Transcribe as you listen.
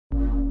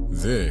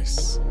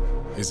This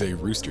is a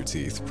Rooster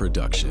Teeth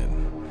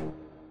production.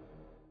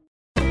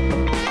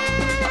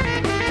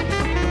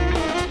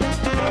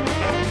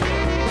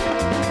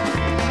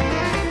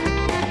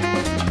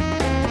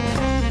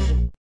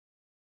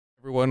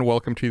 Everyone,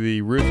 welcome to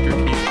the Rooster Teeth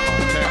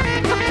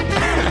podcast.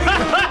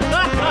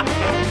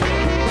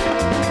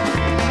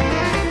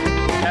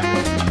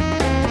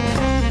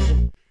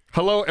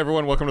 Hello,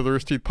 everyone. Welcome to the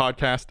Rooster Teeth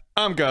podcast.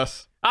 I'm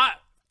Gus.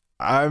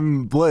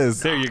 I'm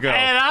Blizz. There you go.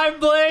 And I'm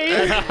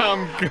Blaine.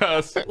 I'm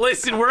Gus.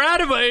 Listen, we're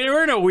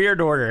in a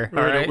weird order.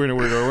 We're in a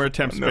weird order. We're at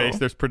temp No. space.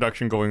 There's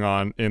production going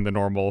on in the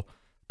normal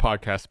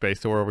podcast space,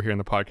 so we're over here in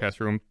the podcast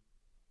room.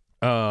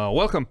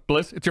 Welcome,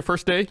 Bliss. It's your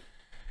first day.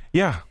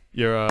 Yeah,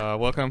 You're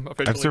welcome.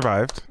 Officially. I've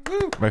survived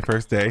my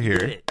first day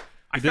here.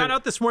 I found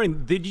out this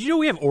morning. Did you know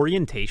we have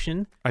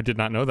orientation? I did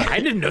not know that. I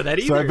didn't know that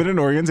either. So I've been in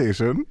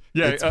orientation.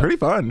 Yeah, it's pretty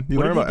fun. You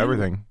what learn do you about do?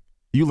 everything.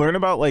 You learn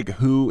about like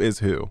who is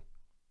who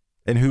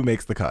and who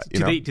makes the cut. You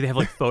do know? they have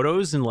like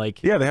photos and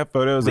like Yeah, they have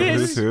photos of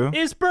who's this who.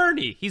 is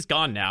Bernie. He's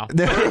gone now.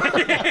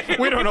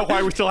 We don't know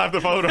why we still have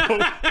the photo.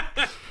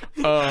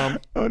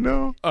 Oh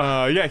no!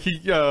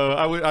 Yeah,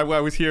 I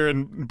was here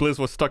and Blizz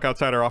was stuck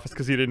outside our office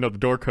because he didn't know the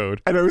door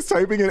code. And I was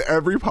typing in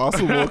every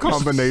possible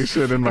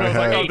combination in my I was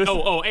like, head.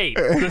 oh, 8.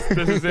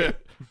 This is it.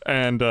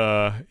 And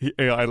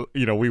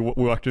we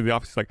walked into the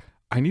office. He's like,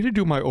 I need to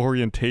do my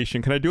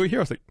orientation. Can I do it here?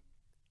 I was like,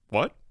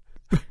 what?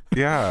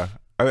 Yeah,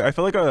 I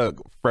feel like a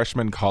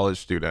freshman college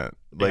student,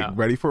 like Yeah.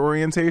 ready for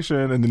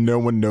orientation, and then no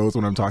one knows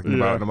what I'm talking Yeah.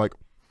 about, and I'm like,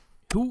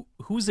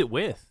 Who's it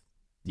with?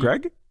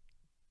 Greg?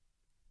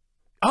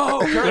 Oh,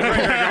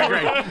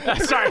 great.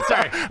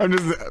 Sorry. I'm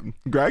just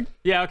Greg.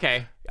 Yeah,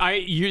 okay.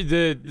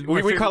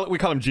 We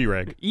call him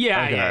G-Reg.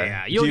 Yeah, Okay.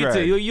 yeah. You'll get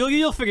to,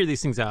 you'll figure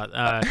these things out.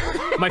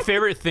 My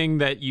favorite thing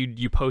that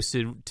you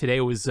posted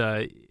today was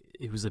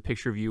it was a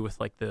picture of you with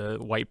like the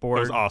whiteboard. That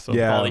was awesome. With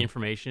Yeah. all the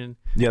information.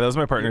 Yeah, that was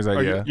my partner's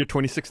idea. You're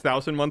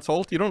 26,000 months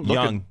old. You don't look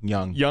Young.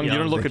 young. You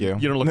don't look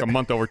Thank you don't look a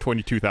month over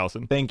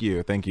 22,000. Thank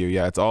you.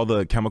 Yeah, it's all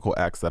the chemical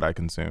X that I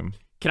consume.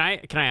 Can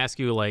I ask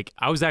you, like,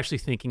 I was actually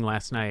thinking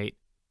last night,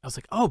 I was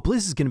like, oh, Blizz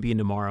is going to be in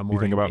tomorrow morning. You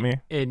think about me?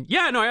 And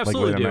yeah, no, I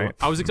absolutely late at do. night?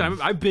 I was excited.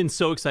 I've been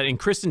so excited. And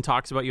Kristen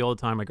talks about you all the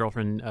time. My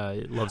girlfriend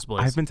loves Blizz.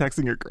 I've been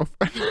texting your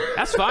girlfriend.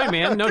 That's fine,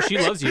 man. No, she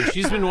loves you.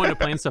 She's been wanting to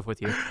plan stuff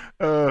with you.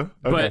 Okay.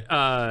 But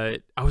I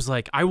was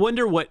like, I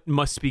wonder what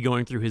must be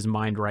going through his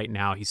mind right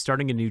now. He's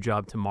starting a new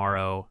job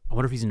tomorrow. I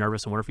wonder if he's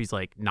nervous. I wonder if he's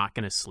like not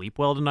going to sleep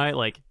well tonight.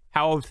 Like,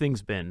 how have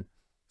things been?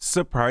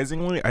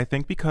 Surprisingly, I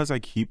think because I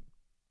keep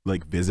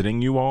like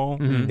visiting you all,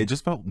 it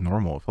just felt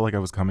normal. It felt like I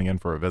was coming in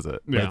for a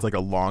visit. But Yeah. it's like a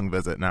long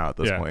visit now at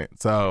this Yeah.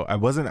 point. So I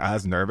wasn't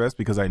as nervous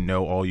because I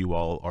know all you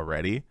all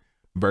already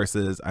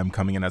versus I'm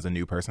coming in as a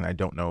new person. I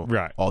don't know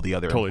Right. all the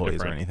other Totally employees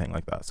different. or anything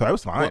like that. So I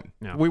was fine.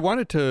 No. We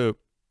wanted to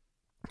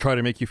try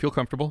to make you feel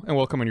comfortable and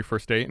welcome on your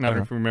first date. And I don't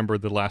know if you remember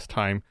the last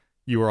time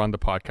you were on the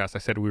podcast, I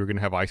said we were going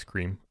to have ice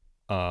cream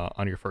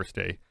on your first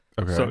day.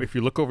 Okay. So if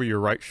you look over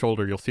your right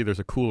shoulder, you'll see there's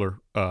a cooler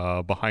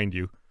behind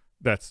you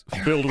that's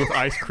filled with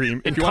ice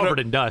cream. And covered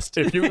in dust.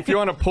 If you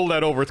want to pull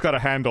that over, it's got a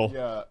handle.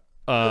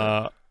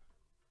 Yeah.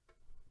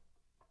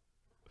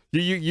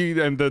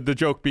 You and the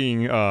joke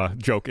being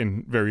joke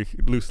in very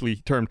loosely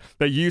termed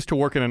that you used to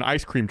work in an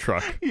ice cream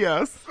truck.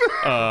 Yes.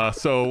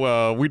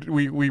 So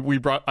we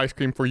brought ice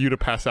cream for you to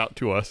pass out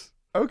to us.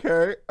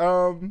 Okay.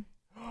 Wow.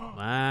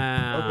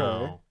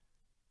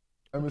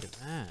 I'm Look at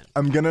that.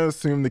 I'm gonna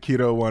assume the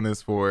keto one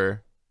is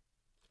for.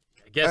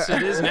 I guess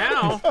it is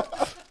now.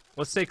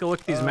 Let's take a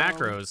look at these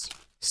macros.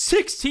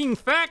 16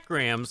 fat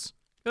grams.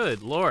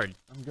 Good Lord.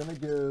 I'm gonna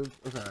give.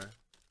 Okay.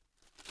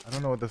 I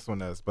don't know what this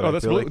one is, but Oh, I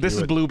that's feel blue. like This you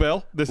is would-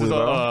 Bluebell. This is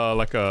Bluebell?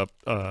 like a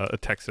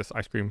Texas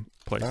ice cream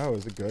place. Oh,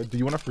 is it good? Do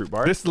you want a fruit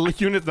bar? This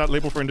unit's not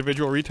labeled for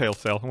individual retail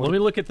sale. Let me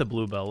look at the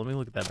Bluebell. Let me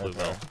look at that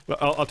Bluebell.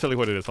 I'll tell you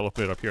what it is. I'll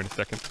open it up here in a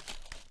second.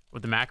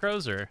 With the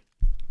macros, or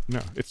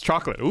No, it's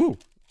chocolate. Ooh.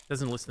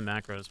 doesn't list the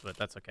macros, but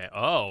that's okay.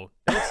 Oh,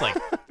 that looks like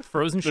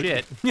frozen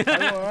shit.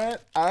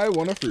 I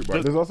want a fruit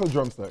bar. There's also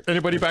drumstick.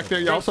 Anybody back there?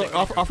 You also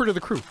offer to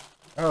the crew.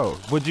 Oh,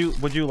 would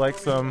you like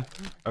some?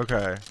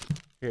 Okay,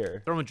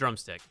 here. Throw him a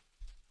drumstick.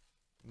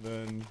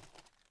 Then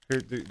here,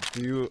 do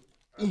you?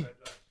 Oh,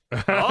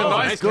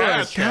 nice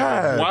catch.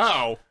 Catch.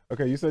 Wow.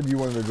 Okay, you said you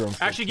wanted a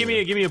drumstick. Actually, give me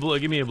a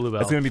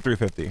Bluebell. It's gonna be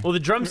 $3.50. Well, the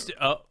drumstick.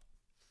 Oh.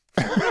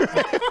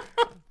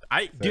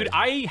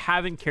 I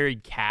haven't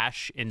carried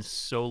cash in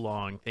so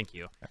long. Thank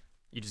you.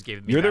 You just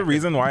gave me. You're the back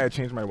reason why I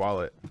changed my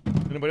wallet.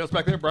 Anybody else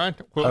back there, Brian?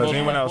 Does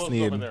anyone else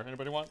need?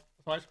 Anybody want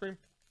some ice cream?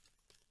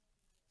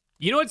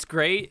 You know what's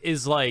great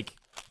is like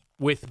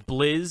with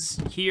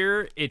Blizz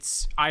here,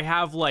 I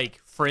have like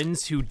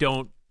friends who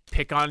don't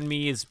pick on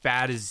me as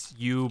bad as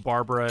you,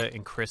 Barbara,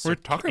 and Chris What are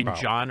you talking and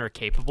about? John are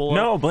capable of.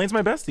 No, Blaine's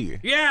my bestie.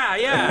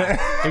 Yeah.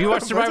 Have you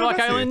watched Survival What's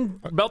Rock your bestie?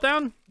 Island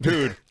Meltdown?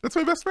 Dude, That's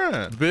my best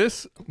friend.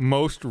 this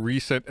most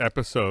recent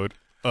episode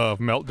of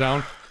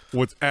Meltdown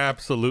was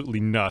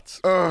absolutely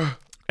nuts.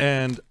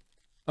 And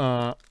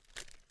I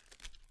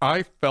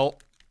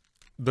felt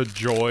the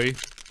joy.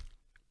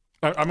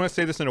 I'm going to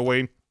say this in a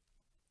way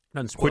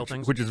Doesn't spoil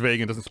things. which is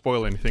vague and doesn't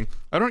spoil anything.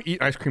 I don't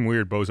eat ice cream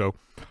weird, bozo.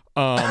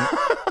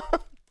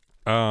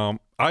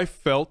 I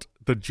felt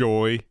the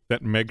joy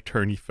that Meg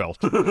Turney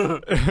felt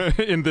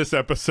in this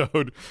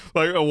episode.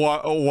 Like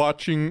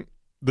watching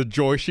the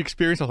joy she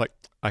experienced, I was like,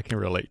 I can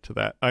relate to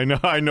that. I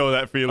know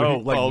that feeling. Oh,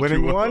 like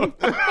winning one?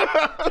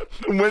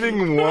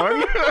 Winning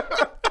one?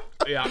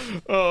 Yeah.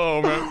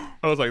 Oh man,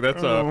 I was like,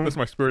 that's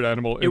my spirit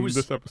animal in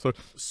this episode.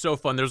 So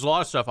fun. There's a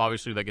lot of stuff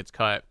obviously that gets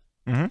cut,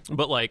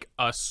 but like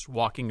us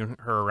walking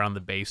her around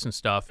the base and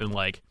stuff, and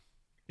like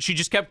she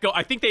just kept going.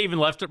 I think they even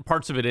left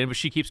parts of it in, but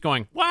she keeps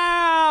going,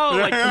 wow,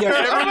 like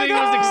everything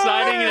was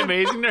exciting and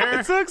amazing to her.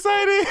 It's so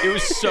exciting. It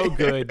was so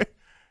good.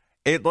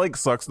 It like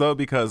sucks though,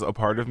 because a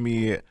part of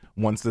me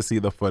wants to see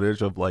the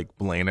footage of like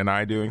Blaine and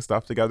I doing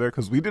stuff together,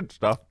 because we did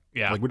stuff.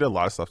 Yeah. Like we did a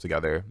lot of stuff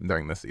together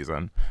during this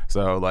season.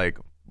 So like,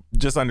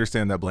 just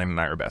understand that Blaine and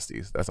I are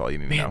besties. That's all you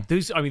need to know.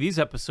 These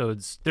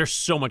episodes, they're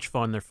so much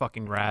fun. They're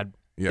fucking rad.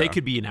 Yeah. They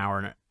could be an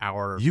hour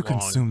You long.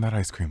 consume that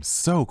ice cream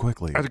so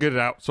quickly. I had to get it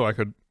out so I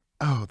could.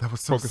 Oh, that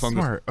was so Focus on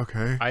this. smart.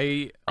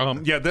 Okay.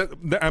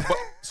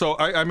 So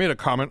I made a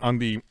comment on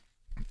the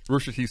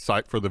Rooster Teeth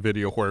site for the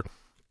video where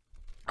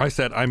I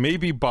said I may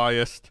be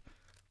biased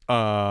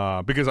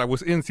because I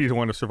was in season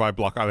 1 of Survive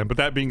Block Island, but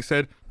that being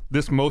said,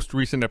 this most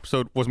recent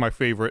episode was my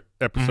favorite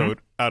episode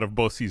out of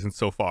both seasons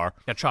so far.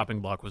 That chopping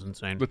block was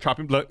insane.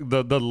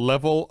 The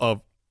level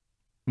of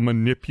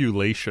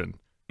manipulation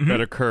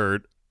that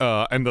occurred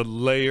and the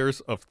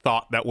layers of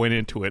thought that went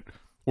into it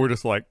were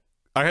just like,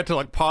 I had to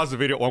like pause the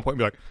video at one point and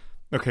be like,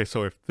 okay,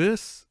 so if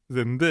this,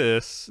 then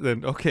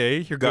okay,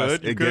 you're Gus,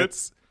 good. You're good.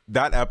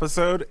 That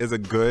episode is a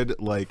good,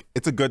 like,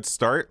 it's a good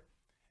start.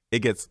 It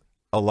gets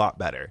a lot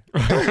better.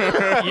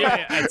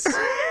 Yeah, it's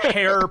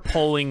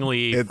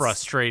hair-pullingly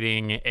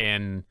frustrating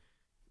and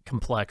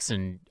complex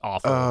and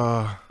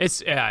awful.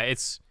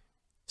 It's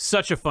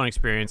such a fun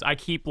experience. I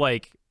keep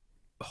like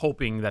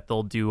hoping that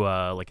they'll do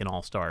like an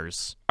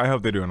All-Stars. I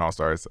hope they do an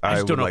All-Stars. I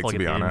just don't know like if I'll to get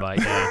be the on invite.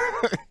 it.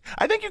 Yeah.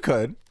 I think you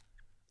could.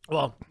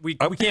 Well, we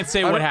can't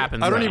say what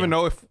happens. I don't even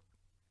know if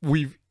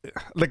we've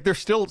like. There's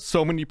still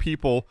so many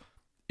people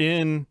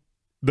in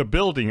the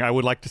building I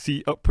would like to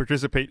see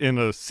participate in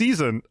a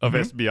season of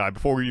SBI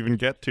before we even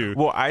get to.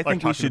 Well, I think we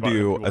talking should about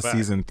do people a back.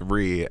 season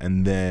 3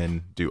 and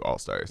then do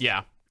All-Stars.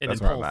 Yeah, and That's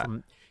then where pull I'm at.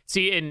 from.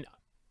 See, and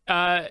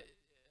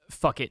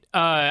fuck it.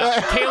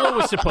 Kayla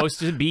was supposed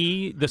to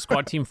be the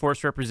Squad Team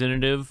Force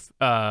representative.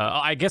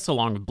 I guess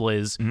along with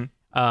Blizz.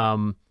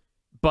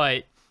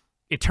 But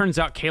it turns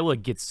out Kayla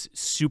gets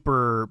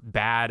super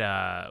bad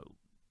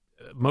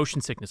motion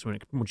sickness when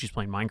she's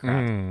playing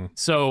Minecraft.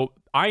 So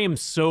I am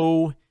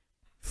so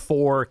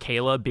for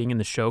Kayla being in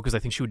the show because I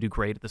think she would do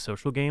great at the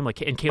social game. Like,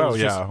 and Kayla's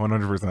just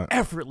 100%.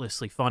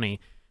 effortlessly funny.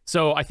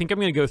 So I think I'm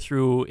going to go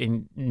through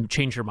and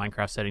change her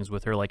Minecraft settings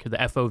with her, like the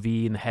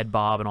FOV and the head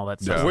bob and all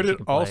that stuff. Yeah. Would she it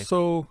can play.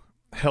 also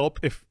help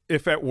if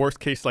at worst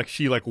case like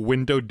she like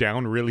windowed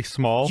down really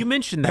small? You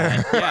mentioned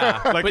that,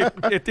 yeah. Like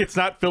it's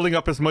not filling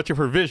up as much of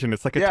her vision.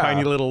 It's like a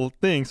tiny little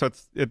thing, so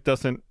it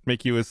doesn't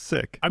make you as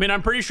sick. I mean,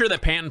 I'm pretty sure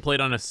that Panton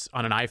played on an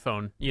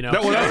iPhone. You know,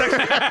 That's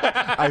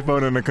actually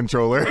iPhone and a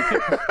controller.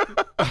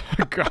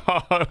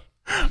 God.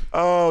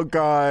 Oh,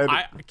 God.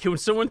 Can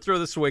someone throw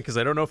this away? Because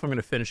I don't know if I'm going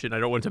to finish it. And I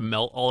don't want it to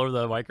melt all over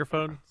the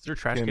microphone. Is there a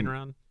trash can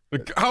around?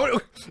 How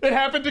it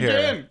happened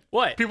again?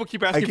 What? People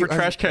keep asking for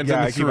trash cans in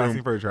I this keep room.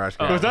 asking for a trash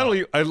can. It was not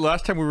only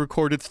last time we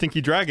recorded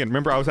Stinky Dragon.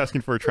 Remember, I was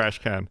asking for a trash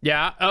can.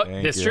 Yeah,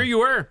 that's you. true. You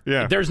were.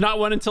 Yeah. There's not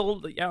one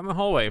until in the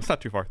hallway. It's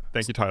not too far.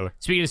 Thank you, Tyler.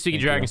 Speaking of Stinky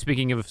Dragon,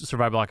 speaking of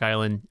Survive Block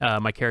Island,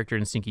 my character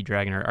in Stinky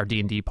Dragon, our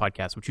D&D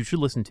podcast, which you should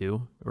listen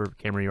to, or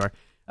Cameron, you are.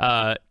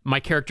 My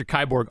character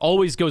Kyborg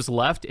always goes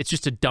left. It's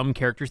just a dumb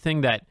character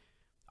thing that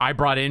I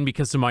brought in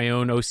because of my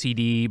own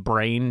OCD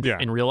brain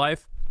in real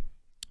life.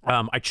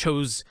 I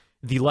chose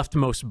the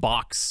leftmost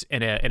box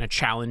in a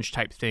challenge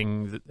type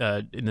thing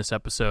in this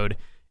episode,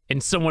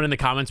 and someone in the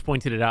comments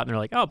pointed it out, and they're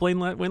like, "Oh, Blaine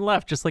went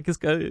left, just like his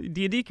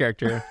D&D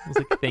character." I was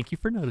like, "Thank you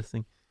for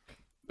noticing."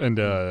 And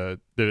did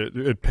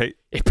it pay?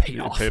 It paid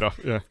off. It paid off.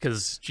 Yeah.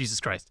 Because Jesus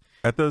Christ.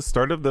 At the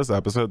start of this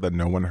episode that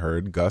no one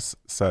heard, Gus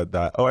said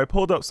that, I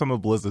pulled up some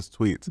of Blizz's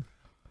tweets,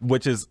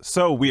 which is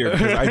so weird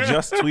because I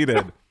just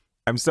tweeted,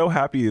 I'm so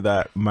happy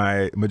that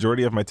my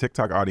majority of my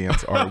TikTok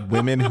audience are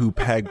women who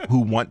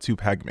want to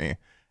peg me.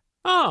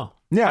 Oh.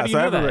 Yeah, How do you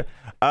know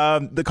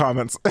that? The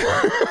comments.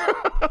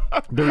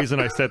 The reason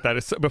I said that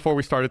is before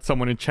we started,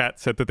 someone in chat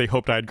said that they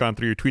hoped I had gone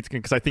through your tweets again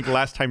because I think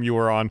last time you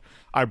were on,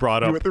 I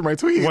brought up went through my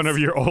tweets. one of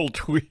your old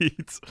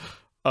tweets.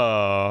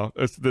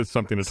 There's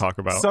something to talk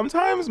about.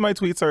 Sometimes my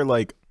tweets are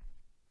like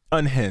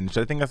unhinged.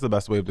 I think that's the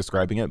best way of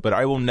describing it, but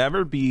I will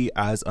never be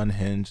as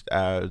unhinged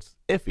as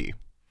Iffy.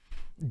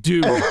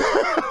 Dude,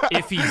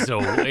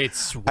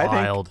 it's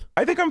wild.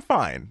 I think I'm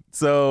fine.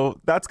 So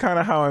that's kind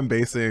of how I'm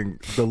basing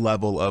the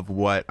level of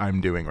what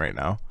I'm doing right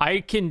now. I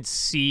can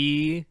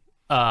see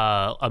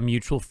a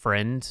mutual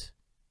friend,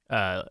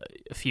 a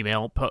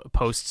female,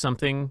 post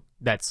something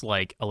that's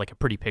like a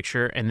pretty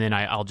picture, and then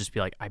I'll just be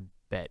like, I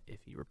bet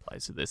if he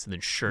replies to this, and then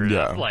sure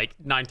enough, like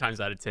 9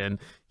 times out of 10,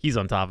 he's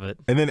on top of it.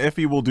 And then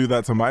Iffy will do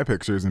that to my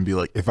pictures and be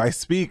like, if I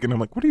speak, and I'm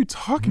like, what are you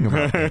talking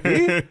about,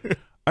 Iffy?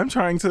 I'm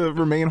trying to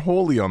remain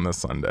holy on this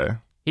Sunday.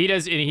 He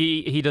does, and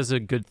he does a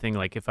good thing.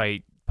 Like if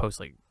I post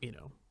like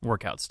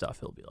workout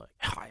stuff, he'll be like,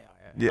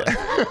 Yeah.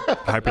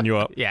 Hyping you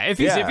up. yeah. If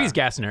he's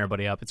gassing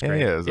everybody up, it's great.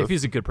 He is. If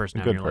he's a good person,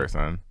 to have in Good your life.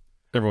 person.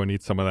 Everyone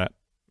needs some of that.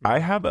 I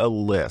have a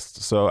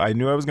list. So I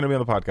knew I was going to be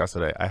on the podcast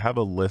today. I have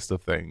a list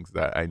of things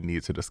that I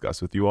need to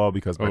discuss with you all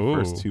because my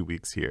first 2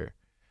 weeks here,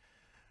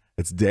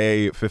 it's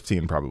day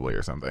 15 probably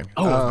or something.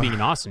 Oh, being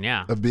in Austin,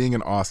 yeah. Of being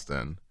in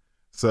Austin.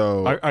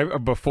 So I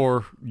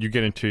before you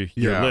get into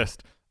your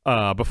list,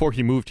 before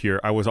he moved here,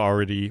 I was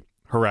already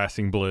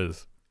harassing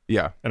Blizz.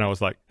 yeah. And I was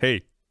like,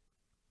 hey,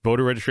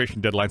 voter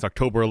registration deadline's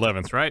October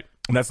 11th, right?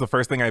 And that's the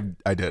first thing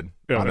I did,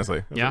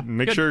 honestly. Yeah.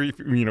 Make Good. sure,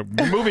 you're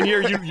moving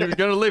here, you're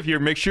going to live here.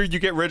 Make sure you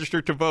get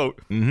registered to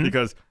vote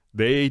because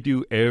they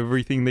do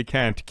everything they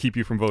can to keep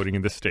you from voting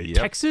in this state.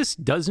 Texas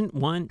doesn't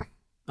want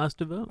us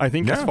to vote. I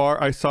think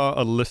I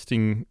saw a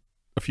listing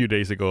a few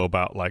days ago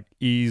about like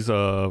ease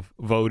of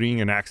voting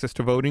and access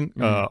to voting,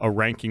 a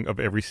ranking of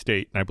every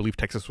state. And I believe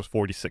Texas was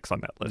 46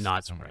 on that list.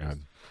 Not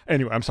surprised.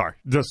 Anyway, I'm sorry.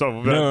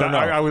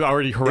 I was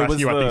already harassing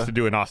was you about things to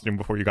do in Austin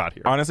before you got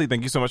here. Honestly,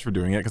 thank you so much for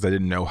doing it because I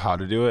didn't know how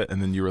to do it.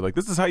 And then you were like,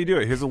 this is how you do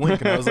it. Here's a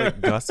link. And I was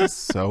like, Gus is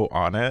so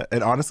on it.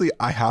 And honestly,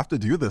 I have to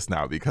do this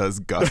now because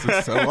Gus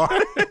is so on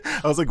it.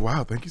 I was like,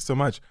 wow, thank you so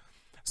much.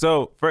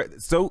 So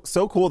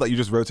so cool that you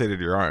just rotated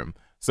your arm.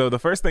 So the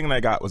first thing that I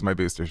got was my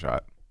booster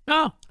shot.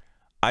 Oh.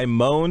 I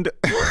moaned.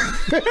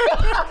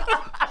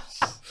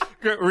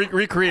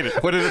 Recreate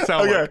it. What did it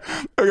sound like?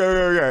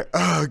 Okay.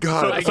 Oh,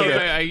 God.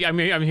 I'm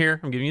here.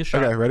 I'm giving you a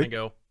shot. Okay, ready? And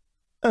go.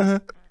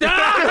 And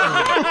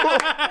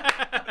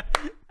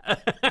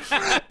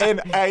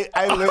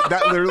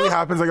that literally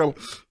happens. I go,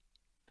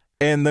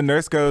 and the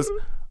nurse goes,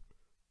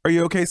 "Are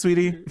you okay,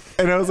 sweetie?"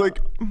 And I was like,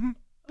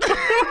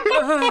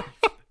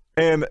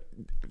 and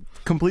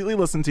completely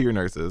listen to your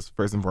nurses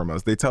first and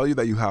foremost. They tell you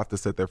that you have to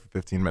sit there for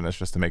 15 minutes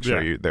just to make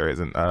sure there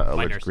isn't an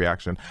allergic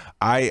reaction.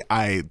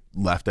 I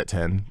left at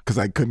 10 because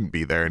I couldn't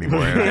be there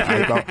anymore.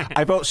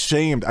 I felt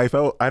shamed. I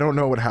don't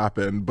know what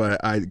happened, but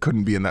I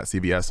couldn't be in that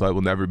CVS, so I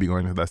will never be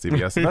going to that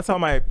CVS. And that's how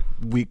my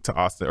week to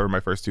Austin, or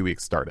my first 2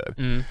 weeks,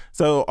 started.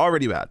 So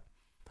already bad.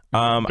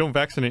 Don't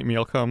vaccinate me.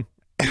 I'll come.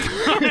 Make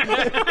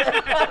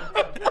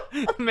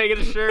it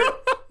a shirt.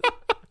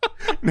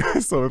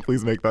 Someone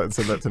please make that and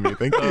send that to me.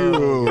 Thank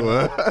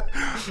you.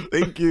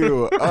 Thank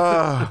you.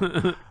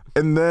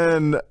 And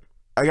then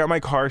I got my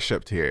car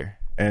shipped here.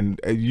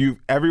 And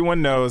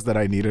everyone knows that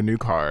I need a new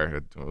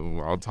car.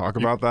 I'll talk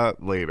about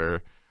that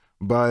later.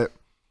 But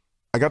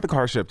I got the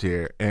car shipped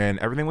here and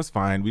everything was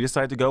fine. We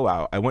decided to go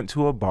out. I went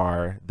to a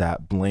bar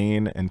that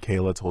Blaine and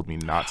Kayla told me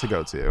not to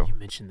go to. You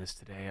mentioned this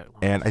today.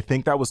 And I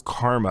think that was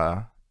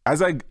Karma.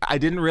 As I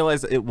didn't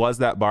realize it was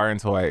that bar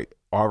until I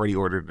already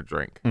ordered a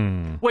drink.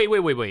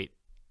 Wait.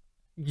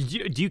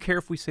 Do you care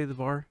if we say the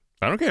bar?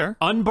 I don't care.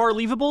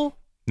 Unbarleavable?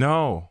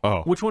 No.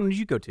 Oh. Which one did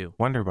you go to?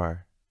 Wonder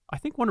Bar. I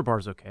think Wonder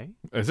Bar's okay.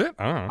 Is it?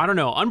 I don't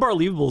know.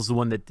 Unbarleavable is the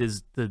one that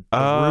does the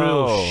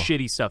real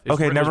shitty stuff. It's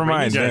Okay, where never there's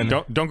mind. ratings.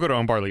 Yeah, don't go to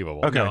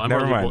Unbarleavable. Okay, No,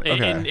 never mind.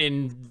 Unbarleavable. Okay.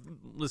 And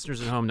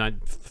listeners at home,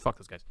 fuck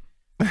those guys.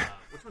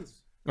 Which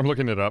one's? I'm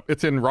looking it up.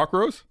 It's in Rock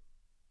Rose.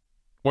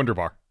 Wonder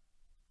Bar.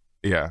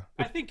 Yeah.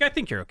 I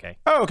think you're okay.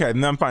 Oh, okay.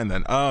 Then I'm fine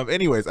then.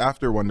 Anyways,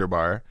 after Wonder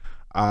Bar,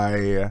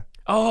 I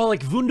Oh,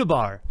 like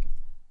Wunderbar.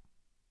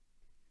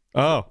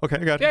 Oh, okay.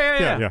 I got it.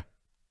 Yeah.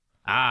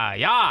 Ah,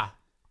 yeah.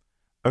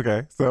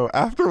 okay. So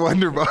after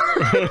Wonder Bar,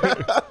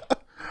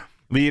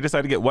 we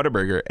decided to get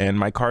Whataburger, and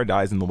my car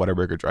dies in the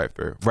Whataburger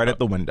drive-thru, right at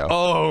the window.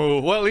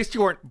 Oh, well, at least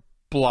you weren't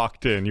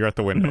blocked in. You're at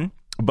the window.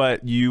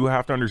 But you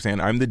have to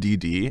understand, I'm the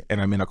DD, and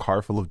I'm in a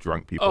car full of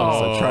drunk people.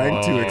 So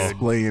trying to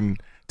explain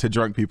to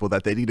drunk people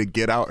that they need to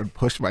get out and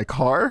push my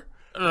car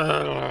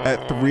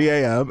at 3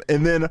 a.m.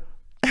 And then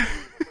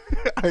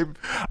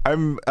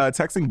I'm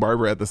texting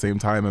Barbara at the same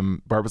time,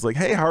 and Barbara's like,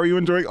 "Hey, how are you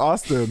enjoying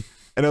Austin?"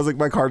 And I was like,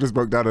 "My car just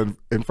broke down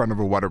in front of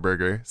a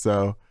Whataburger."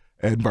 So,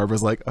 and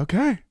Barbara's like,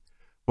 "Okay,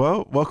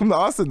 well, welcome to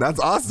Austin. That's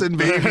Austin,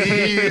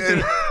 baby."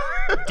 And,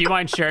 Do you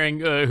mind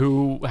sharing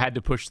who had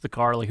to push the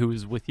car? Like who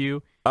was with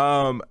you?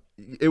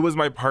 it was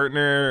my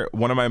partner,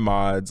 one of my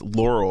mods,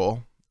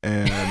 Laurel,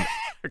 and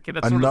Okay,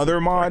 that's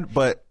another mod,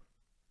 but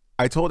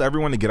I told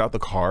everyone to get out the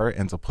car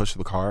and to push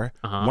the car.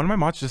 One of my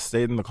mods just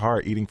stayed in the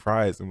car eating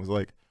fries and was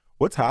like,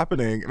 "What's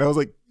happening?" And I was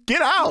like,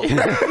 "Get out.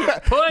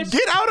 Push.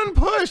 Get out and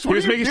push." He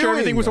was making sure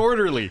everything was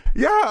orderly.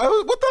 Yeah, I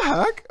was, what the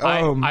heck?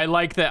 I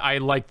like that. I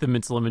like the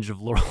mental image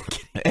of Laurel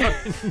getting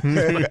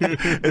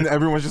And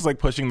everyone's just like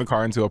pushing the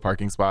car into a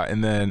parking spot.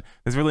 And then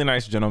this really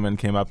nice gentleman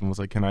came up and was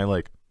like, "Can I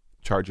like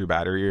charge your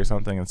battery or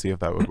something and see if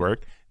that would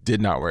work?" Did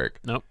not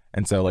work. Nope.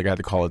 And so like I had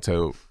to call a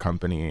tow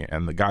company,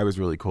 and the guy was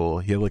really cool.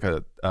 He had like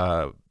a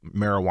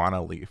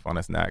marijuana leaf on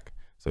his neck.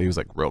 So he was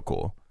like real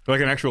cool.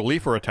 Like an actual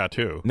leaf or a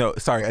tattoo? No,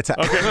 sorry, he had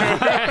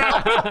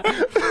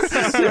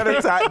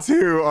a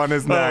tattoo on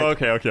his neck. Oh,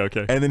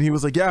 okay. And then he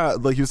was like, "Yeah,"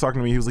 like he was talking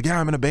to me. He was like, "Yeah,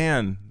 I'm in a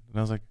band." And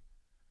I was like,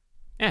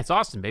 Yeah, it's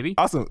Austin, baby.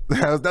 Awesome.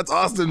 That's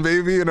Austin,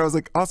 baby. And I was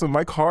like, awesome,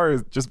 my car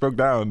just broke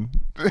down.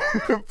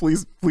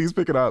 please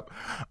pick it up.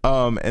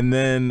 And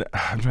then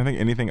I'm trying to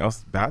think anything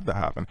else bad that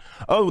happened.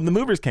 Oh, the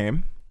movers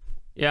came.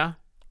 Yeah.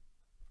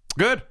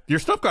 Good. Your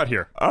stuff got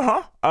here.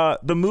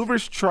 The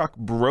movers truck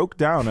broke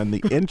down in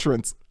the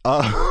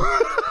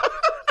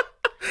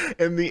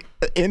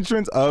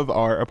entrance of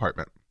our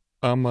apartment.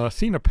 I'm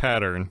seeing a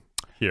pattern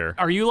here.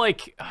 Are you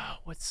like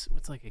what's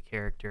like a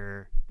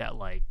character that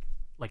like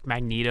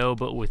Magneto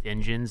but with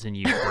engines and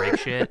you break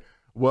shit?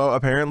 Well,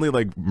 apparently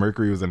like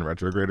Mercury was in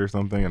retrograde or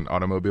something, and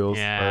automobiles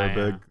are a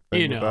big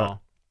thing you with know.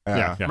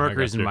 that. Yeah,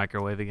 Mercury's I got in you.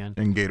 microwave again.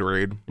 And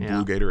Gatorade,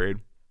 Yeah. blue Gatorade.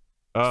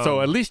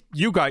 So at least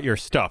you got your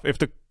stuff. If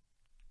the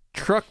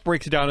truck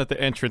breaks down at the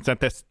entrance,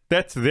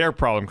 that's their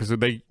problem because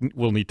they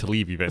will need to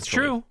leave eventually. It's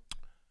true.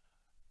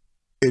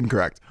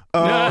 Incorrect.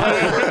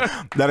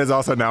 That is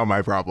also now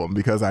my problem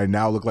because I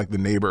now look like the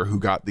neighbor who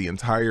got the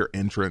entire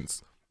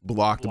entrance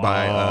blocked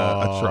by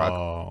a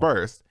truck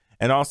first.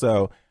 And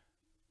also,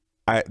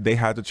 they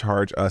had to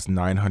charge us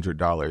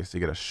 $900 to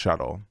get a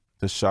shuttle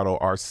to shuttle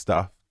our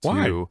stuff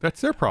Why? to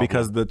That's their problem.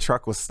 because the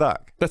truck was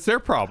stuck. that's their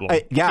problem.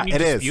 Yeah, Can you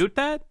it is. dispute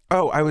that?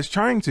 Oh, I was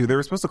trying to. They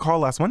were supposed to call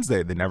last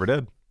Wednesday. They never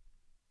did.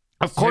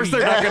 Of course they're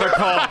not going to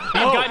call.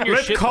 gotten your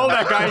Let's shit call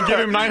done. that guy and give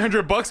him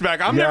 $900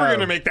 back. I'm never Yeah. going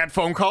to make that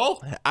phone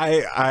call.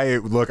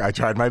 I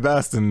tried my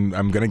best, and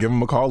I'm gonna give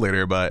them a call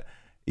later. But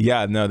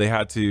yeah, no, they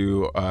had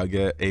to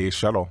get a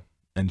shuttle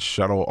and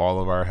shuttle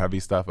all of our heavy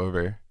stuff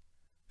over.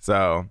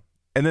 So,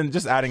 and then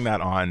just adding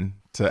that on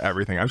to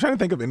everything. I'm trying to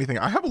think of anything.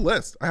 I have a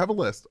list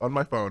on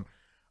my phone.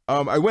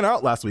 I went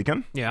out last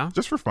weekend Yeah.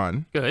 just for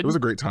fun. Good. It was a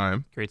great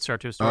time. Great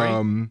start to a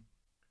story.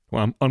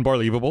 Well,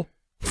 unbelievable.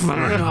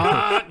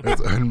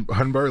 It's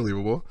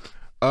unbelievable.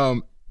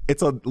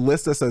 It's a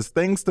list that says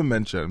things to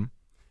mention.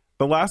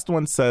 The last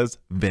one says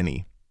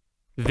Vinny.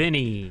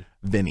 Vinny.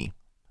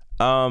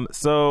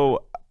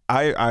 So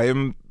I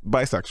am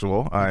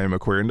bisexual. I am a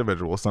queer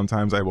individual.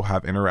 Sometimes I will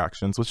have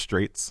interactions with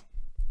straights.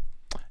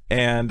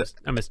 And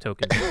I miss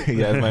token.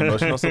 yeah, as my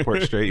emotional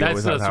support straight, you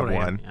always have to have what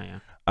I am.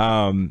 one.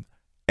 Yeah.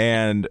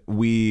 And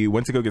we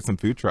went to go get some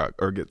food truck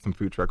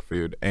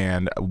food,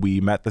 and we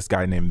met this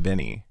guy named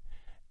Vinny.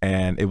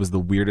 And it was the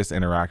weirdest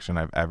interaction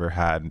I've ever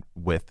had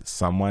with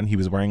someone. He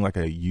was wearing like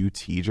a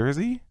UT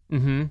jersey,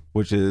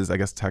 which is, I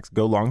guess, text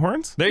Go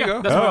Longhorns. There you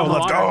go. That's what I'm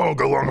let's on.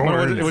 go When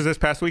Longhorns. it was this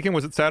past weekend.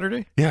 Was it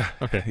Saturday? Yeah.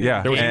 Okay.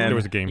 Yeah. There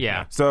was a game.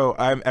 Yeah. So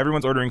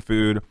everyone's ordering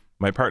food.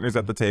 My partner's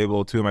at the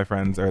table. Two of my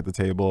friends are at the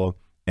table.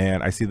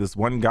 And I see this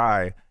one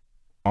guy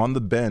on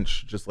the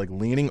bench just like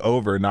leaning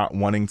over, not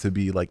wanting to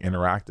be like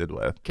interacted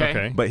with.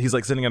 Okay. But he's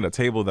like sitting at a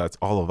table that's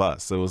all of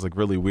us. So it was like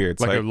really weird.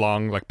 Like So a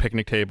long like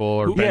picnic table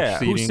or Who, bench yeah.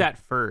 seating. who sat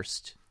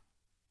first?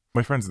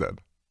 my friends did.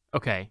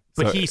 Okay.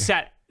 But So- he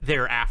sat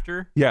there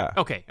after? Yeah.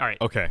 Okay. All right.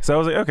 Okay. So I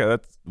was like, okay,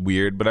 that's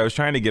weird. But I was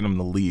trying to get him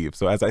to leave.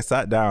 So as I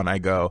sat down, I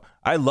go,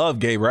 I love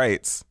gay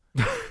rights.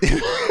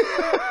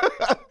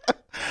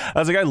 I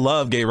was like, I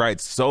love gay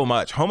rights so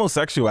much.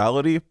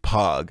 Homosexuality,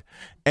 pog.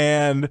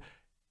 And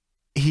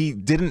he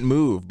didn't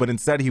move, but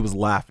instead he was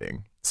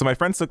laughing. So my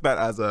friends took that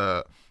as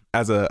a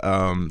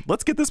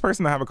let's get this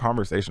person to have a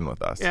conversation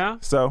with us. Yeah.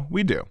 So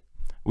we do.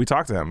 We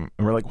talked to him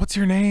and we're like, what's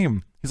your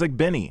name? He's like,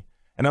 Benny.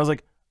 And I was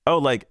like, oh,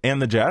 like,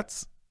 and the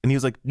Jets? And he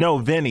was like, no,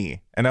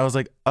 Vinny. And I was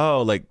like,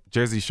 oh, like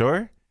Jersey Shore?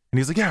 And he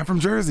was like, yeah, I'm from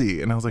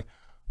Jersey. And I was like,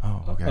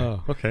 oh, okay.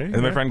 Oh, okay. And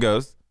then my friend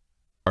goes,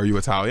 are you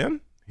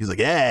Italian? He's like,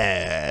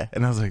 yeah.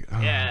 And I was like,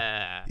 oh,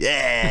 yeah.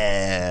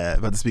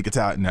 About to speak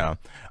Italian. No.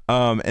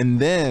 And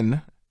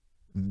then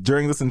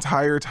during this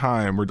entire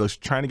time, we're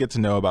just trying to get to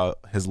know about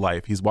his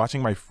life. He's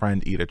watching my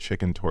friend eat a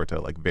chicken torta,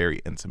 like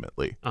very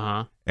intimately.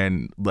 Uh-huh.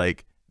 And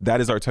like,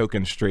 that is our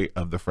token straight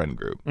of the friend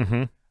group.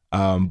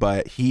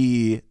 But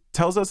he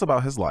tells us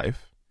about his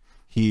life.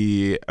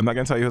 I'm not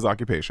going to tell you his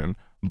occupation,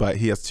 but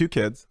he has 2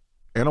 kids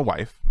and a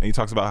wife. And he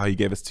talks about how he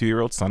gave his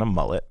 2-year-old son a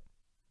mullet,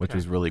 which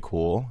was really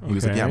cool. He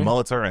was like, yeah, Okay.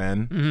 mullets are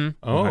in.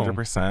 Oh.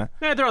 100%.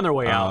 Yeah, they're on their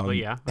way out, but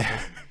yeah. Okay.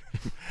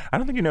 I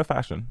don't think you know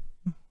fashion.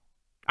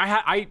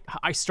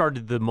 I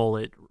started the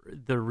mullet,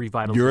 the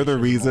revitalization. You're the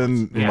of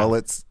reason mullets. Yeah.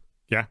 mullets.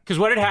 Because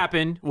what had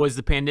happened was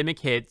the pandemic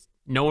hit.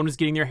 No one was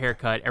getting their hair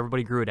cut.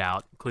 Everybody grew it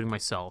out, including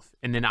myself.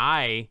 And then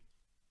I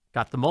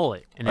got the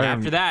mullet. And then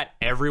after that,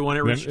 everyone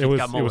at Then Rooster it Teeth was-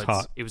 got it was mullets.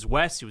 hot. It was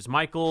Wes. It was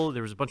Michael.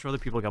 There was a bunch of other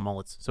people who got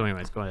mullets. So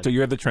anyways, go ahead. So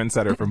you're the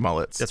trendsetter for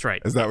mullets. That's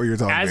right. Is that what you're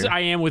telling As me? I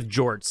am with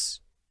jorts.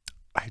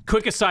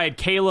 Quick aside,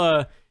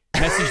 Kayla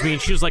messaged me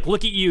and she was like,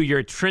 look at you, you're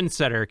a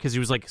trendsetter, because he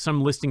was like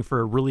some listing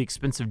for really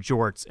expensive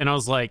jorts. And I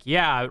was like,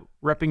 yeah,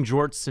 repping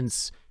jorts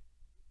since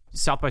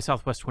South by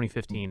Southwest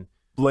 2015.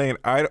 Blaine,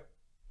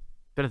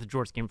 Been at the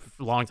jorts game for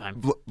a long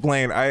time.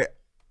 Blaine, I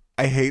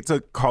hate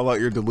to call out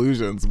your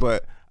delusions,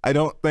 but I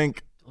don't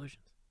think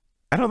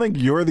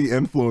Delusions. you're the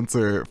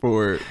influencer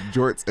for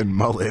jorts and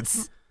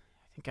mullets.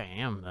 I think I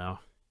am, though.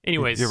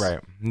 Anyways. You're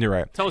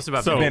right. Tell us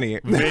about So Vinny.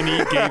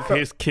 Vinny gave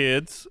his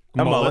kids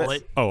A mullet.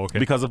 mullets. Oh, okay.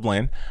 Because of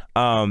Blaine.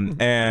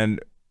 And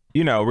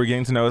you know, we're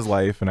getting to know his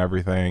life and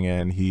everything,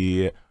 and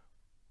he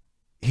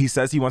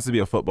says he wants to be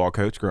a football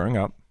coach growing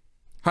up.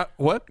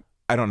 What?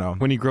 I don't know.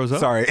 when he grows up?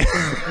 Sorry.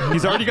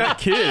 He's already got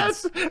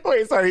kids.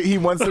 Wait, sorry. He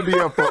wants to be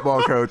a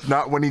football coach,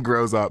 not when he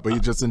grows up, but he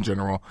just in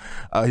general.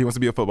 He wants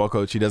to be a football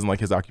coach. He doesn't like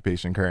his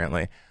occupation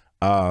currently.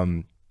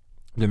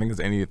 I don't think there's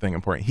anything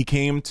important. He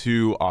came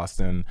to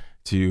Austin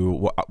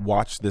to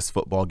watch this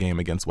football game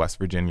against West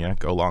Virginia.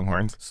 Go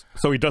Longhorns.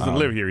 So he doesn't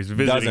live here. He's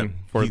visiting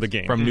for the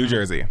game. From New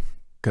Jersey,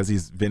 because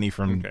he's Vinny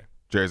from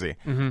Jersey.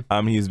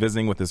 He's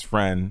visiting with his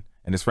friend,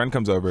 and his friend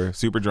comes over,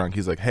 super drunk.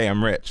 He's like, "Hey,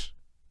 I'm Rich.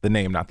 The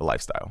name, not the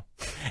lifestyle."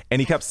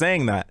 And he kept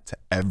saying that to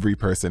every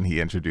person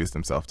he introduced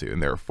himself to,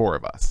 and there were 4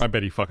 of us. I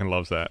bet he fucking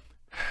loves that.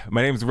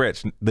 My name's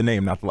Rich. The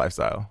name, not the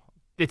lifestyle.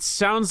 It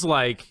sounds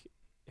like,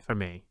 if I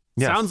may,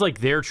 sounds like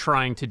they're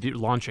trying to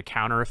launch a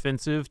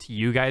counteroffensive to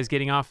you guys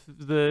getting him off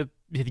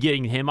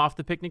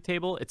the picnic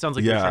table. It sounds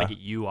like they're trying to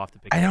get you off the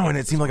picnic I know, table. and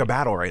it seemed like a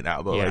battle right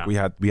now, but like we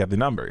had the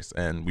numbers,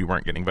 and we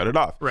weren't getting voted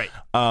off. Right.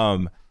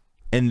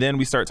 And then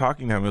we start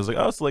talking to him. It was like,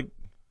 "Oh, so like,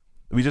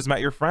 we just met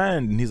your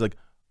friend," and he's like,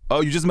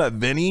 "Oh, you just met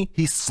Vinny?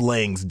 He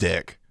slings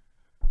dick."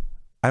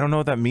 I don't know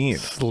what that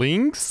means.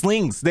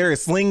 Slings. There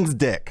is slings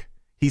dick.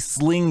 He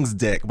slings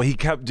dick, but he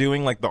kept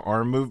doing like the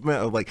arm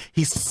movement of like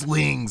he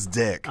slings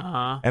dick,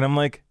 and I'm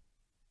like,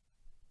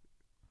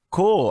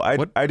 cool. I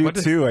do what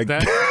too. Does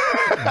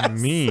that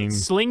mean?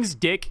 Slings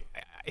dick.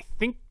 I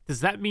think,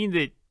 does that mean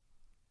that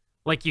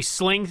like you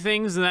sling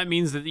things and that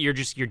means that you're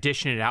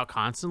dishing it out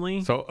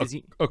constantly? So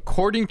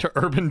according to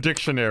Urban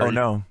Dictionary, oh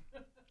no,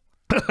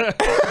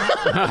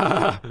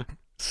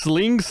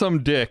 sling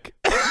some dick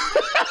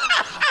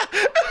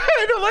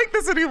I don't like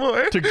this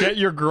anymore. to get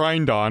your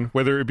grind on,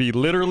 whether it be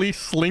literally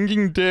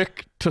slinging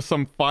dick to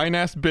some fine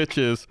ass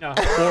bitches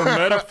or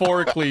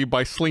metaphorically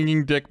by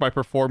slinging dick by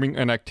performing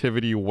an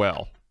activity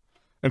well.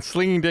 And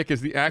slinging dick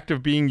is the act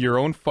of being your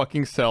own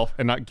fucking self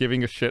and not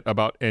giving a shit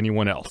about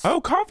anyone else.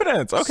 Oh,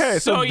 confidence. Okay,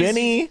 so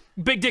Vinny,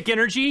 big dick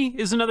energy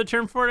is another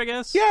term for it, I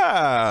guess.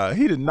 yeah,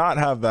 he did not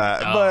have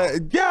that,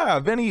 but yeah,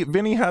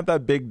 Vinny had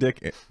that big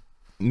dick.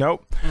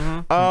 Nope.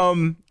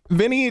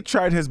 Vinny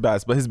tried his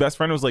best, but his best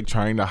friend was like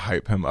trying to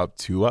hype him up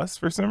to us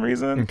for some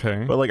reason.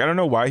 Okay. But like, I don't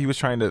know why he was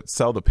trying to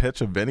sell the pitch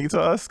of Vinny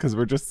to us, because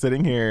we're just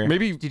sitting here.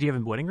 Maybe. Did he have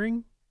a wedding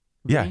ring?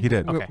 Yeah, he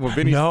did. Okay. Well,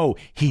 Vinny's, No,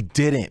 he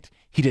didn't.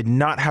 He did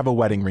not have a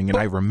wedding ring, and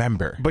I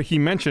remember. but he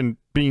mentioned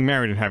being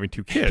married and having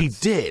 2 kids. He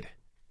did.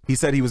 He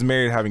said he was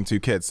married and having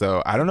 2 kids,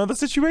 so I don't know the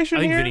situation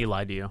I think here. Vinny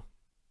lied to you.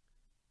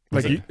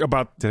 Like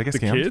about Did I get the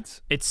scammed?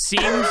 kids? It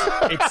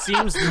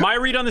seems my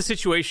read on the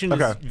situation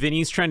is Okay.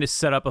 Vinny's trying to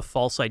set up a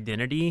false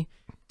identity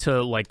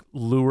to like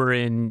lure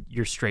in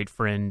your straight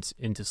friend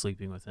into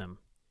sleeping with him.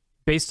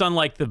 Based on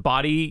like the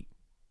body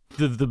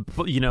the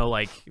you know,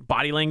 like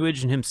body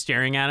language and him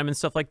staring at him and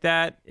stuff like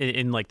that,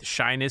 in like the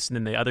shyness, and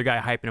then the other guy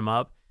hyping him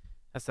up.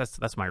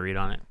 That's my read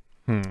on it.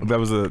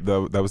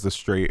 That was a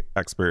straight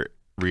expert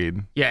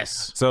read.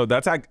 Yes. So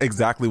that's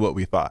exactly what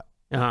we thought.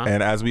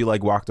 And as we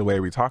like walked away,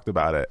 we talked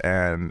about it,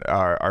 and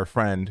our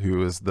friend,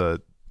 who is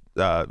the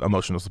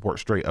emotional support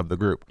straight of the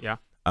group,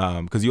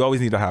 because you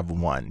always need to have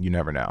one. You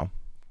never know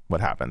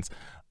what happens.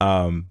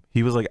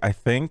 He was like, I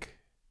think,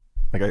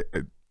 like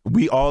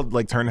we all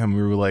like turned to him.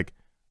 We were like,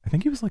 I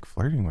think he was like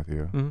flirting with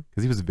you,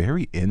 because he was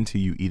very into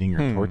you eating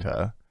your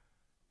torta,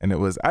 and it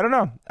was I don't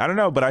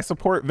know, but I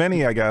support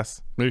Vinny, I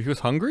guess. Maybe he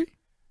was hungry.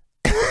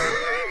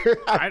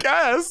 I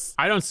guess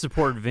I don't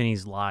support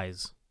Vinny's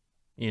lies.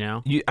 You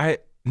know.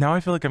 Now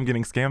I feel like I'm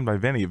getting scammed by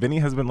Vinny. Vinny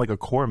has been like a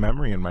core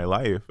memory in my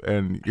life,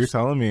 and you're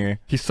telling me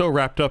He's so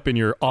wrapped up in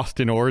your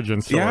Austin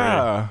origin story.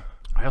 yeah.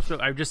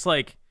 I'm just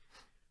like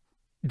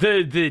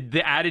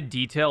the added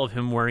detail of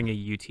him wearing a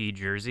UT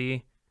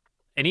jersey.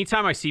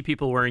 Anytime I see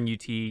people wearing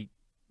UT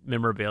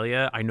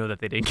memorabilia, I know that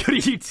they didn't go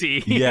to UT.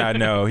 Yeah,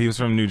 no, he was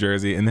from New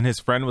Jersey, and then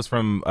his friend was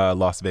from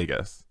Las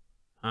Vegas,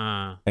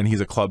 and he's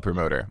a club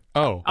promoter.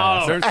 Oh,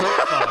 fuck,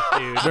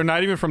 dude. they're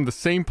not even from the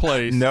same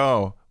place.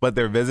 No, but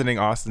they're visiting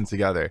Austin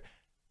together.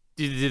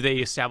 Did they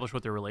establish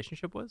what their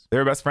relationship was? They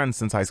were best friends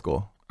since high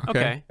school.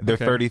 Okay. They're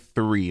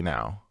 33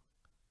 now.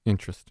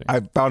 Interesting. I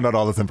found out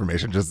all this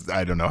information.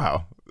 I don't know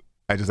how.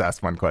 I just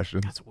asked one question.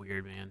 That's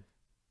weird, man.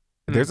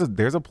 There's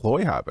a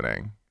ploy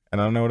happening,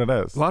 and I don't know what it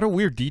is. A lot of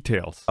weird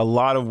details. A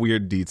lot of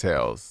weird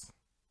details.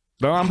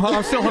 No, I'm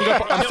still hung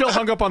up. I'm still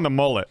hung up on the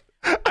mullet.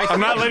 I'm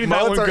not letting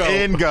that one Mullets go. are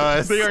in,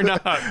 Gus. They are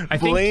not. I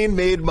think Blaine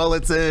made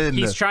mullets in.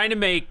 he's trying to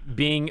make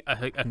being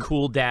a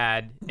cool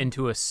dad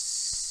into a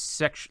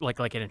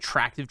like an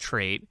attractive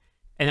trait,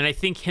 and then I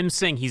think him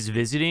saying he's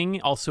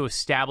visiting also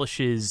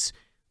establishes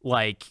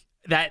like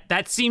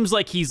that seems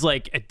like he's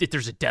like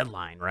there's a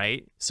deadline,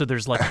 right? So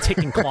there's like a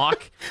ticking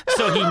clock,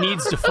 so he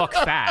needs to fuck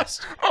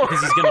fast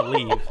because he's gonna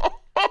leave.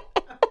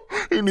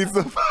 He needs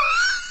to.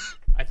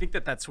 I think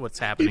that's what's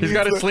happening. He's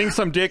got to sling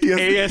some dick He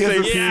has to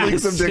ASAP. sling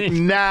some dick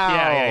now.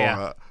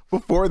 Yeah.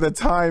 Before the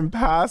time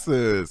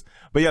passes.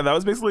 But yeah, that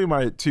was basically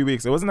my 2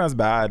 weeks. It wasn't as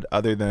bad,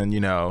 other than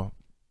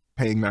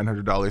paying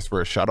 $900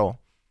 for a shuttle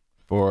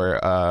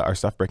for our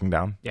stuff breaking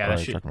down. Yeah, Our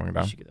that should truck breaking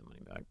down. get that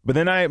money back. But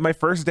then my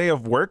first day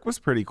of work was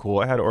pretty cool.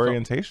 I had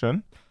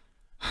orientation,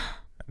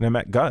 and I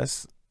met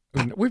Gus.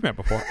 We've met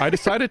before. I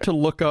decided to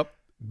look up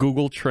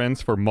Google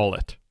Trends for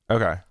mullet.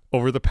 Okay.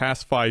 over the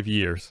past 5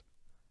 years.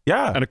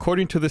 Yeah. And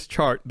according to this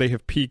chart, they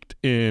have peaked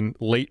in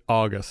late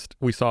August.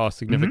 We saw a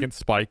significant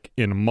spike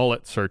in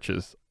mullet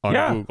searches on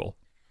Google.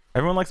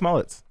 Everyone likes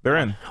mullets. They're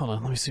in. Hold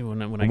on, let me see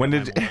when I When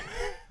got did my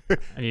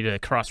mullet. I need to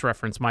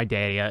cross-reference my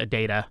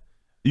data.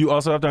 You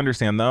also have to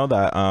understand though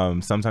that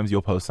sometimes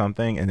you'll post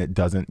something and it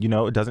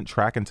doesn't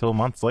track until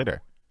months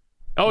later.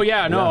 Oh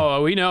yeah,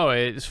 no, we know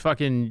it's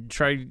fucking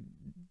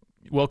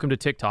welcome to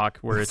TikTok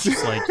where it's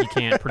just like you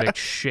can't predict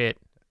shit.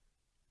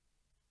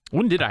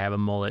 When did I have a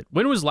mullet?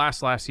 When was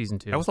last season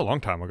 2? That was a long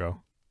time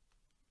ago.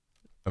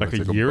 I'm Like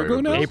gonna a take year bite ago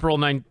of now? this. April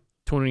 9,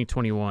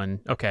 2021.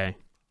 Okay.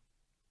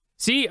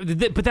 See,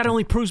 but that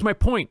only proves my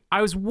point.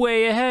 I was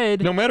way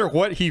ahead. No matter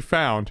what he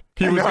found,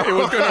 it was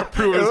going to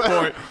prove his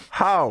point.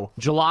 How?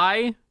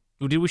 July?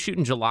 Did we shoot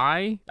in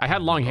July? I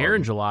had long hair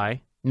in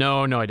July.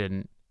 No, I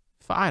didn't.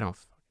 I don't.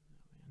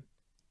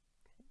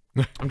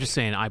 I'm just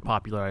saying I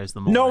popularized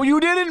the mullet. No, you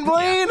didn't,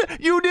 Blaine. Yeah.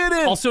 You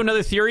didn't. Also,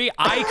 another theory,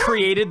 I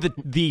created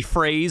the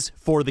phrase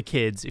for the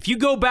kids. If you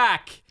go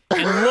back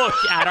and look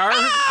at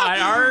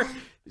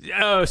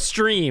our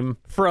stream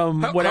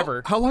from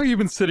whatever. How long have you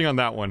been sitting on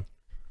that one?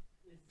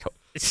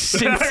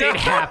 Since it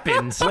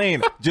happened.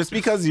 Blaine, just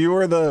because you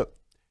are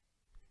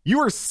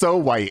so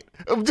white.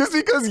 Just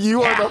because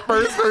you are the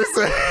first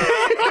person.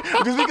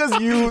 Just because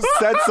you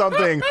said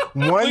something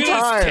one Look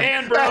time. at this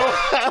tan, bro.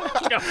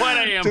 What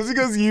I am. Just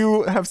because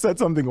you have said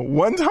something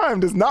one time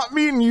does not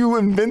mean you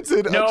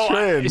invented a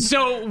trend.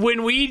 So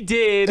when we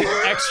did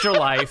Extra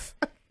Life,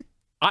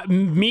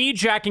 me,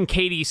 Jack, and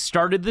Katie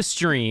started the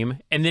stream,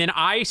 and then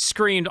I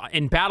screamed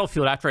in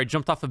Battlefield after I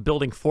jumped off a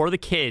building for the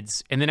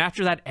kids, and then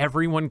after that,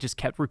 everyone just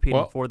kept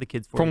repeating for the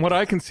kids. From what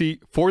I can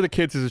see, For the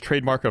Kids is a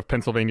trademark of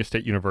Pennsylvania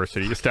State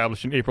University,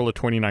 established in April of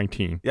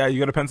 2019. Yeah, you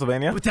go to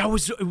Pennsylvania? But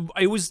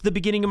it was the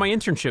beginning of my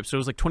internship, so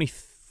it was like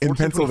 2014, In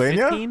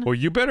Pennsylvania? 2015? Well,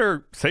 you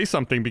better say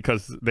something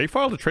because they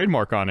filed a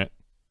trademark on it.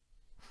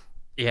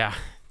 Yeah.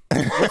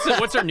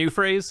 What's our new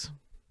phrase?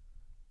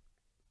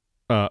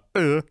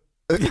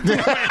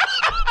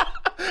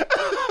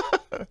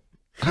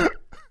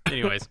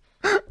 Anyways,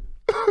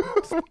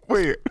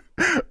 Wait,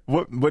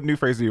 what new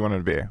phrase do you want it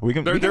to be? We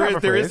can.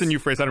 There is a new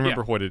phrase. I don't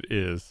remember what it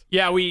is.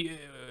 yeah, we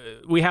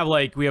have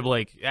like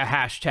a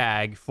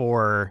hashtag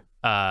for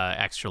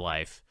Extra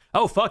Life.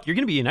 Oh fuck, you're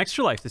gonna be in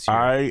Extra Life this year.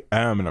 I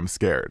am, and I'm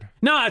scared.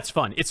 No, it's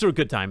fun. It's a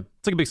good time.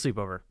 It's like a big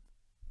sleepover.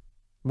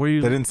 What are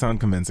you? That didn't sound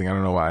convincing. I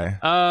don't know why.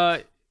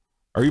 What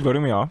Are you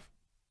voting me off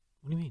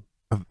do you mean?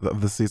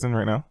 of the season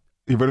right now?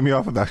 You voting me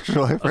off of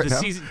Extra Life right the now?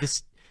 season.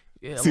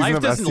 Season Life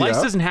of doesn't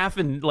STF?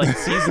 happen like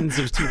seasons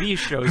of TV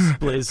shows,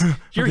 Blizz.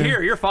 You're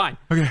here. You're fine.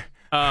 Okay.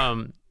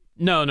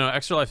 No,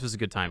 Extra Life is a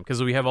good time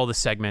because we have all the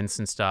segments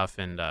and stuff,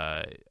 and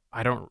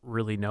I don't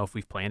really know if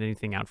we've planned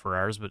anything out for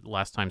ours, but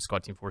last time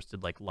Squad Team Force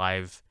did like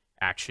live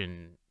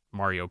action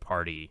Mario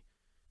Party,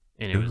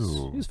 and it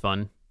was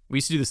fun. We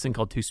used to do this thing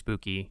called Too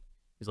Spooky. It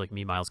was like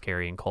me, Miles,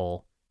 Carey, and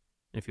Cole,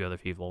 and a few other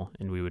people,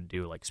 and we would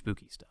do like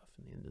spooky stuff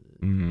in the end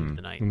of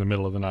the night. In the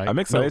middle of the night. I'm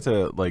excited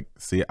to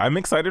see. I'm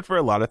excited for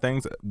a lot of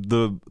things.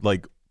 The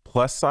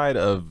plus side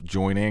of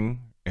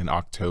joining in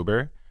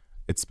October,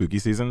 it's spooky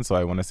season, so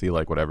I want to see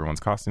like what everyone's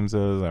costumes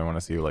is. I want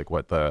to see like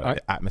what the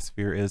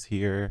atmosphere is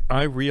here.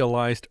 I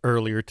realized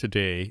earlier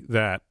today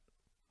that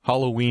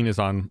Halloween is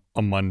on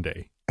a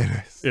Monday. It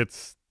is.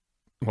 It's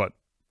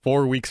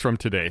 4 weeks from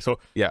today. So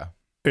Yeah.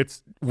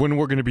 it's when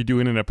we're going to be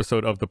doing an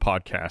episode of the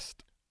podcast.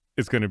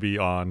 It's going to be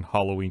on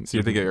Halloween. So you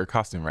have to get your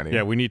costume ready.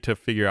 Yeah, we need to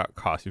figure out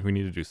costumes. We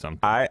need to do something.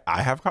 I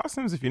have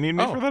costumes if you need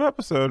me for that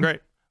episode.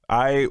 Great.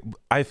 I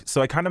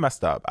kind of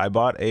messed up. I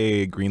bought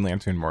a Green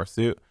Lantern morph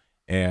suit,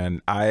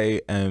 and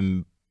I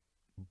am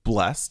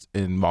blessed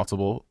in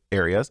multiple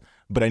areas,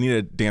 but I need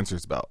a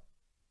dancer's belt,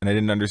 and I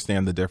didn't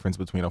understand the difference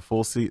between a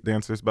full seat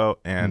dancer's belt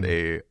and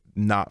a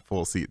not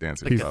full seat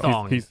dancer's Like a belt.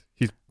 thong.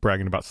 He's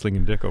bragging about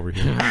slinging dick over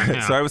here.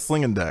 So I was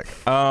slinging deck.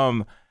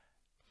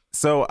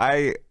 So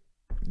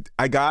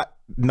I got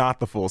not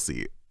the full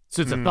seat.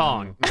 So it's a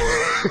thong.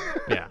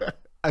 Yeah.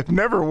 I've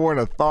never worn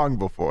a thong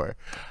before.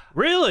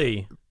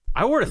 Really?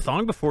 I wore a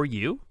thong before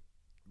you?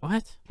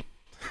 What?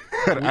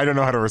 I don't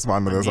know how to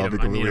respond to this. I'll be I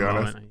need completely a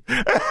honest. moment.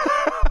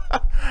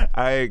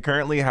 I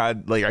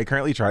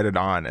currently tried it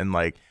on, and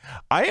I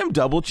am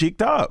double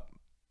cheeked up.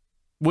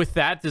 With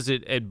that, does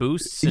it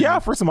boosts? Yeah,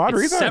 for some odd it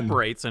reason.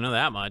 separates. I know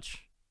that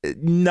much.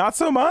 Not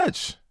so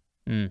much.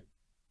 I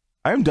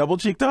am double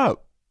cheeked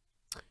up.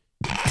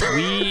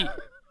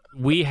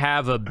 We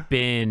have a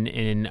bin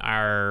in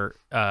our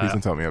Please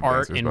don't tell me I have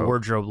art dancer's and belt.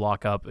 wardrobe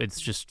lockup.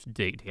 It's just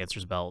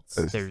dancer's belts.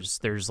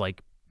 There's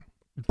like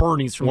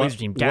Bernie's from Laser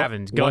Team,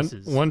 Gavin's,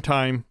 Gus's. One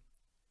time,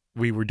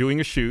 we were doing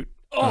a shoot.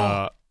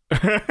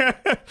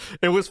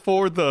 It was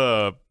for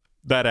that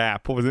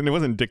app. What was it? It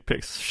wasn't Dick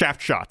Pics.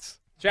 Shaft Shots.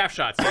 Shaft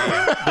shots.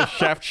 Yeah. The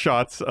Shaft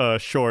Shots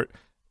short,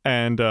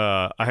 and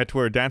I had to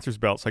wear a dancer's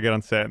belt. So I get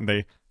on set, and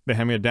they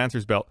hand me a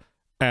dancer's belt,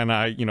 and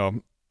I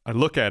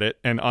look at it,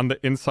 and on the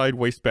inside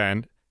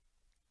waistband,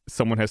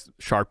 someone has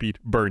Sharpied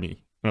Bernie, and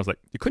I was like,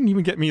 you couldn't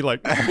even get me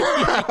like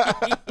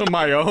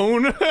my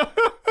own.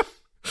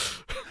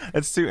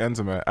 It's too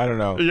intimate. I don't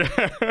know.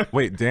 Yeah.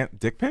 Wait,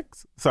 dick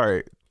pics?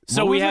 Sorry.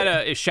 So What we was had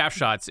it? a Shaft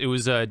Shots. It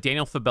was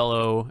Daniel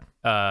Fabello.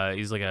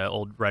 He's like an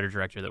old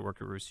writer-director that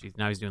worked at Rooster Teeth.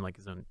 Now he's doing like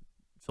his own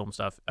film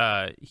stuff.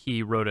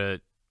 He wrote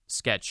a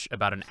sketch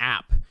about an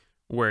app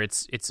where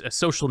it's a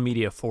social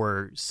media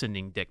for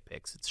sending dick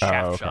pics. It's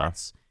Shaft okay.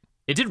 Shots.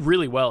 It did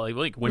really well. It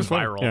like went It's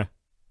fun, viral. yeah.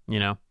 You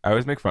know? I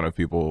always make fun of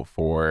people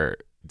for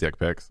dick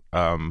pics.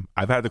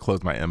 I've had to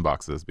close my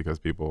inboxes because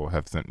people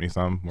have sent me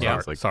some where Yeah. I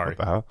was like, Sorry. what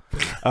the hell?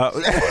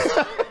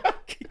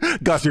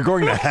 Gus, you're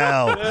going to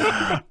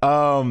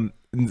hell.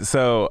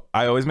 So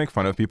I always make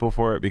fun of people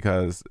for it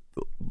because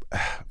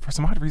for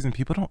some odd reason,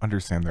 people don't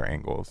understand their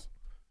angles.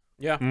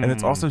 Yeah. And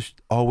it's also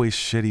always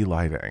shitty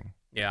lighting.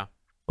 Yeah.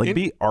 Like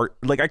be art.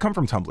 Like I come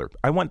from Tumblr.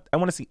 I want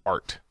to see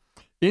art.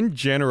 In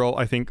general,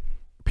 I think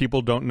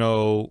people don't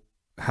know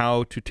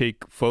how to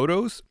take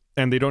photos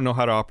and they don't know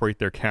how to operate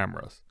their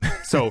cameras.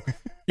 So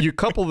you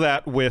couple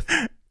that with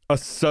a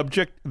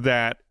subject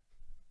that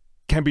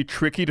can be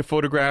tricky to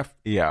photograph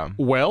Yeah.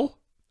 well,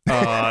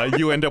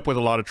 you end up with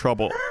a lot of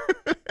trouble.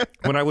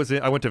 When I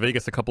went to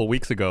Vegas a couple of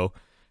weeks ago,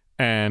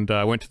 and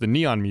I went to the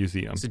Neon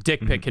Museum. It's a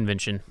dick pic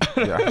convention.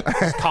 Yeah.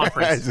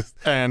 Conference.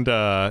 And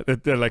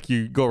they're like,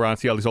 you go around and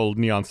see all these old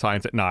neon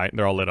signs at night, and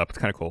they're all lit up. It's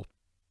kind of cool.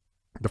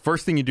 The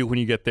first thing you do when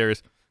you get there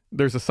is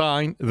there's a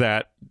sign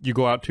that you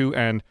go out to,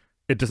 and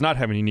it does not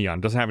have any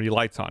neon, doesn't have any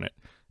lights on it.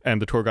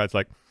 And the tour guide's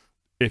like,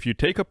 if you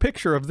take a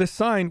picture of this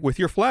sign with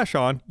your flash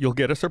on, you'll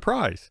get a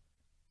surprise.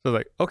 So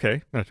like,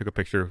 okay. And I took a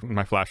picture with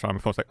my flash on.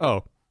 My phone's like,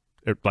 oh,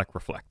 it like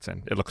reflects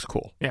and it looks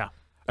cool. Yeah.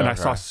 And I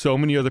Okay. saw so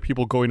many other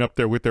people going up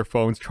there with their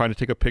phones trying to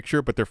take a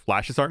picture, but their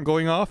flashes aren't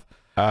going off.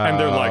 And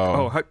they're like,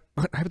 oh,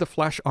 I have the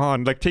flash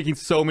on, like taking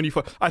so many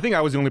photos. I think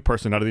I was the only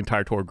person out of the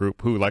entire tour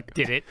group who like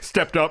Did it.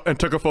 stepped up and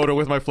took a photo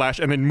with my flash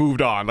and then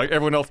moved on. Like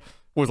everyone else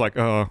was like,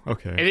 oh,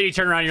 okay. And then you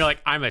turn around and you're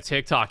like, I'm a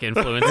TikTok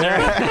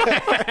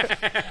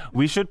influencer.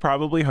 We should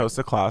probably host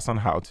a class on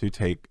how to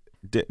take.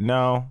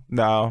 No.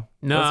 No.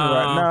 That's all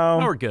right.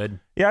 No. We're good.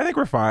 Yeah, I think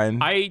we're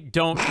fine. I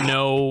don't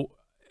know.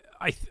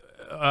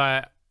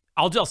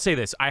 I'll say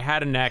this. I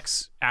had an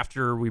ex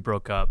after we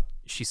broke up.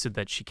 She said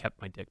that she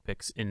kept my dick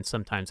pics and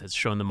sometimes has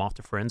shown them off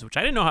to friends, which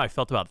I didn't know how I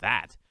felt about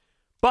that.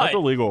 But That's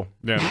illegal.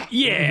 Yeah.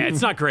 yeah,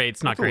 it's not great.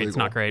 It's not great. It's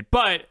illegal. not great.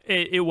 But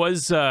it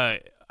was,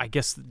 I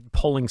guess,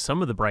 pulling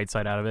some of the bright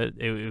side out of it.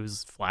 It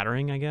was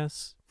flattering, I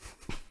guess.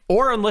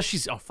 Or unless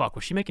she's, oh, fuck,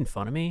 was she making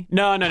fun of me?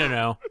 No.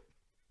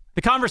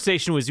 The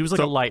conversation was, it was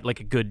like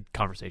a good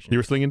conversation. You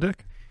were slinging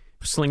dick?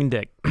 Slinging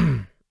dick.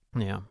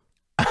 Yeah.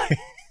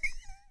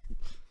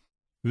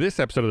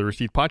 This episode of the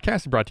Rooster Teeth Podcast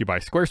is brought to you by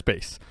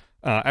Squarespace.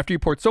 After you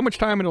poured so much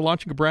time into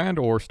launching a brand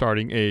or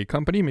starting a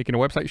company, making a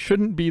website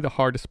shouldn't be the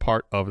hardest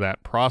part of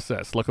that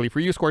process. Luckily for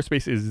you,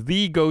 Squarespace is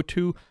the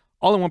go-to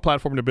all-in-one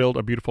platform to build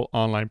a beautiful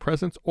online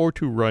presence or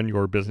to run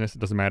your business. It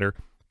doesn't matter if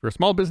you're a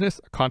small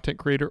business, a content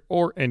creator,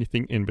 or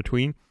anything in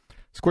between.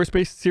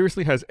 Squarespace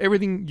seriously has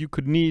everything you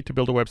could need to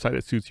build a website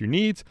that suits your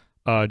needs.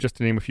 Just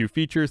to name a few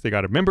features, they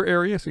got a member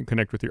area so you can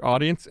connect with your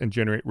audience and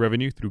generate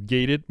revenue through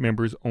gated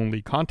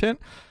members-only content.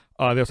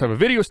 They also have a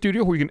video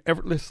studio where you can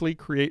effortlessly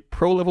create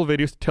pro-level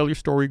videos to tell your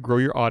story, grow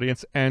your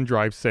audience, and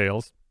drive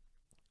sales.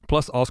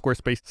 Plus, all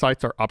Squarespace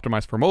sites are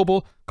optimized for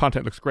mobile.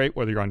 Content looks great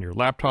whether you're on your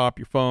laptop,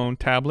 your phone,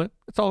 tablet.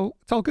 It's all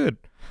good.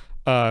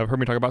 I've heard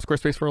me talk about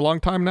Squarespace for a long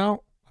time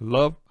now. I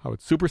love how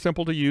it's super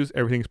simple to use.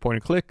 Everything's point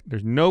and click.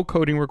 There's no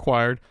coding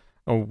required.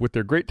 With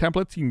their great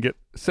templates, you can get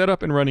set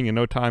up and running in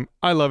no time.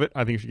 I love it.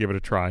 I think you should give it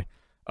a try.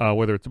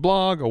 Whether it's a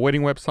blog, a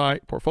wedding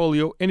website,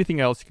 portfolio,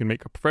 anything else, you can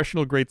make a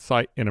professional grade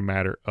site in a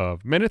matter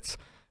of minutes.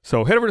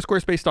 So head over to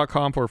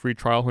squarespace.com for a free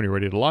trial when you're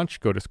ready to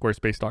launch. Go to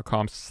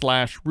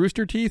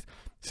squarespace.com/roosterteeth.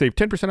 Save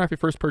 10% off your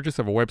first purchase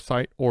of a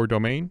website or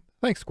domain.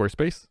 Thanks,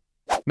 Squarespace.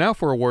 Now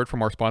for a word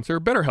from our sponsor,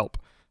 BetterHelp.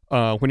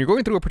 When you're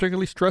going through a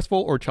particularly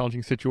stressful or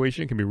challenging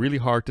situation, it can be really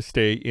hard to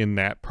stay in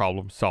that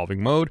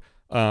problem-solving mode.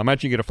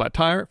 Imagine you get a flat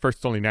tire. First,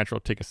 it's only natural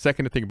to take a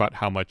second to think about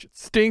how much it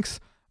stinks.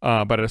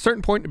 But at a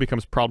certain point, it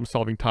becomes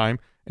problem-solving time,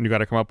 and you got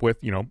to come up with,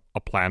 a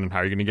plan on how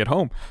you're going to get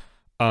home.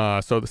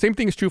 So the same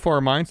thing is true for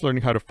our minds.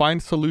 Learning how to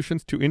find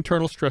solutions to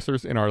internal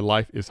stressors in our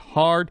life is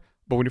hard,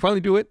 but when you finally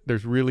do it,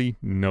 there's really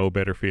no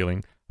better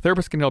feeling.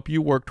 Therapists can help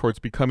you work towards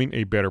becoming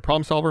a better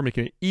problem solver,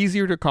 making it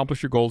easier to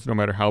accomplish your goals no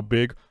matter how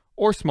big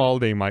or small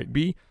they might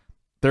be.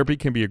 Therapy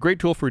can be a great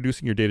tool for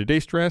reducing your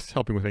day-to-day stress,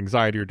 helping with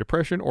anxiety or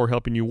depression, or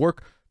helping you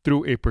work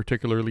through a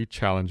particularly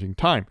challenging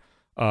time.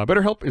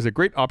 BetterHelp is a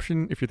great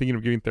option if you're thinking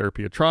of giving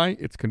therapy a try.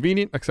 It's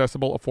convenient,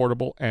 accessible,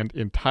 affordable, and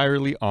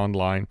entirely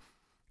online.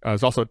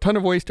 There's also a ton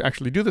of ways to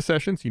actually do the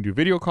sessions. You can do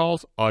video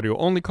calls,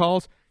 audio-only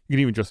calls. You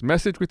can even just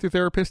message with your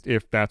therapist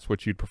if that's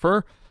what you'd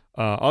prefer.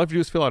 All you have to do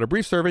is fill out a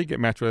brief survey, get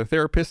matched with a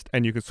therapist,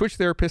 and you can switch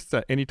therapists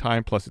at any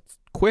time, plus it's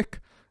quick.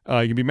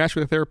 You can be matched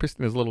with a therapist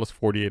in as little as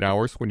 48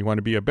 hours. When you want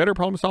to be a better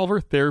problem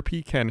solver,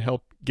 therapy can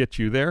help get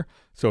you there.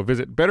 So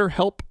visit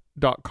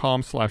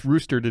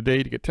betterhelp.com/rooster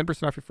today to get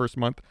 10% off your first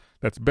month.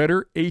 That's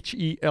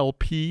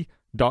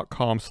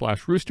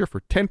betterhelp.com/rooster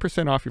for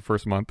 10% off your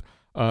first month.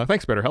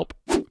 Thanks, BetterHelp.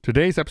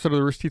 Today's episode of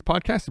the Rooster Teeth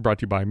Podcast is brought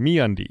to you by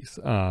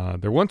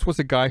MeUndies. There once was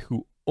a guy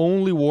who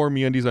only wore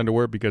MeUndies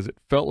underwear because it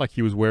felt like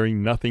he was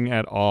wearing nothing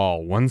at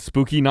all. One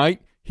spooky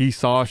night, he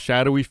saw a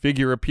shadowy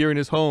figure appear in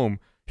his home.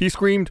 He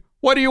screamed,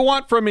 "What do you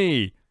want from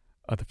me?"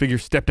 The figure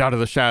stepped out of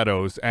the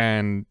shadows,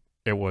 and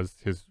it was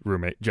his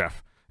roommate,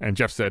 Jeff. And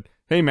Jeff said,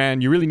 "Hey man,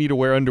 you really need to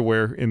wear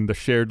underwear in the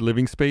shared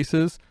living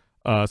spaces."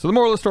 So the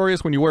moral of the story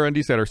is when you wear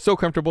undies that are so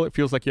comfortable it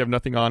feels like you have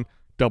nothing on,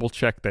 double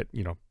check that,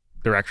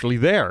 they're actually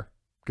there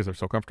because they're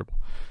so comfortable.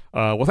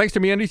 Well, thanks to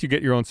MeUndies, you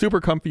get your own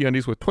super comfy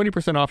undies with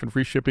 20% off and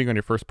free shipping on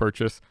your first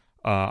purchase.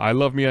 I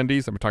love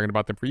MeUndies. I've been talking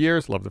about them for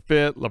years. Love the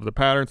fit, love the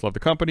patterns, love the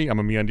company. I'm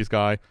a MeUndies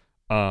guy.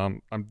 I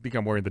think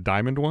I'm wearing the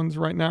diamond ones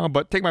right now,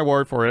 but take my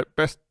word for it.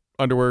 Best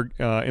underwear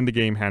in the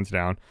game, hands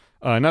down.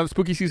 Now the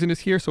spooky season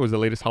is here, so is the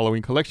latest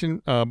Halloween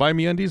collection by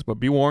MeUndies, but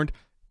be warned,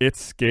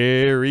 it's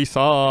scary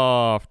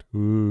soft.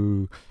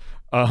 Ooh.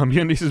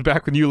 MeUndies is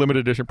back with new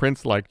limited edition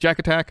prints like Jack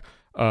Attack,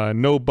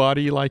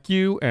 Nobody Like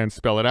You, and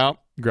Spell It Out.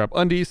 Grab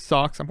undies,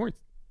 socks. I'm wearing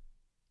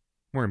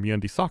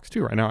MeUndies socks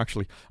too right now,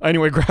 actually.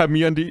 Anyway, grab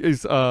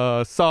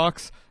MeUndies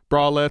socks,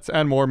 bralettes,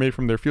 and more made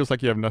from their feels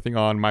like you have nothing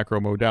on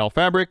micro-modal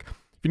fabric.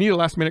 If you need a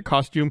last-minute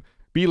costume,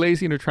 be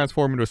lazy and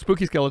transform into a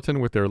spooky skeleton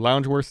with their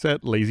loungewear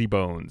set, Lazy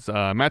Bones.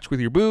 Match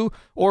with your boo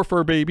or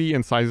fur baby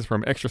in sizes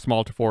from extra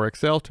small to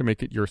 4XL to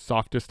make it your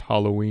softest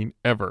Halloween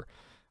ever.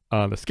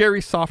 The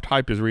scary soft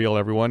hype is real,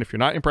 everyone. If you're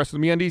not impressed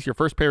with MeUndies, your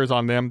first pair is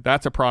on them.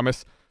 That's a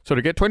promise. So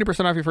to get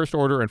 20% off your first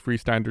order and free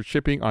standard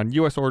shipping on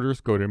U.S.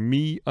 orders, go to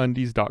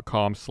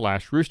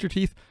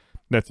MeUndies.com/roosterteeth.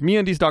 That's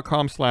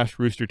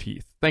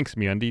MeUndies.com/roosterteeth. Thanks,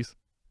 MeUndies.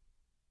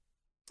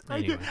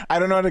 Anyway. I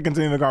don't know how to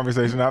continue the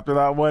conversation after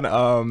that one.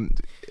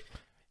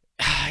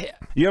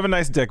 You have a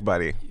nice dick,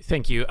 buddy.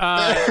 Thank you. Can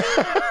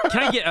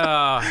I get?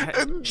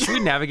 Should we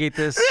navigate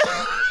this?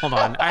 Hold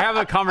on. I have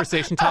a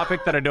conversation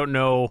topic that I don't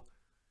know.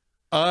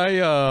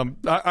 I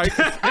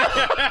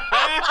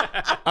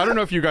don't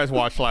know if you guys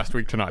watched Last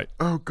Week Tonight.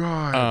 Oh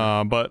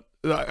God. But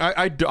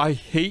I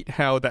hate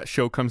how that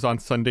show comes on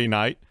Sunday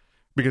night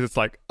because it's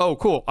like, oh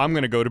cool, I'm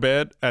gonna go to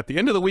bed at the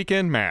end of the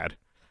weekend mad.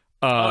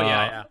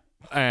 Yeah.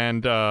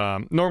 And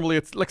normally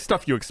it's like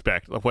stuff you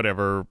expect, like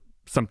whatever,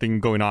 something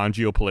going on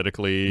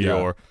geopolitically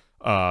or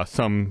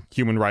some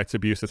human rights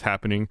abuse is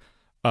happening.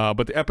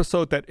 But the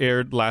episode that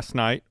aired last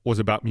night was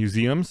about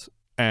museums,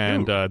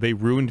 and they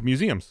ruined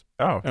museums.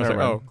 Oh, and I was like,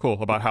 oh,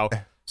 cool. About how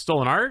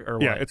stolen art or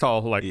what? Yeah, it's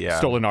all like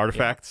stolen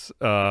artifacts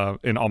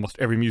in almost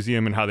every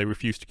museum, and how they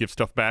refuse to give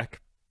stuff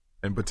back.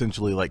 And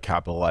potentially like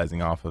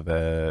capitalizing off of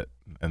it,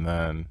 and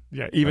then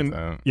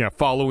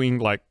following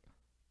like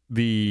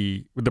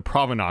the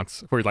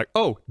provenance, where you're like,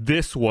 oh,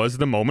 this was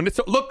the moment. It's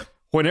look,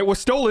 when it was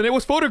stolen, it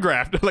was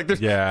photographed. Like there's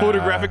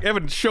photographic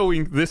evidence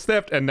showing this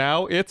theft, and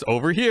now it's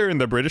over here in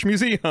the British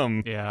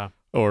Museum,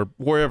 or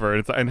wherever.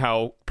 And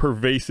how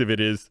pervasive it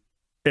is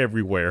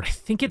everywhere. I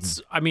think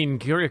it's. I mean,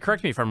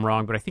 correct me if I'm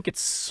wrong, but I think it's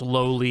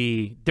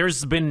slowly.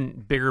 There's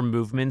been bigger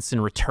movements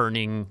in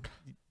returning,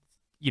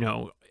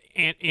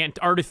 and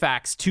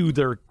artifacts to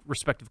their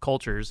respective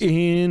cultures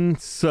in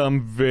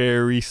some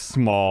very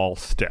small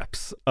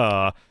steps.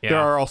 There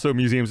are also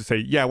museums that say,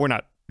 yeah, we're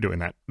not doing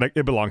that, like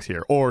it belongs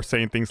here, or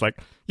saying things like,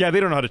 yeah,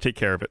 they don't know how to take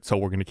care of it, so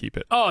we're going to keep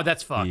it. Oh,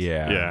 that's fucked.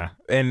 Yeah.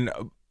 And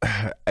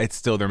it's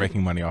still, they're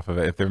making money off of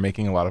it. If they're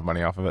making a lot of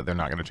money off of it, they're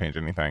not going to change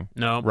anything.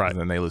 No, right? And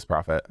then they lose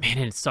profit. Man,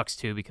 and it sucks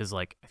too, because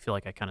like I feel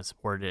like I kind of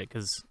supported it,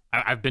 because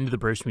I've been to the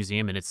British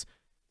Museum, and it's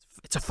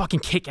a fucking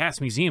kick-ass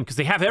museum because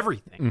they have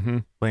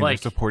everything. Blaine, you're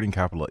supporting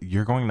capital.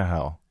 You're going to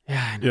hell.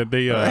 Yeah,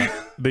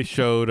 they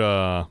showed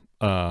a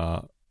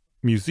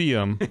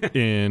museum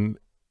in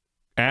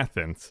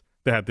Athens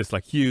that had this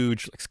like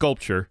huge like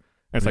sculpture,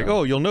 and it's like,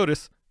 oh, you'll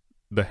notice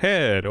the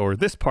head or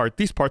these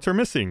parts are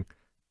missing,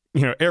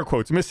 air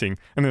quotes missing,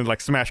 and then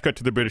like smash cut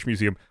to the British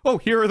Museum. Oh,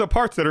 here are the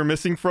parts that are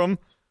missing from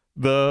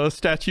the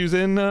statues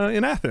in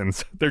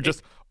Athens. They're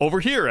just over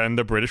here, and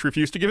the British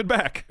refuse to give it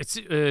back. It's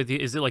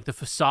is it like the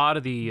facade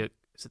of the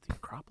is it the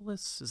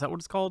Acropolis? Is that what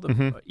it's called?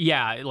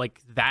 Yeah,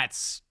 like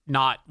that's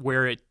not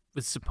where it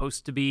was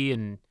supposed to be,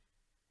 and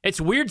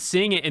it's weird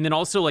seeing it. And then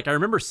also like I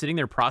remember sitting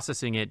there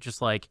processing it,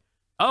 just like,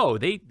 oh,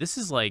 this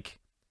is like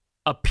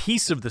a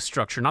piece of the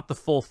structure, not the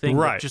full thing,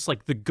 right? But just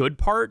like the good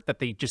part that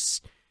they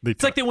just.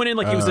 It's like they went in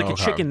like it was like a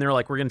chicken. They're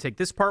like, we're going to take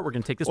this part, we're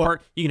going to take this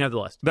part. You can have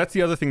the rest. That's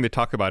the other thing they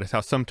talk about, is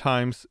how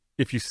sometimes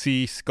if you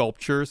see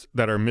sculptures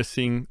that are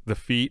missing the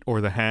feet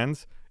or the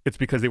hands, it's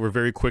because they were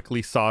very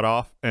quickly sawed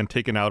off and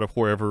taken out of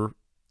wherever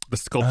the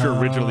sculpture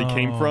originally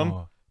came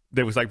from.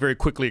 They was like very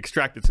quickly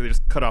extracted, so they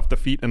just cut off the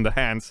feet and the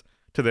hands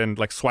to then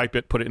like swipe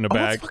it, put it in a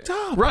bag. That's fucked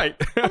up. Right.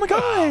 Oh my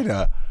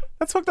God.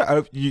 That's fucked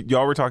up.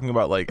 Y'all were talking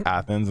about like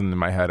Athens, and in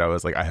my head I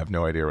was like, I have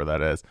no idea where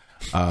that is.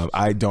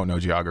 I don't know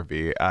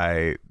geography.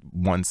 I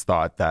once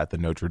thought that the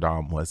Notre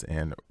Dame was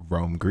in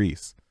Rome,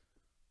 Greece.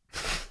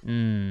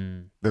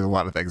 There's a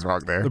lot of things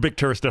wrong there. The big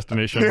tourist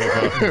destination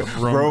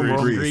of Rome,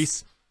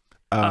 Greece.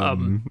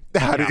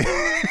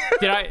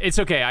 It's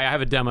okay. I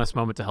have a Demos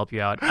moment to help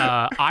you out.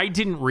 I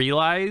didn't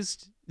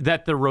realize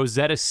that the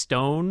Rosetta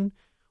Stone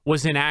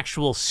was an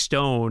actual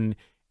stone,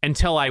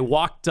 until I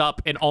walked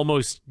up and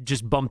almost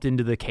just bumped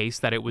into the case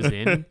that it was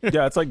in.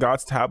 Yeah, it's like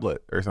God's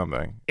tablet or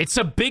something. It's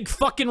a big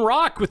fucking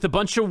rock with a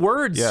bunch of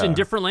words in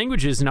different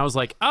languages. And I was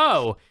like,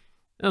 oh.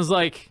 And I was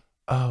like,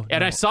 oh.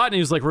 And I saw it and it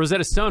was like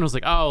Rosetta Stone. I was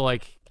like, oh,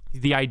 like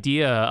the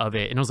idea of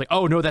it. And I was like,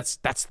 oh, no, that's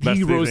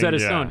the Rosetta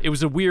Stone. It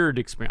was a weird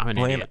experience. I'm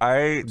an idiot.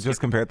 I just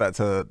compared that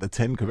to the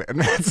 10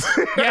 Commandments.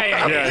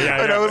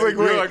 Yeah. And I was like,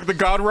 wait. Like the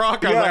God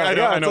rock? I'm like,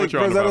 I know what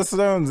you're on Rosetta about.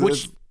 Stones.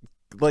 Which,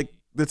 it's like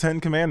the 10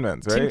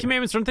 Commandments, right? 10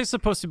 Commandments, aren't they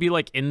supposed to be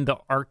like in the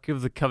Ark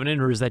of the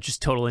Covenant, or is that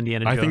just total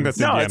Indiana Jones? I think that's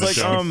No, Indiana it's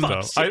like,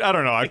 Jones, though. I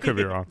don't know. I could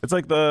be wrong. It's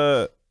like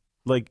thou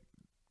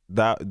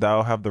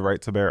have the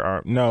right to bear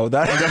arms. No,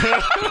 that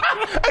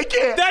I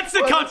can't. That's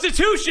the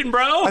Constitution,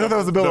 bro. I thought that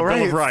was the Bill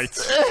of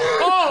Rights.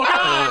 Oh,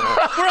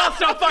 God. We're all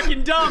so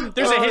fucking dumb.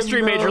 There's a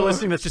history major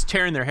listening that's just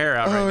tearing their hair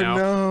out right now.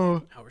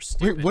 No. Oh, we're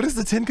stupid. Wait, what is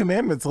the 10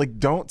 Commandments? Like,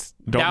 don't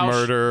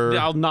Murder.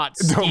 Thou not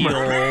steal. Don't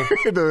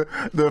murder.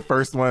 the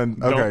first one.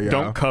 Okay,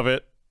 Don't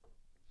covet.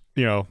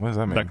 You know. What does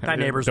that mean? Thy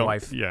neighbor's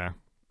wife. Yeah.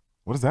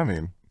 What does that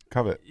mean?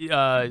 Covet.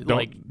 Don't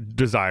like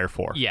desire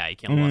for. Yeah, you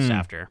can't lust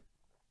after.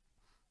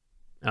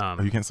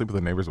 Oh, you can't sleep with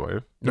a neighbor's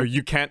wife? No,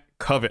 you can't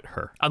covet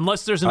her.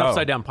 Unless there's an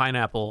upside down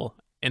pineapple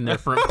in their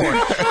front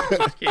porch. In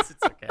which case,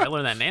 it's okay. I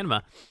learned that in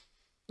Anima.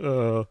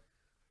 What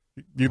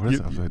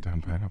is upside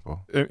down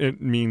pineapple?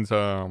 It means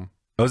Oh,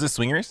 is it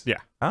swingers? yeah.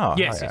 Oh,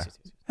 Yes.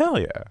 Hell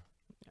yeah.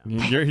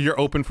 You're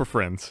open for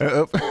friends.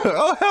 Oh,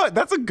 hell,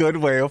 that's a good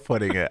way of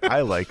putting it.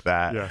 I like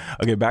that. Yeah.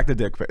 Okay, back to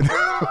dick pic.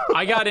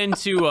 I got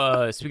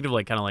into speaking of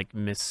like kind of like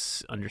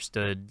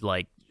misunderstood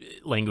like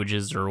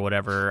languages or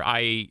whatever.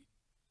 I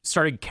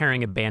started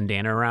carrying a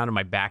bandana around in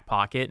my back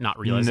pocket, not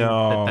realizing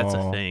that that's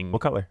a thing.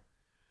 What color?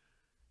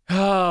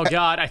 Oh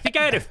God, I think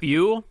I had a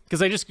few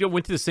because I just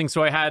went through this thing.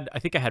 So I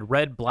think I had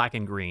red, black,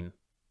 and green.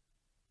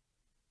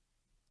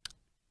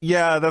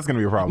 Yeah, that's gonna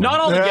be a problem. Not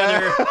all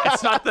together.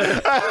 It's not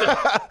the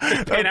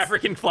Pan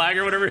African flag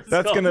or whatever.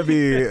 That's called. gonna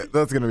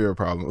be a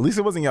problem. At least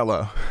it wasn't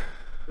yellow.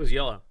 It was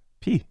yellow.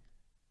 P.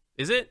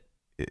 Is it?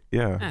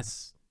 Yeah.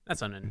 That's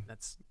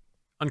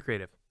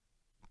uncreative.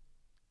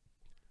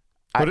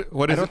 I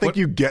don't think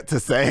you get to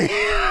say.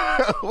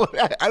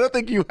 I don't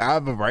think you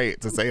have a right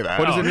to say that.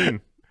 What does it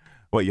mean?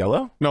 What,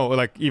 yellow? No,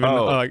 like even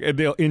like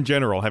in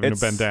general, having a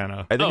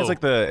bandana. I think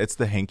it's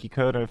the hanky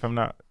code.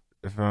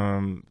 If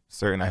I'm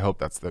certain, I hope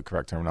that's the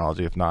correct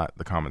terminology. If not,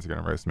 the comments are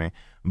gonna roast me.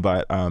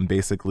 But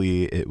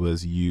basically, it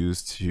was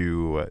used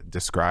to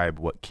describe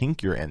what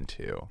kink you're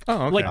into.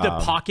 Oh, okay. Like the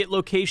pocket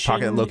location.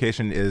 Pocket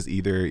location is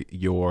either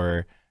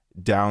you're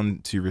down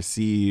to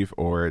receive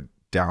or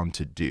down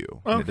to do.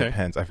 And Okay. it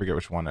depends. I forget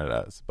which one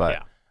it is.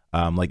 But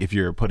like if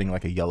you're putting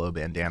like a yellow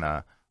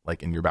bandana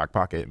like in your back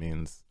pocket, it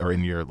means, or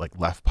in your like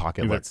left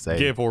pocket, let's say,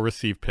 give or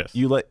receive piss.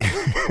 you like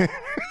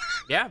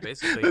Yeah,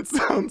 basically. it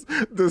sounds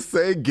to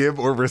say give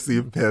or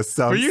receive piss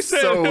sounds you said-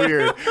 so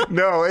weird.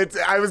 No,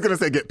 I was gonna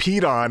say get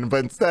peed on,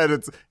 but instead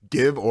it's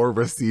give or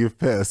receive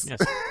piss. Yes.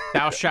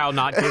 Thou shalt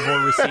not give or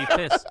receive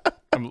piss.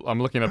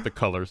 I'm looking at the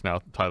colors now.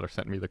 Tyler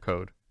sent me the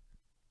code.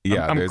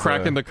 Yeah, I'm there's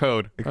cracking the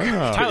code.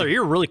 Tyler,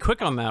 you're really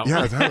quick on that one.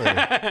 Yeah,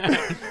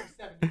 totally.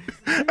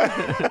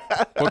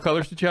 What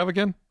colors did you have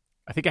again?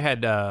 I think I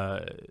had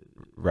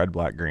Red,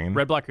 black, green.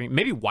 red, black, green,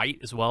 maybe white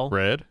as well.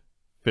 Red,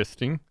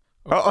 fisting.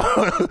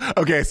 Oh,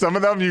 okay. Some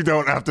of them you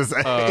don't have to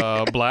say.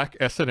 Black,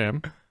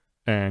 S&M,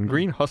 and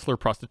green, hustler,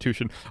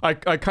 prostitution. I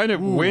kind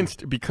of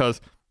winced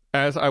because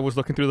as I was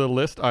looking through the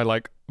list, I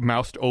like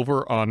moused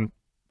over on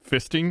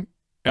fisting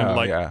and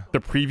the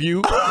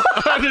preview.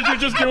 Did you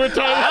just do it,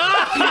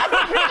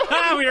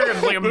 Tyler? We were gonna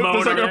play a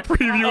There's like a mode.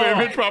 preview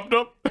image popped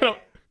up.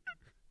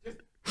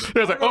 I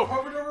was like,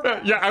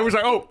 I was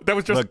like, oh, that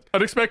was just Look.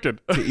 unexpected.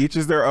 To each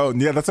is their own.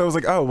 Yeah, that's why I was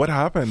like, oh, what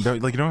happened?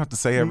 Like, you don't have to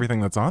say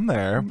everything that's on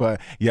there, but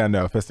yeah,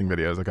 no, fisting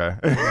videos, okay.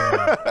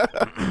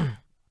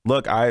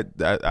 Look,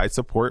 I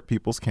support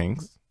people's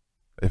kinks.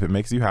 If it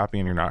makes you happy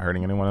and you're not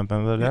hurting anyone at the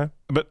end of the day,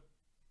 But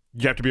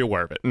you have to be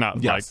aware of it,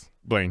 not like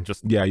Blaine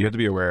just yeah, you have to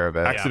be aware of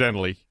it.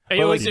 accidentally.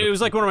 It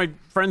was like one of my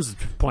friends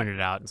pointed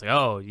it out. It's like,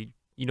 oh,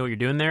 you know what you're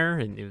doing there,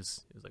 and it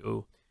was like,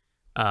 oh,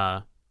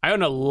 I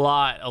own a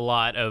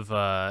lot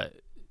of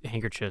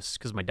handkerchiefs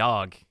because my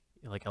dog.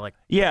 Like I like.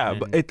 Yeah,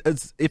 but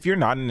it's if you're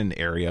not in an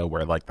area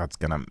where like that's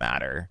gonna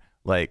matter.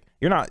 Like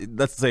you're not.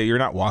 Let's say you're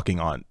not walking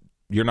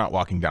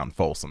down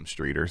Folsom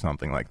Street or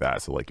something like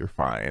that. So like you're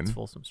fine. It's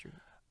Folsom Street.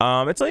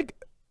 It's like,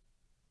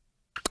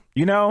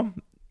 you know,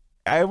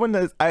 I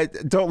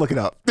don't look it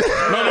up. No,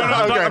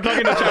 I'm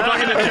talking to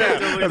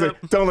chat. I was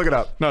like, don't look it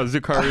up. No,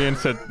 Zukarian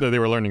said that they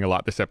were learning a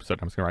lot this episode.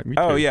 I'm just gonna write me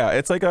too. Oh yeah,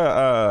 it's like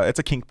it's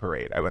a kink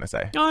parade. I want to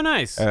say Oh,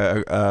 nice.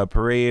 a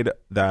parade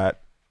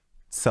that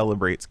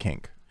celebrates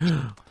kink.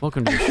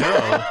 Welcome to the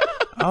show.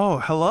 Oh,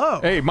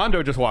 hello. Hey,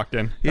 Mondo just walked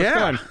in. How's it Yeah.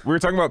 going? We were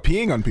talking about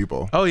peeing on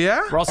people. Oh,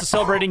 yeah? We're also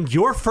celebrating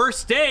your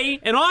first day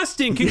in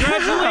Austin.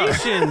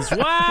 Congratulations!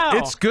 Wow.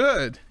 It's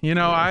good. You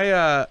know,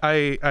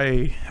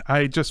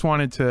 I just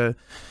wanted to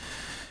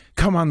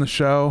come on the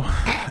show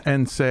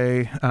and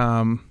say,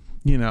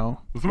 you know,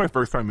 This is my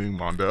first time meeting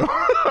Mondo.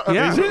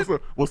 Yeah. Is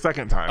Well,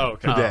 second time Oh,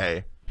 okay.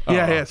 today.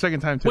 Yeah, second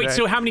time today. Wait,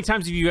 so how many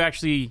times have you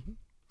actually?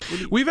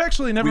 We've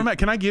actually never met.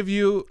 Can I give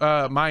you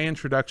my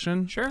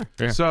introduction? Sure.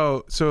 Yeah.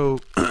 So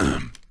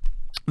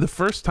the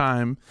first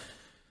time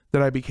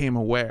that I became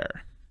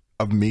aware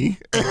Of me?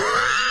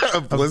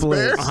 Of Blizz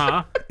Blizz.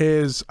 Bear?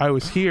 is I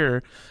was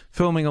here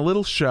filming a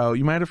little show.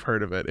 You might have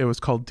heard of it. It was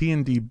called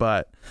D&D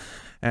Butt.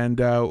 And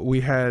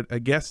we had a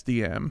guest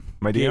DM.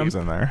 My DM's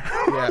in there.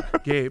 Yeah,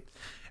 Gabe.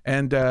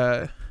 And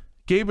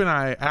Gabe and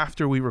I,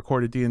 after we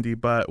recorded D&D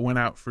Butt, went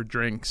out for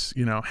drinks,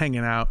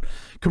 hanging out,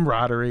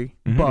 camaraderie,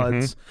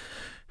 buds,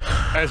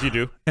 As you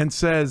do. and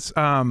says,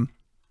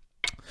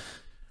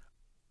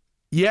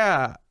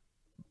 yeah,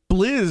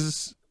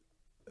 Blizz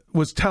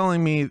was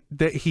telling me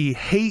that he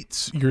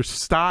hates your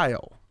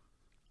style.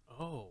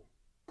 Oh.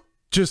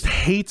 Just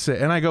hates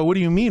it. And I go, what do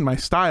you mean my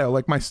style?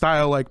 Like my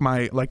style, like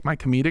my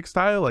comedic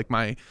style, like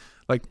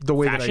the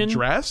way that I Fashion?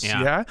 dress?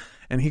 Yeah. Yeah.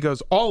 And he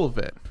goes, all of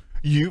it.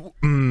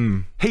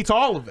 Hates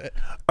all of it.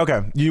 Okay,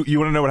 you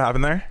want to know what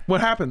happened there?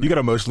 What happened? You got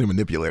emotionally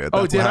manipulated.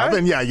 That's did what I?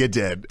 happened? Yeah, you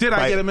did. Did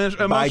I get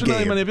by emotionally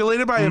Gabe.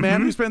 manipulated by a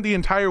man who spent the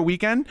entire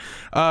weekend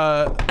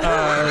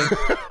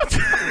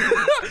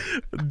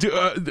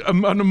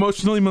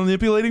emotionally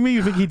manipulating me?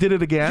 You think he did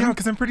it again? Yeah,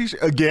 because I'm pretty sure.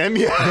 Again?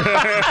 Yeah.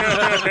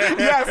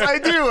 Yes, I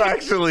do,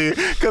 actually.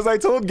 Because I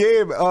told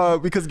Gabe,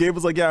 because Gabe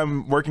was like, yeah,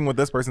 I'm working with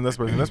this person, this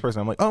person, this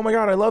person. I'm like, oh my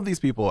God, I love these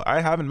people. I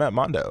haven't met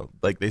Mondo.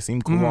 Like, they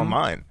seem cool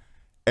online.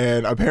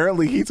 And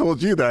apparently he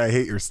told you that I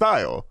hate your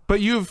style.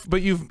 But you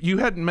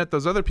hadn't met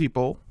those other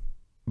people.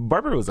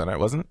 Barbara was in it,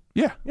 wasn't it?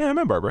 Yeah. Yeah, I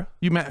met Barbara.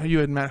 You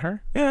had met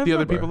her? Yeah, I The met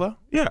other Barbara. people though?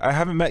 Yeah, I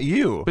haven't met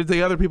you. But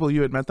the other people,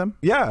 you had met them?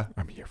 Yeah.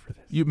 I'm here for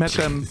this. You met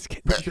them.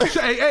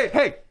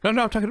 Hey. No, I'm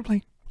talking to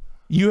Blaine.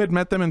 You had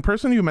met them in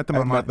person or you met them I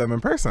online? met them in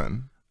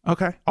person.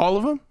 Okay. All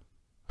of them?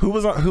 Who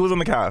was on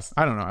the cast?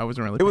 I don't know. I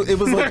wasn't really.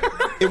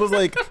 It was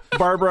like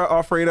Barbara,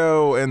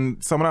 Alfredo,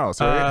 and someone else,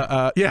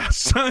 right?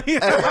 Yes. Was it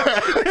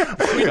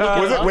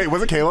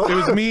Kayla? It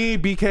was me,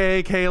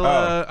 BK,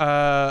 Kayla,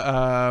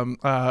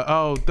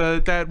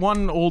 that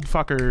one old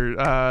fucker,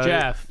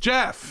 Jeff.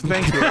 Jeff,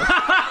 thank you.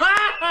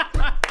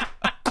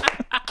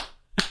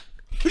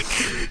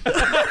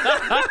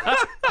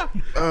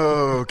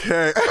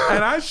 Okay.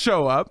 And I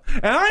show up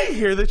and I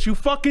hear that you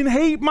fucking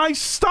hate my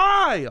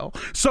style.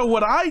 So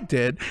what I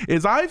did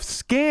is I've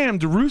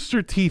scammed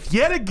Rooster Teeth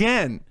yet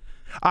again.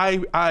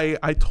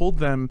 I told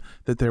them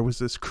that there was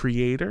this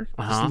creator,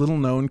 this little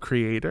known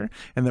creator,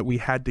 and that we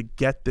had to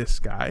get this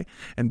guy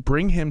and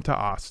bring him to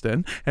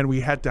Austin, and we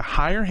had to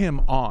hire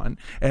him on.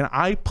 And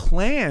I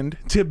planned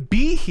to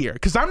be here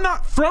because I'm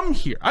not from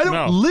here. I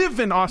don't live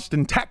in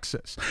Austin,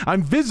 Texas.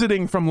 I'm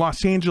visiting from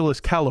Los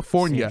Angeles,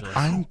 California,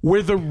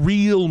 where the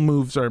real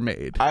moves are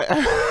made.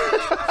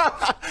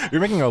 You're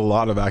making a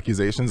lot of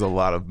accusations, a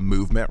lot of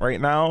movement right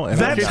now. And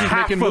That's I'm-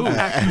 half of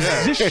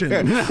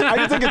acquisition. I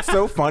just think it's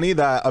so funny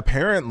that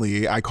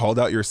apparently I called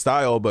out your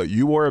style, but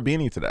you wore a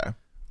beanie today.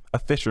 A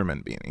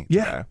fisherman beanie.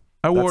 Yeah. today.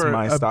 I wore That's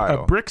my a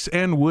style. bricks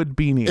and wood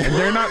beanie, and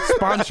they're not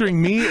sponsoring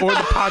me or the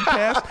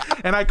podcast,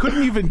 and I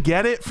couldn't even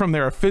get it from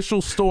their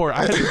official store.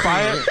 I had to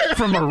buy it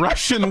from a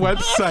Russian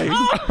website,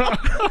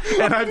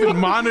 and I've been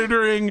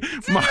monitoring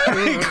my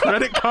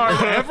credit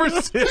card ever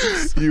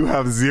since. You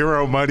have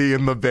zero money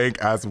in the bank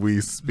as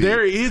we speak.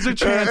 There is a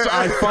chance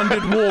I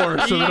funded war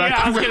so that I Yeah,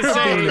 I could was wear gonna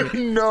say. a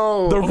beanie.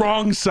 No. The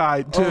wrong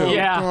side, too.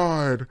 Yeah.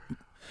 God.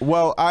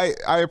 Well, I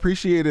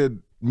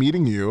appreciated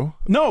meeting you.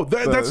 No,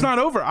 that's not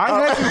over.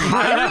 I had you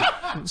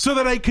hired so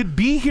that I could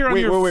be here on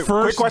your Wait.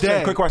 first Quick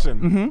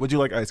question. day. Would you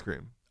like ice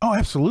cream? Oh,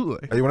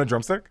 absolutely. You want a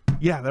drumstick?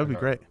 Yeah, that would be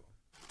great.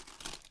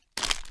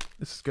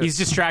 This is good. He's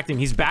distracting.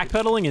 He's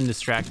backpedaling and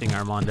distracting,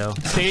 Armando.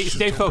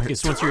 Stay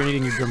focused once you're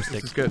eating your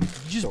drumstick. It's good.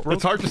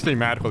 It's hard to stay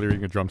mad while you're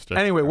eating a drumstick.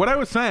 Anyway, what I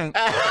was saying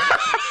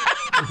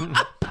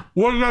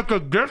was that the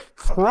guest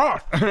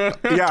crushed.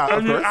 Yeah, of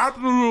And the course.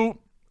 absolute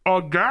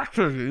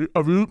audacity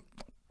of you,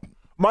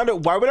 Mondo,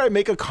 why would I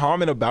make a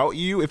comment about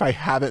you if I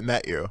haven't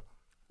met you?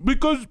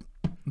 because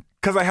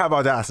Because I have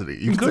audacity. You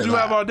can because say you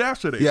that. have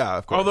audacity. Yeah,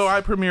 of course. Although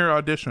I premiere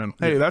audition.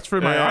 Hey, that's for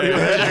my audio.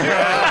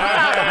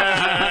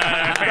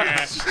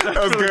 That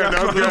was good.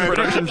 That was good.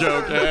 Production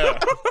joke. Yeah.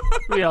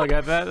 We all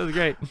got that. That was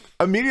great.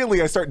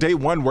 Immediately, I start day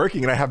one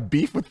working, and I have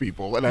beef with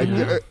people, and I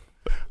get it.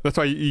 That's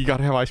why you got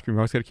to have ice cream. You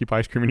always got to keep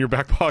ice cream in your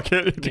back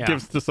pocket to Yeah.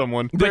 give to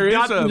someone. There is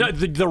Not, a not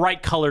the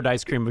right colored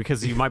ice cream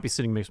because you might be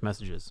sending mixed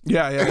messages.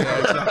 yeah,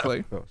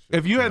 exactly.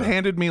 If you had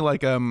handed me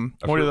like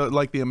what are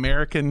the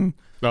American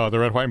No, the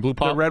red, white, and blue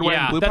pop. the red, white,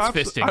 Yeah, and blue that's pops,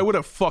 fisting. I would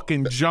have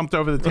fucking jumped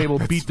over the table,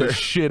 beat the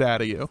shit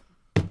out of you.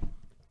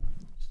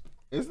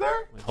 Is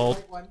there?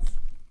 Hold.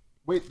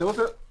 Wait, those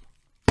are.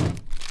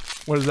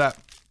 What is that?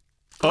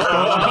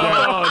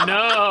 Oh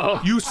no!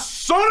 You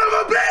son of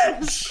a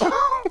bitch!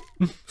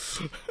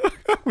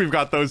 We've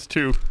got those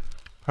too.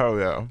 Oh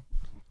yeah.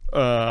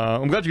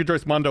 I'm glad you could join.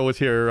 Mondo was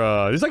here.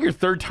 This is like your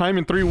third time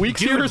in 3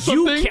 weeks here or Dude,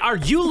 something. are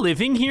you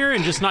living here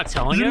and just not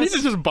telling You us? need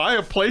to just buy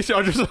a place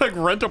or just like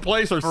rent a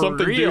place or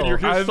something, real. dude. You're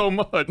here so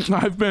much.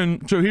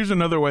 So here's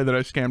another way that I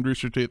scammed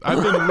Rooster Teeth.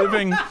 I've been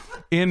living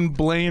in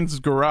Blaine's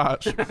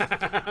garage,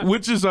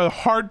 which is a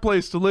hard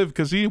place to live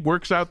because he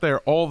works out there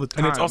all the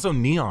time. And it's also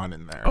neon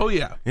in there. oh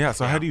yeah. Yeah,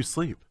 so how do you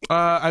sleep?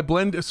 I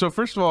blend. So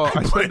first of all,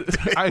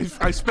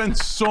 I spend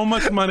so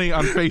much money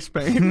on face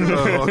paint.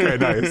 Oh, okay,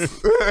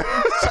 nice.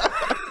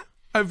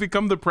 I've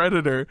become the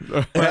predator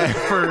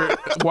for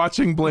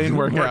watching Blaine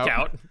work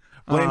out.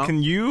 Blaine,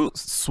 can you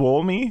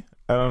swole me?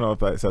 I don't know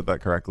if I said that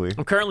correctly.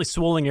 I'm currently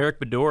swolling Eric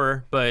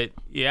Bador, but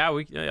yeah,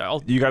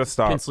 I'll You got to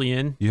stop. pencil you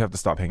in. You have to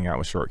stop hanging out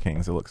with short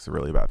kings. It looks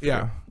really bad for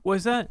Yeah. you. What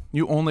is that?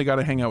 You only got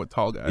to hang out with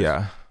tall guys.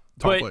 Yeah.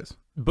 Tall but, boys.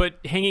 but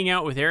hanging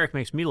out with Eric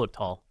makes me look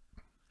tall.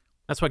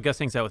 That's why Gus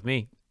hangs out with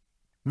me.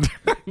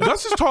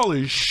 Gus is tall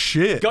as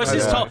shit. Gus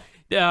is Yeah.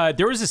 tall.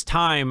 There was this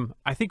time,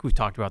 I think we've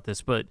talked about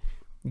this, but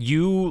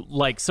you,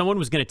 like, someone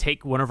was going to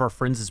take one of our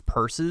friends'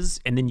 purses,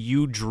 and then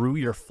you drew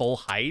your full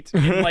height.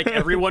 And, like,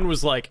 everyone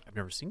was like, I've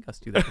never seen Gus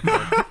do that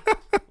before.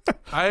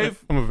 I'm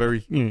a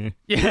very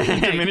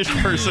diminished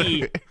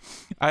person.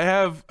 I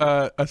have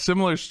a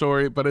similar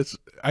story, but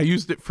I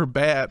used it for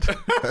bad.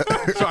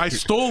 So I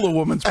stole a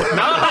woman's.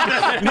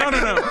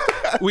 No.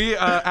 We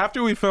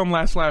after we filmed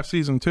Last Laugh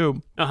season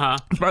 2.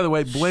 By the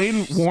way,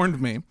 Blaine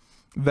warned me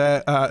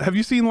that. Have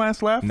you seen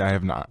Last Laugh? No, I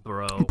have not.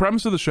 Bro, The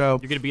premise of the show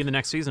you're going to be in the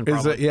next season, is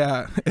probably.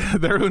 that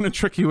they're going to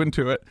trick you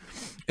into it.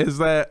 Is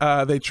that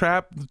they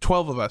trap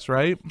 12 of us,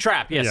 right?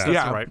 Trap, yes, Yeah. that's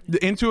Yeah, right.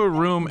 into a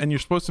room, and you're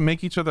supposed to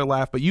make each other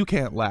laugh, but you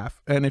can't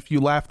laugh. And if you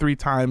laugh 3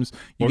 times,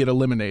 you get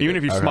eliminated. Even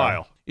if you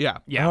smile. yeah.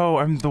 Yeah. Oh,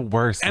 I'm the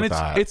worst And with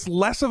that. it's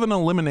less of an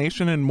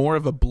elimination and more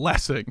of a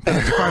blessing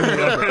that it's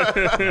finally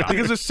over.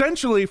 Because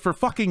essentially for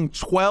fucking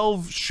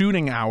 12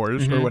 shooting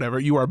hours or whatever,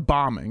 you are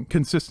bombing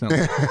consistently.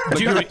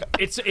 Dude,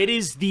 it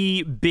is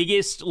the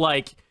biggest,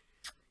 like,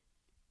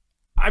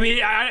 I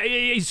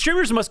mean,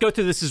 streamers must go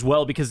through this as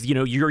well because, you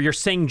know, you're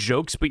saying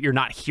jokes, but you're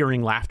not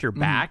hearing laughter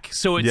back.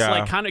 So it's Yeah.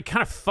 like kind of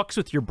fucks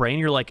with your brain.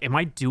 You're like, am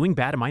I doing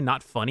bad? Am I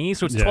not funny?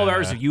 So it's 12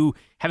 hours of you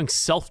having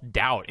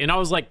self-doubt. And I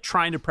was like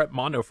trying to prep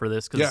Mondo for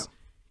this because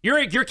you're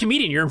a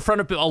comedian. You're in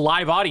front of a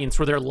live audience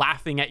where they're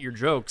laughing at your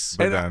jokes.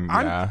 But And then,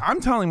 yeah. I'm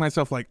telling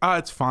myself like,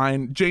 it's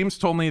fine. James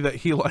told me that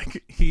he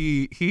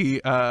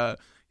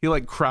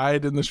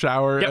cried in the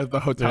shower at the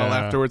hotel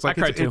afterwards. Like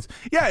I cried too.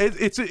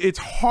 It's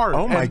hard.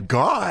 Oh my And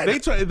God.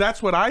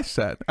 that's what I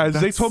said.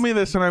 They told me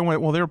this, and I went,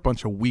 "Well, they're a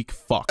bunch of weak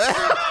fucks."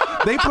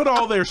 They put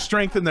all their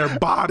strength in their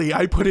body.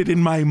 I put it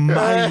in my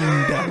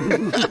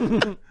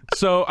mind.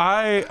 So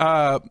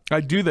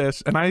I do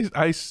this, and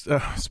I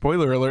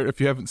spoiler alert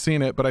if you haven't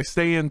seen it, but I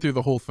stay in through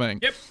the whole thing.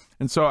 Yep.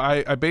 And so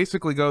I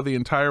basically go the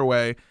entire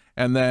way,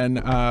 and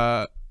then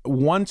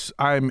once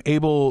I'm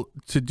able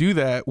to do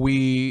that,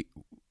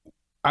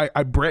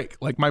 I break,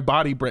 like my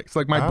body breaks,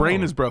 like my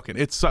brain is broken.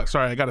 It sucks.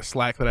 Sorry, I got a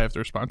Slack that I have to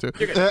respond to,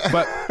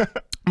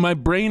 but my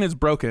brain is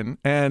broken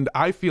and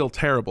I feel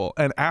terrible.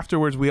 And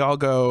afterwards we all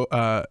go,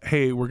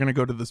 hey, we're going to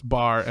go to this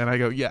bar. And I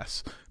go,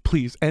 yes,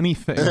 please,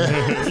 anything.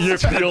 You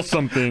feel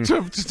something.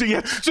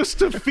 just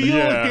to feel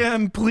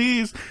again,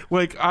 please.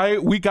 Like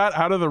we got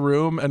out of the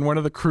room and one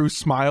of the crew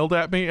smiled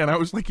at me and I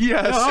was like,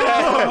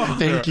 yes.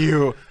 Thank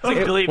you. It's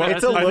like, believe me,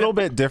 It's a little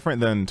bit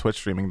different than Twitch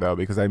streaming though,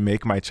 because I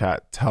make my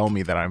chat tell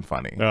me that I'm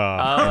funny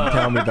and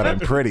tell me that I'm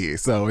pretty,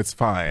 so it's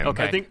fine.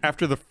 Okay. I think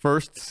after the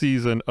first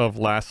season of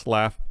Last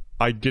Laugh,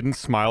 I didn't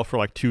smile for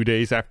like 2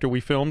 days after we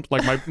filmed.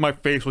 Like my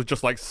face was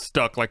just like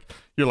stuck. Like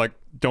you're like,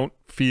 don't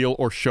feel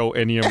or show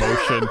any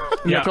emotion.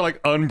 You have to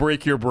like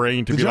unbreak your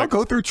brain to Did be y'all like,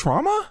 go through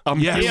trauma? I'm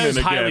Yes. It human was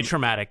highly again.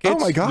 traumatic. Oh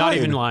my God. Not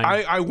even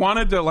lying. I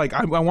wanted to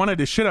I wanted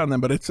to shit on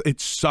them, but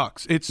it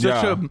sucks. It's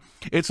such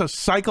it's a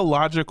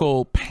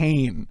psychological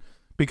pain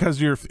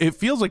because it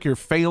feels like you're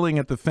failing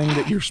at the thing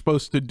that you're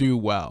supposed to do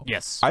well.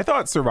 Yes. I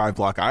thought Survive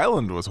Block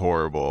Island was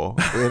horrible.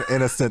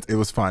 In a sense, it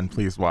was fun.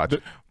 Please watch.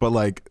 But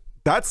like,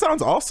 that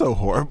sounds also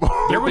horrible.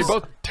 They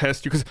both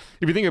test you because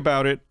if you think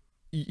about it,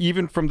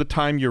 even from the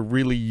time you're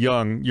really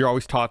young, you're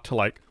always taught to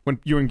like when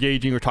you're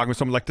engaging or talking with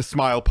someone like to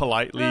smile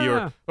politely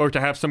or to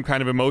have some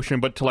kind of emotion,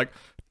 but to like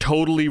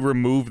totally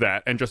remove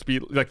that and just be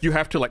like you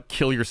have to like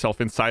kill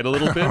yourself inside a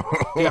little bit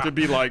to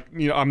be like,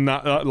 you know, I'm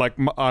not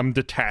I'm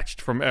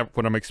detached from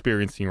what I'm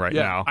experiencing right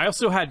now. I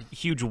also had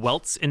huge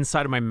welts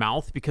inside of my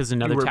mouth because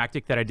another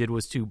tactic that I did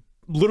was to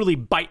literally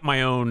bite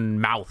my own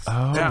mouth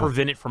to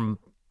prevent it from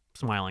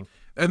smiling.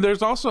 And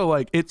there's also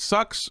like it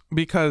sucks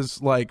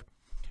because like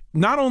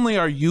not only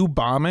are you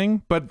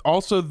bombing, but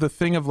also the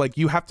thing of like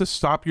you have to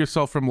stop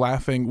yourself from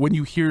laughing when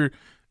you hear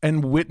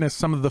and witness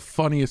some of the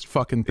funniest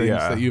fucking things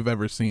that you've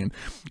ever seen.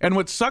 And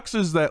what sucks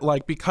is that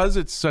like because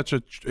it's such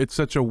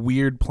a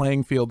weird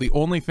playing field, the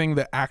only thing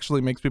that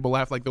actually makes people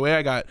laugh, like the way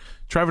I got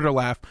Trevor to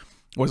laugh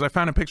was I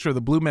found a picture of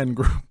the Blue Men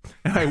Group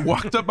and I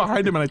walked up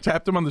behind him and I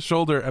tapped him on the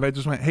shoulder and I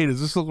just went, "Hey, does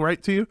this look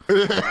right to you?"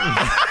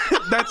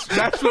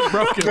 That's what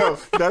broke it. No,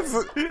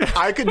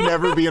 I could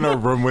never be in a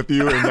room with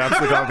you and that's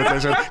the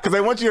competition. Because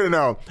I want you to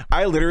know,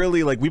 I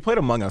literally, like, we played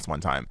Among Us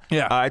one time.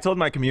 Yeah. I told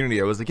my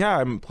community, I was like, yeah,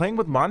 I'm playing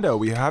with Mondo.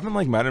 We haven't,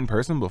 like, met in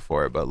person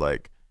before, but,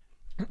 like,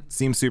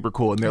 seems super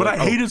cool. And they're But like,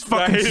 I hate his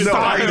fucking his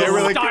style. style. They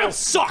were like, Style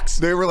sucks.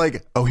 they were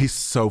like, oh, he's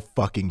so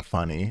fucking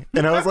funny.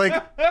 And I was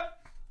like,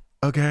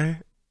 okay.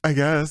 I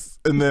guess.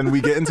 And then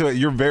we get into it.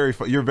 You're very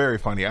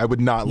funny. I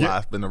would not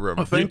laugh in the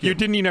room. You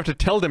didn't even have to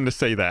tell them to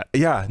say that.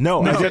 Yeah,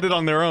 no. They did it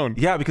on their own.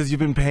 Yeah, because you've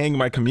been paying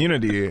my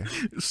community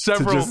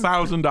Several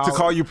 $1,000 to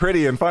call you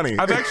pretty and funny.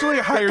 I've actually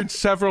hired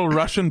several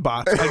Russian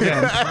bots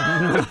again.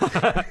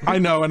 I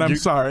know, and I'm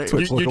sorry.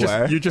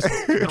 You just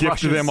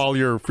gifted them all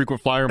your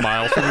frequent flyer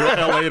miles from your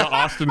LA to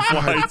Austin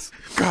flights.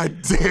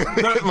 God damn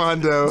it,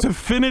 Mondo. To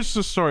finish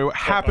the story, what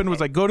happened was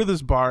I go to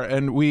this bar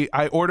and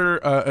I order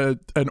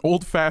an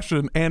old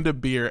fashioned and a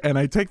beer, and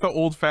I take the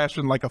old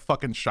fashioned like a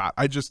fucking shot.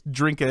 I just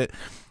drink it,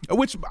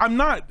 which I'm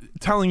not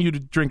telling you to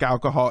drink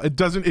alcohol. It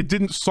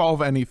didn't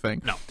solve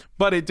anything. No.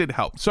 But it did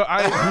help. So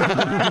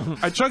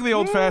I chug the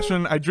old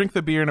fashioned. I drink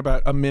the beer in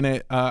about a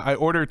minute. I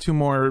order 2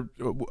 more,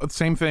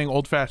 same thing,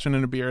 old fashioned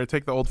and a beer. I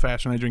take the old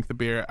fashioned. I drink the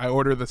beer. I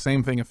order the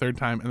same thing a third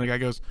time, and the guy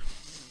goes,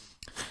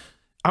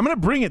 "I'm gonna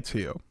bring it to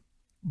you,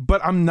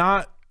 but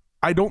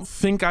I don't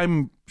think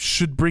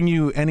should bring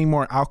you any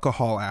more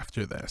alcohol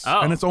after this."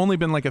 Oh. And it's only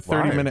been like a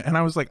 30 Why? minute. And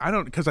I was like,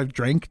 because I've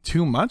drank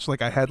too much.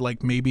 Like I had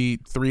like maybe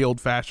 3 old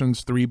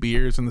fashions, 3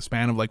 beers in the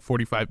span of like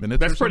 45 minutes.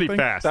 That's or pretty something.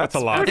 fast. That's a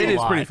lot. It is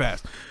lot. pretty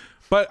fast.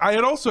 But I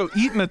had also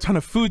eaten a ton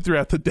of food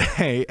throughout the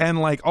day. And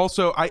like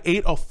also I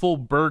ate a full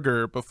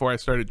burger before I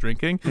started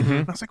drinking.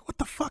 And I was like, what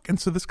the fuck? And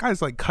so this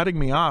guy's like cutting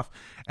me off.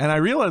 And I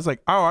realized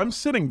like, oh, I'm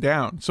sitting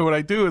down. So what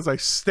I do is I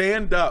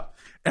stand up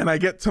and I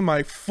get to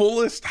my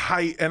fullest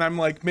height, and I'm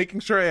like making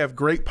sure I have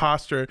great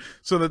posture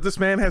so that this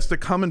man has to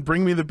come and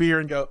bring me the beer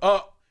and go,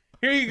 "Oh,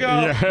 here you go,"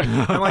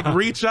 and like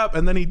reach up,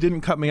 and then he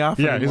didn't cut me off.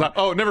 Yeah, anymore. he's like,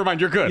 "Oh, never mind,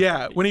 you're good."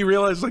 Yeah, when he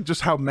realized like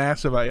just how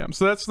massive I am.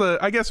 So that's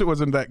I guess it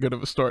wasn't that good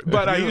of a story,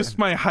 but I used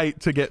my height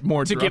to get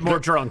more drunk. Get more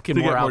drunk and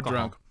To more get more alcohol.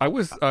 drunk. I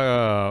was.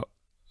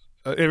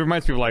 It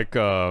reminds me of like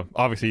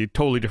obviously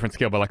totally different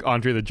scale, but like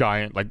Andre the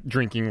Giant, like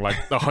drinking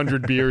like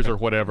 100 beers or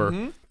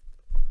whatever.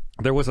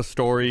 There was a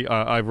story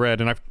I've read,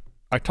 and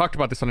I talked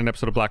about this on an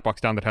episode of Black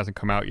Box Down that hasn't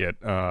come out yet.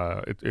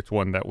 It's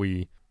one that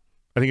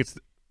I think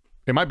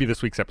it might be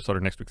this week's episode or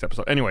next week's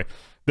episode. Anyway,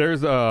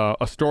 there's a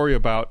story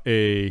about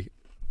an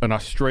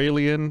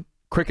Australian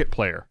cricket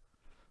player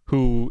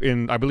who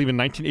I believe in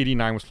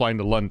 1989 was flying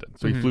to London.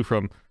 So he flew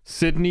from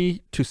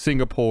Sydney to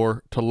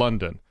Singapore to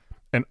London.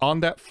 And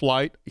on that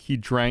flight, he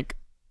drank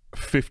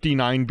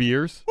 59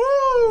 beers,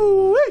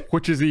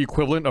 which is the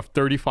equivalent of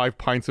 35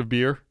 pints of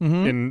beer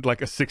in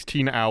like a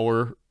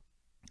 16-hour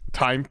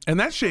time. And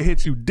that shit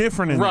hits you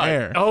different in the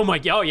air.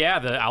 Oh yeah,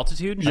 the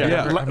altitude.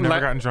 Yeah. I've never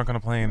gotten drunk on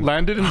a plane.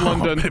 Landed in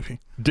London, baby.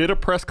 did a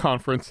press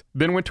conference,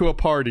 then went to a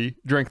party,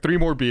 drank 3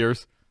 more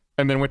beers,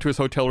 and then went to his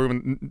hotel room,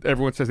 and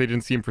everyone says they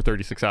didn't see him for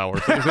 36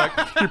 hours. So he's like,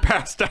 he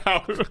passed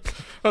out.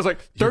 I was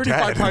like,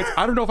 35 pints.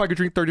 I don't know if I could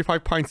drink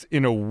 35 pints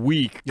in a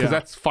week, because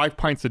that's 5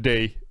 pints a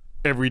day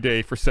every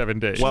day for 7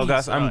 days. Well,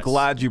 Gus, I'm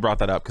glad you brought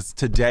that up, because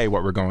today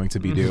what we're going to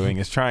be doing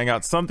is trying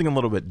out something a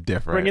little bit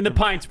different. Bring in the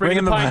pints. Bring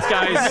in the pints,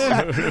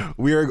 guys.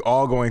 We are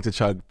all going to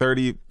chug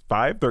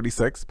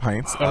 36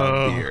 pints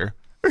of beer.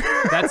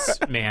 That's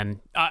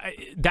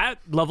that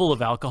level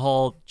of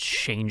alcohol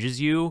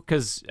changes you,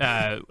 because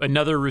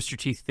another Rooster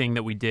Teeth thing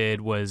that we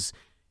did was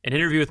an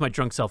interview with my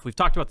drunk self. We've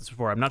talked about this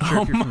before. I'm not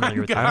sure if you're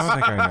familiar with this. I don't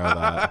think I know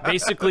that.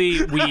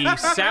 Basically, we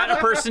sat a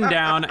person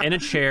down in a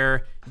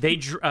chair. They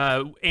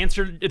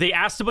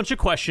asked a bunch of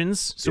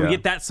questions, so we Yeah.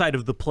 get that side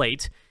of the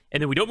plate, and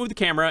then we don't move the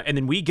camera, and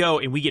then we go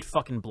and we get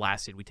fucking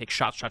blasted. We take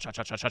shots,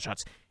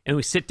 and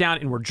we sit down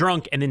and we're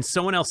drunk, and then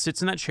someone else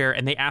sits in that chair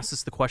and they ask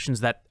us the questions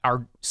that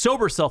our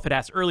sober self had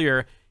asked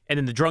earlier, and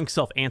then the drunk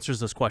self answers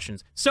those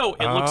questions. So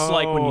it looks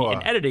like when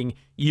in editing,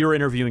 you're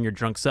interviewing your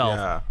drunk self.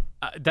 Yeah.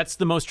 That's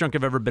the most drunk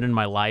I've ever been in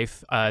my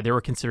life. They were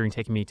considering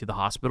taking me to the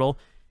hospital,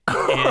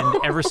 and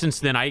ever since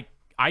then, I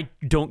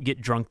don't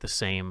get drunk the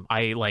same.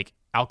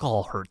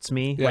 Alcohol hurts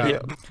me. Yeah. Like,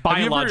 it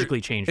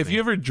biologically changed If me. you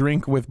ever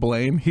drink with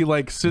Blaine, he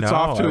like sits No,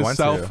 off to I want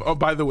himself to.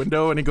 by the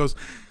window and he goes,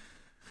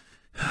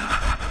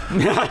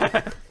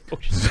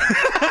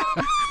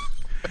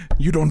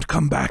 "You don't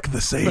come back the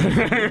same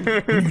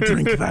when you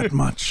drink that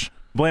much."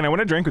 Blaine, I want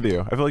to drink with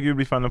you. I feel like you'd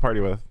be fun to party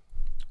with.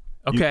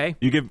 Okay.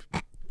 You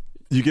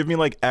give me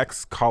like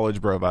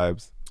ex-college bro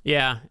vibes.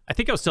 Yeah. I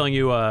think I was telling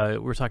you we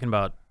were talking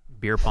about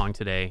beer pong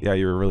today. Yeah,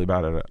 you were really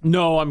bad at it.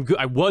 No, I'm good.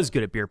 I was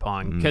good at beer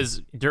pong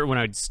because when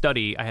I'd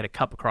study, I had a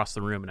cup across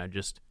the room and I'd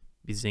just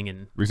be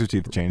zinging. Rooster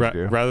Teeth changed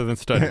you. rather than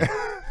studying.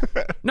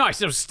 No, I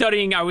was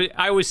studying.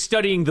 I was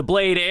studying the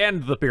blade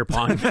and the beer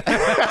pong.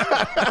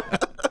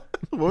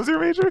 What was your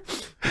major?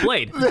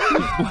 Blade.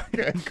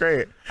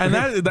 Great. And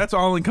that's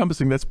all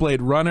encompassing. That's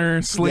Blade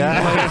Runner, Sling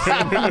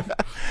Blade.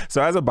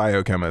 So as a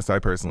biochemist, I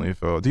personally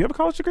feel. Do you have a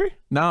college degree?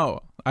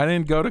 No, I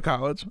didn't go to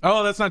college.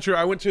 Oh, that's not true.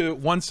 I went to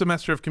 1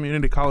 semester of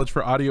community college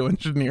for audio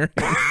engineering.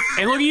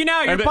 And look at you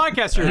now. You're a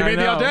podcaster. You made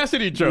the know.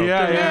 Audacity joke.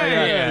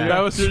 Yeah. That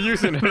was You're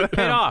using it.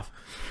 Paid off.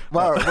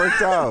 Wow, it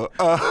worked out.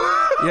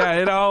 yeah.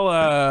 It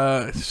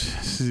all.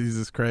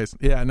 Jesus Christ.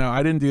 Yeah. No,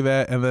 I didn't do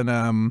that. And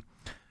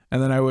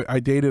then I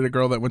dated a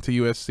girl that went to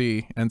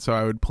USC, and so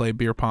I would play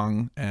beer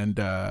pong and.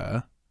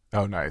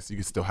 Oh, nice.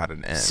 You still had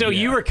an end. So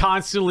you were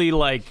constantly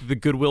like the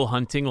Goodwill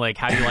Hunting, like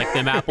how do you like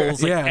them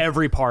apples? Like Yeah.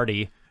 every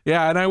party.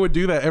 Yeah, and I would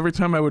do that every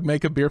time I would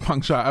make a beer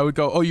pong shot. I would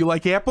go, "Oh, you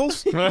like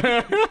apples?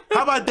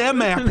 How about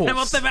them apples? How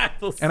about them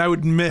apples? And I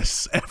would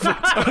miss every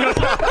time.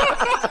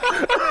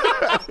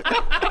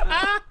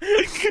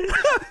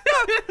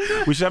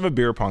 We should have a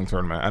beer pong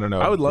tournament. I don't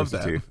know. I would love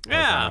Rooster that. Teeth.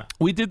 Yeah.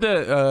 We did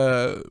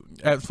the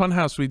at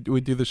Funhouse. We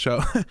do the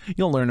show.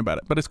 You'll learn about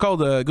it, but it's called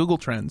Google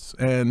Trends.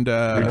 And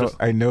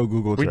I know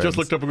Google We Trends. just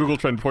looked up a Google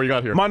trend before you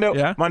got here. Mondo,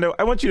 Yeah? Mondo,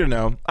 I want you to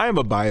know I am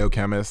a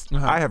biochemist.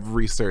 I have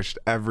researched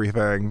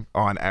everything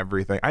on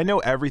everything. I know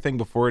everything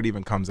before it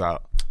even comes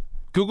out.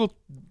 Google.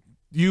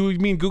 You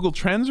mean Google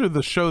Trends or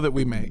the show that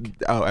we make?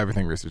 Oh,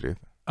 everything Rooster Teeth.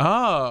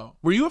 Oh,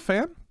 were you a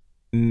fan?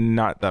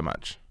 Not that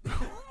much.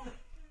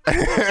 Were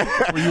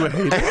you a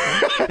hater?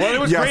 Well, it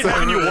was Yes. great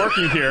having you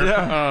working here.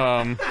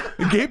 Yeah.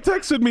 Gabe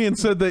texted me and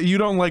said that you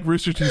don't like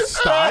Rooster Teeth's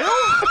style.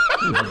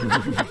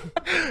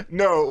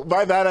 No,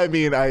 by that I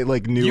mean I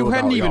like knew You about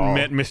hadn't even y'all.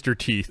 met Mr.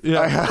 Teeth.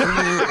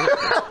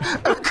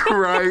 I'm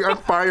crying. I'm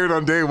fired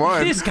on day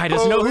one. This guy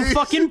doesn't know who Holy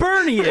fucking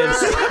Bernie is.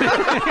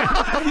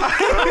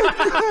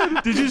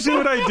 Did you see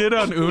what I did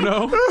on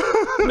Uno?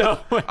 No.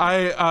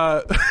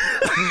 I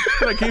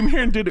came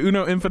here and did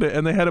Uno Infinite,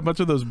 and they had a bunch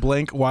of those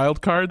blank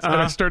wild cards, and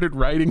I started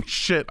writing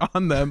shit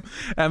on them,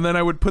 and then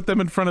I would put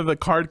them in front of the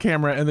card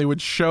camera, and they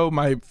would show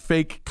my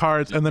fake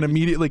cards, and then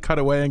immediately cut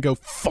away and go,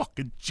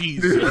 "Fucking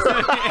Jesus!"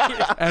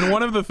 And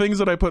one of the things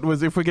that I put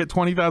was, "If we get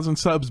 20,000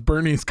 subs,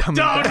 Bernie's coming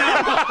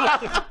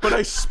back." But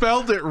I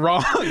spelled it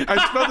wrong.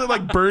 I spelled it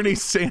like Bernie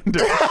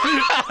Sanders.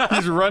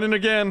 He's running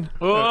again.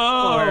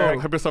 Whoa. Eric,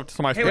 help us up to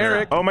some ice cream.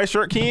 Eric, Oh, my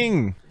short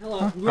king.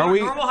 Hello. Are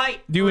we- normal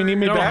height? do we need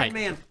me Normal back? height.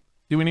 Man.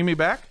 Do we need me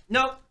back?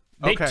 Nope.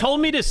 They Okay.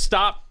 told me to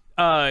stop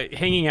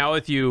hanging out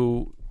with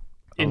you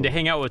and to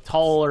hang out with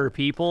taller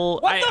people.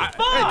 What the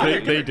fuck?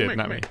 They did,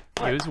 not me.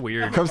 It was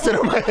weird. Come sit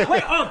on my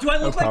Wait, oh, do I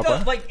look like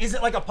Papa? is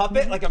it like a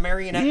puppet, like a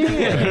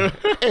marionette?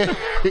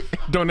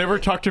 Don't ever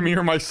talk to me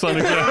or my son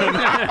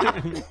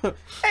again.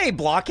 Hey,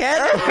 blockhead.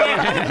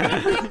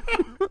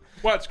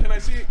 Watch. Can I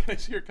see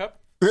your cup?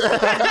 Okay,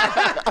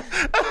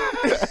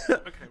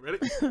 ready?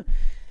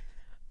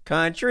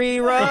 Country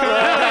road,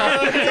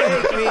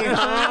 take me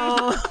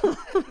home.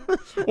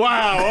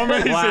 Wow,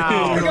 amazing.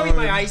 I'm gonna go eat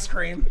my ice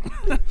cream.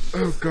 I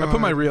put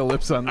my real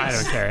lips on this. I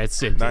don't care.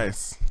 It's it.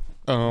 Nice.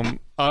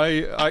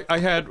 I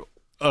had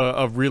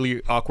a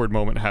really awkward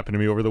moment happen to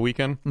me over the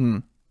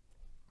weekend.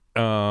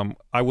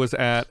 I was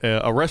at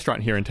a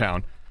restaurant here in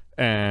town,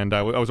 and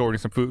I was ordering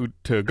some food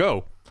to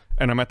go.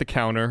 And I'm at the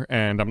counter,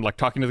 and I'm like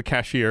talking to the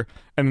cashier,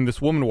 and then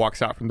this woman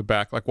walks out from the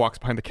back, like walks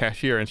behind the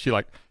cashier, and she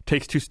like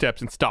takes 2 steps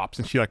and stops,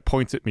 and she like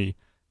points at me.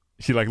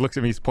 She like looks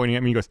at me, he's pointing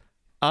at me, and goes,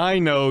 "I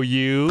know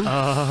you."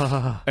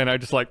 And I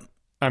just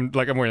I'm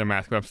wearing a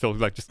mask, but I'm still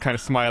like just kind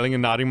of smiling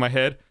and nodding my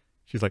head.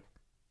 She's like,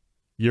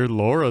 "You're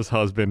Laura's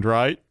husband,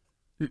 right?"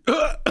 And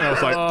I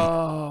was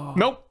like,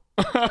 "Nope,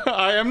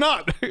 I am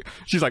not."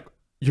 She's like,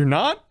 "You're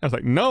not?" I was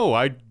like, "No,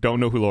 I don't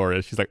know who Laura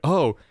is." She's like,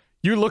 "Oh,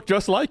 you look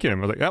just like him."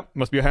 I was like, "Yep,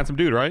 must be a handsome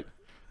dude, right?"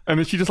 And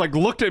then she just like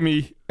looked at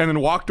me and then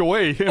walked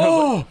away. And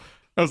I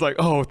was like,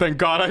 "Oh, thank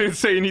God I didn't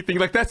say anything."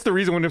 Like that's the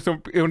reason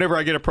whenever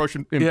I get approached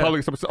in Yeah.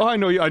 public, someone says, "Oh, I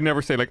know you," I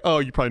never say like, "Oh,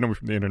 you probably know me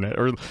from the internet,"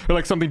 or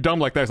like something dumb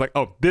like that. It's like,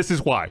 "Oh, this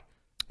is why."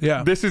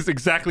 Yeah. This is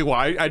exactly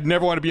why. I'd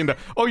never want to be in the,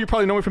 "Oh, you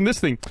probably know me from this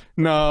thing."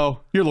 No,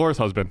 you're Laura's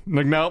husband. I'm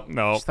like, no.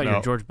 I thought you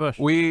were George Bush.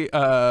 We,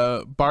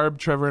 Barb,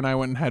 Trevor, and I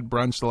went and had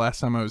brunch the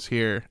last time I was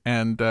here,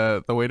 and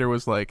the waiter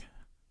was like,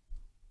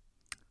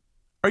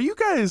 "Are you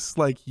guys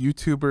like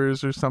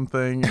YouTubers or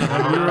something?"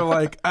 And we were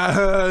like,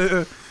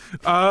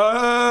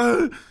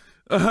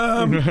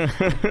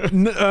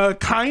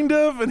 kind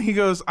of. And he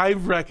goes, "I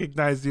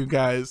recognize you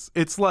guys.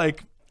 It's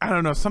like, I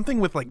don't know, something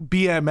with like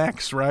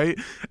BMX, right?"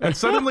 And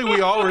suddenly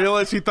we all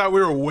realized he thought we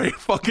were way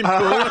fucking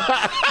cool,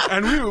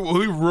 and we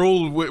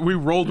rolled with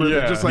it,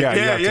 Yeah. just like,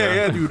 Yeah, you yeah,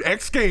 have to. dude,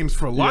 X Games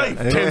for life.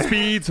 10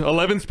 speeds,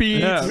 11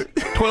 speeds, Yeah.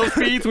 12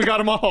 speeds. We got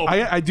them all.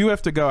 I do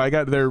have to go.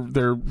 They're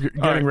getting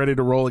right. ready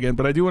to roll again,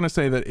 but I do want to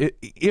say that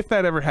if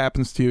that ever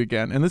happens to you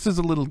again, and this is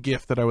a little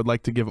gift that I would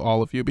like to give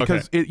all of you,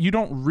 because you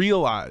don't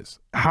realize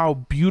how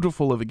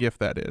beautiful of a gift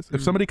that is.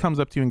 If somebody comes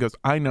up to you and goes,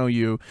 "I know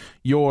you,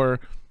 you're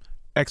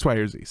X, Y,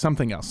 or Z,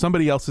 something else,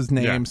 somebody else's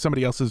name, Yeah.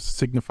 somebody else's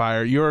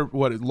signifier, you're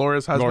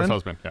Laura's husband?" Laura's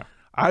husband, yeah.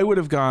 I would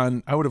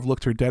have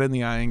looked her dead in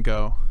the eye and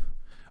go,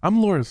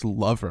 "I'm Laura's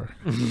lover."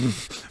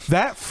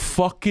 That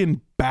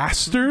fucking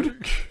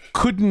bastard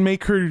couldn't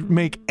make her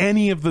make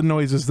any of the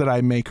noises that I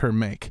make her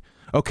make.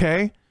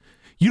 Okay?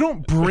 You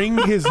don't bring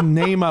his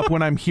name up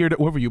when I'm here to.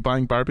 What were you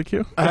buying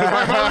barbecue?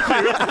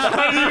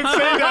 I didn't even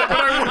say that, but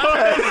I was.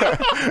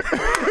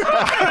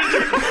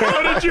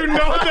 How did you know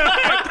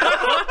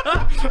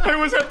that? I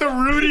was at the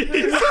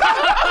Rudy's.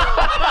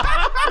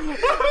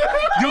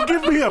 You'll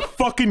give me a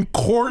fucking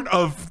quart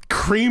of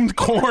creamed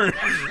corn.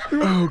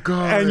 Oh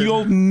God. And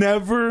you'll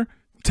never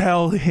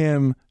tell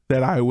him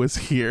that I was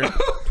here.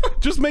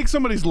 Just make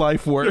somebody's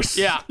life worse.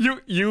 Yeah.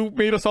 You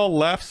made us all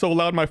laugh so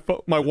loud.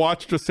 My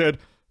watch just said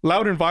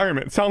Loud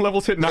environment. Sound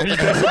levels hit 90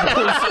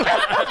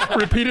 decibels.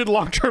 Repeated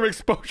long-term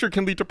exposure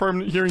can lead to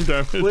permanent hearing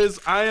damage. Liz,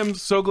 I am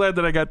so glad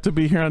that I got to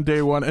be here on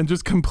day one and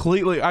just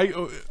completely.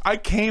 I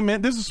came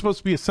in. This is supposed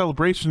to be a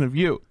celebration of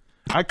you.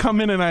 I come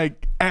in and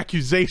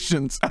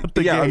accusations at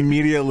the Yeah, gate.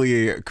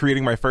 immediately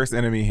creating my first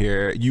enemy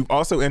here. You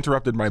also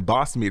interrupted my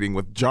boss meeting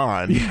with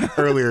John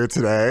earlier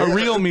today. A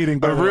real meeting,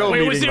 by A the way. real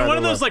Wait, was meeting, it by one the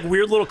of those way. like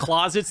weird little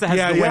closets that has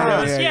Yeah, the yeah,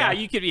 windows? yeah.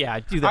 You could, do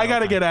that. I all got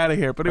to the get time. out of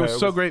here, but it was it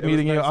so was- great it was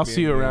meeting you. nice I'll see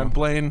meeting you you. around.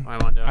 Blaine, Bye,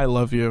 Mondo. I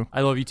love you.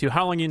 I love you too.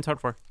 How long are you in town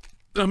for?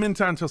 I'm in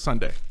town until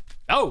Sunday.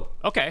 Oh,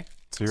 okay.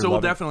 you're so we'll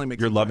loving- definitely make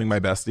You're some loving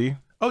my bestie.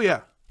 Oh,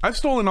 yeah. I've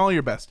stolen all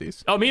your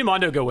besties. Oh, me and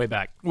Mondo go way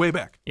back. Way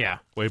back. Yeah.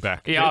 Way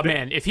back. Yeah, oh,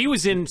 man. If he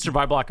was in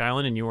Survive Block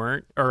Island and you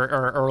weren't,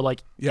 or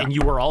like, Yeah. and you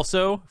were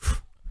also,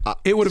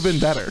 It would have been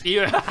better.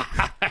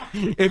 yeah.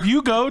 If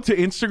you go to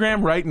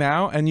Instagram right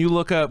now and you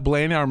look up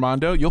Blaine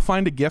Armando, you'll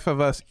find a gif of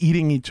us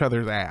eating each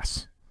other's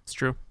ass. It's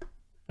true.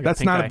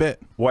 That's not a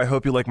bit. Well, I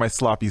hope you like my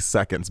sloppy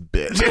seconds,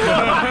 bitch.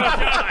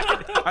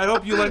 I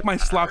hope you like my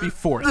sloppy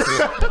fourth.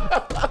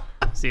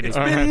 See, it's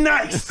Been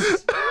nice.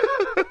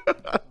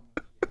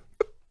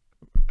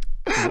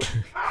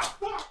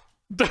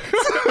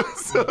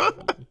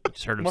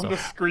 just heard I'm himself.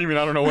 just screaming.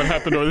 I don't know what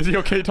happened. Is he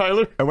okay,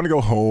 Tyler? I want to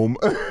go home.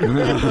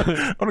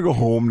 I want to go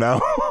home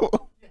now.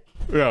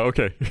 Yeah,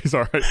 okay. He's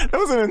all right. That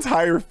was an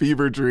entire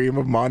fever dream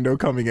of Mondo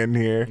coming in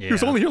here. He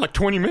was only here like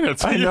 20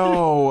 minutes. I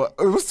know.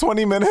 It was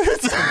 20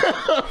 minutes.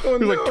 It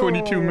was like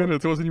 22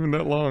 minutes. It wasn't even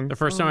that long. The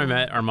first time I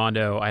met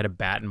Armando, I had a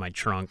bat in my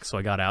trunk, so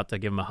I got out to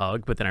give him a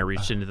hug, but then I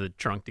reached into the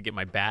trunk to get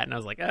my bat, and I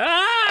was like,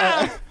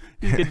 ah!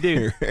 He's a good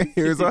dude.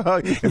 Here's a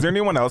hug. Is there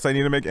anyone else I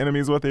need to make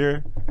enemies with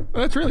here?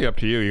 That's really up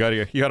to you. You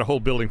got a whole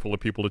building full of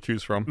people to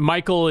choose from.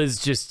 Michael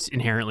is just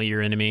inherently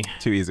your enemy.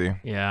 Too easy.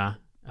 Yeah.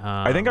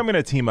 I think I'm going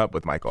to team up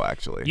with Michael,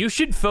 actually. You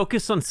should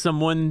focus on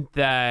someone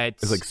that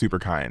It's like super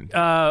kind.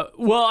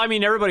 well, I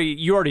mean, everybody,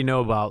 you already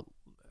know about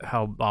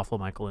how awful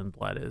Michael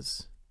Lindblad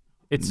is.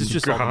 It's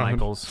just all the God.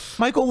 Michaels.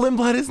 Michael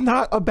Lindblad is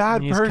not a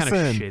bad He's person.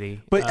 kind of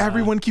shitty. But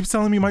everyone keeps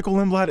telling me Michael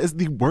Lindblad is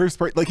the worst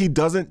person. Like, he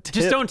doesn't tip.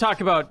 Just don't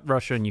talk about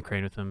Russia and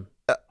Ukraine with him.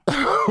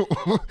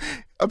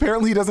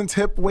 Apparently, he doesn't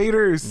tip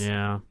waiters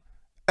Yeah.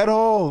 at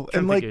all.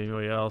 Can't And, think like, of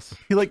anybody else.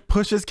 he, like,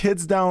 pushes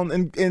kids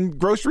down in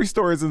grocery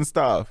stores and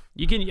stuff.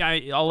 You can.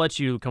 I'll let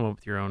you come up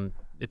with your own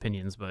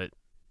opinions, but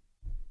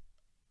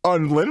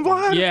On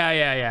Lindblad?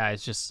 yeah.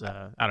 It's just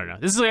I don't know.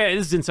 This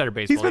is insider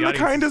baseball. He's been the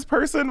audience- kindest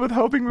person with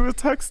helping me with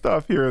tech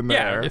stuff here and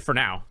there. Yeah, for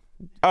now.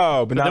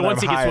 Oh, but But now then that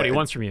once he I'm gets what he hired-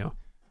 wants from you,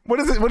 What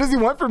is it? What does he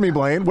want from me,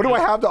 Blaine? What do I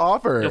have to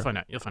offer? you'll find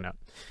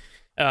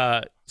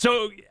out.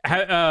 So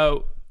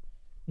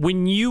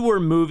when you were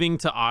moving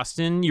to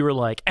Austin, you were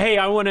like, "Hey,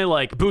 I want to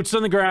like boots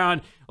on the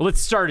ground.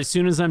 Let's start as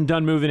soon as I'm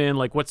done moving in.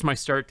 Like, what's my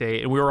start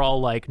date?" And we were all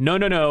like, "No.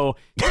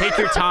 Take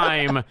your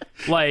time.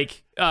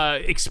 Like,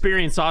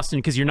 experience Austin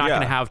because you're not Yeah.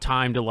 going to have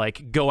time to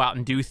like go out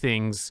and do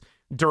things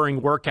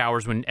during work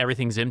hours when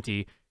everything's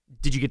empty."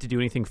 Did you get to do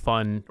anything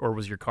fun, or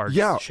was your car just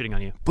Yeah. shitting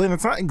on you? Blaine,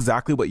 it's not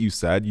exactly what you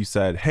said. You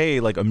said,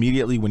 hey, like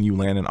immediately when you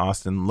land in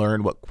Austin,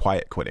 learn what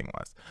quiet quitting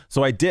was.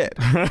 So I did.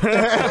 And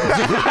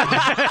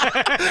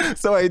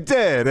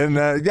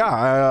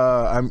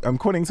I'm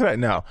quitting today.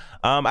 No,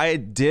 I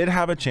did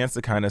have a chance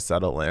to kind of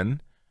settle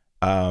in.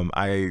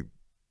 I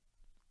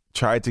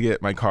tried to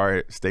get my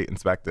car state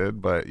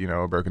inspected, but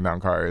a broken down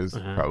car is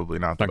probably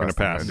not the Not gonna best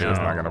thing pass. to do. It's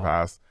not going to No.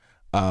 pass.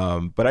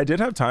 But I did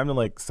have time to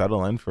like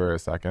settle in for a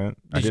second.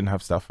 I didn't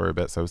have stuff for a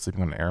bit, so I was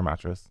sleeping on an air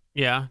mattress.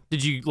 Yeah.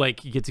 Did you you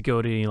get to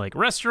go to any like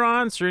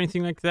restaurants or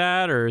anything like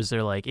that, or is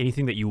there like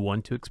anything that you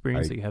want to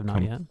experience that you have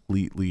not yet?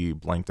 Completely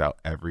blanked out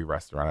every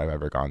restaurant I've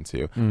ever gone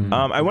to.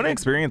 I want to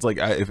experience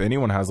if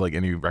anyone has like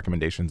any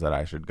recommendations that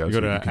I should go You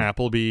to. go to you can-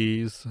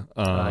 Applebee's.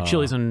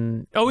 Chili's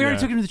and we already yeah.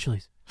 took him to the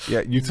Chili's.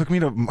 yeah, you took me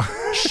to.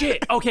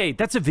 Shit. Okay,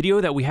 that's a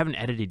video that we haven't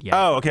edited yet.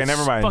 Oh, okay, It's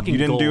never mind. fucking You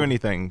didn't do gold.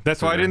 anything.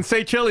 That's why I didn't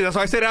say chili. That's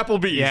why I said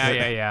Applebee's.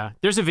 Yeah.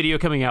 There's a video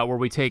coming out where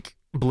we take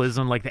Blizz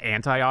on like the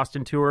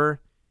anti-Austin tour,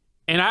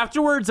 and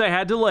afterwards I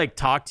had to like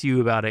talk to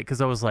you about it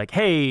because I was like,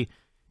 hey.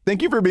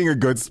 Thank you for being a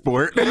good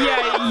sport.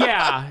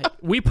 Yeah.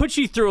 We put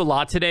you through a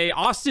lot today.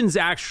 Austin's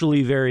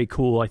actually very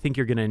cool. I think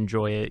you're gonna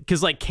enjoy it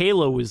because like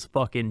Kayla was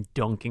fucking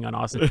dunking on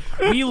Austin.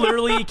 We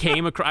literally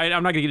came across.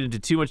 I'm not gonna get into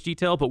too much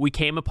detail, but we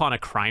came upon a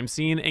crime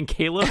scene and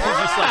Kayla was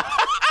just like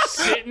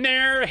sitting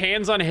there,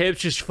 hands on hips,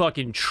 just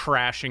fucking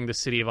trashing the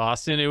city of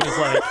Austin. It was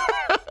like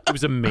it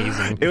was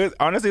amazing. It was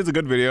honestly, it's a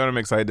good video, and I'm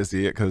excited to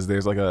see it because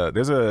there's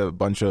a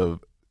bunch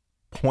of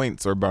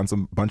points or bunch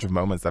of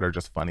moments that are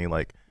just funny,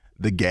 like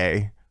the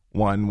gay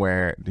one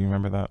where, do you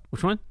remember that?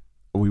 Which one?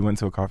 We went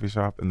to a coffee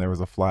shop and there was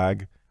a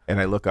flag, and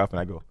I look up and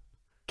I go,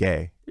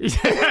 gay.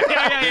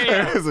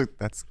 yeah. I was like,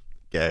 that's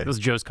gay. It was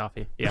Joe's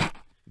Coffee. Yeah.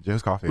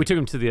 Joe's Coffee. We took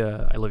him to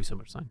the I love you so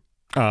much sign.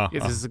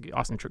 This is an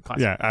Austin trip class.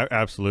 Yeah,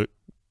 absolute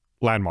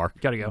landmark.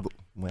 Gotta go.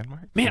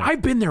 Landmark? Man,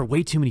 I've been there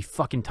way too many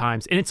fucking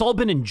times, and it's all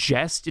been in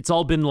jest. It's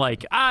all been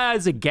like,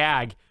 as a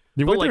gag.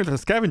 You But, went like, there to the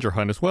scavenger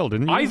hunt as well,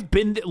 didn't you? I've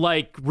been,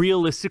 like,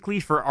 realistically,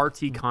 for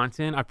RT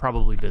content, I've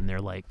probably been there,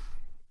 like,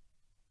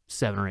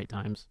 7 or 8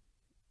 times.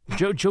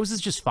 Joe's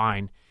is just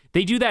fine.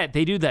 They do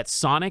that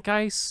Sonic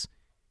ice.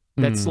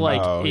 That's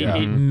like Oh, yeah.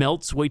 it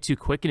melts way too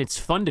quick, and it's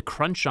fun to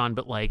crunch on,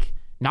 but like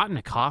not in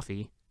a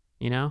coffee.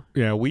 You know?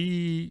 Yeah,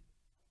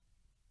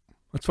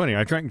 It's funny.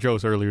 I drank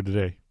Joe's earlier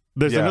today.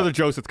 There's Yeah. another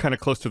Joe's that's kind of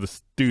close to the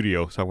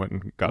studio, so I went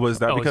and got Was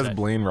some. that Oh, is because that-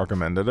 Blaine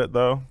recommended it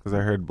though? Because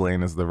I heard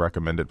Blaine is the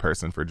recommended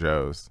person for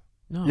Joe's.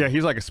 No. Yeah,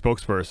 he's like a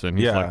spokesperson.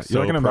 He's Yeah, like,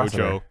 you're like so an pro ambassador.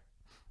 Joe.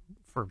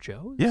 For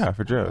Joe's? Yeah,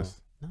 for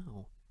Joe's.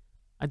 No.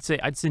 I'd say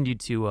I'd send you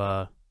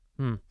to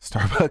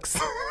Starbucks.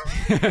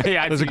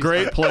 yeah, There's a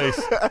great place.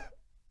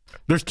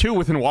 There's 2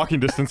 within walking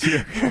distance here.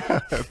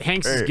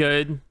 Hanks is great.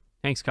 good.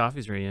 Hanks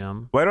Coffee's really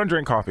yum. Well, I don't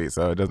drink coffee,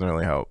 so it doesn't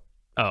really help.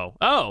 Oh,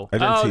 I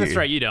drink that's tea.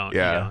 right. You don't.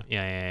 Yeah. You don't.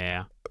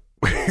 Yeah.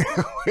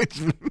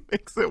 Which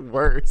makes it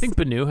worse. I think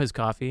Banu has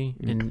coffee.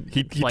 And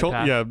He told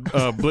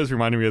Blizz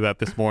reminded me of that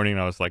this morning.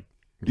 I was like,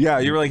 Yeah,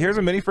 you were like, here's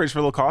a mini fridge for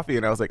a little coffee.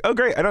 And I was like, oh,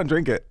 great. I don't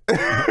drink it.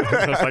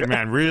 I was like,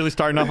 man, really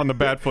starting off on the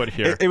bad foot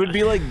here. It would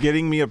be like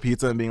getting me a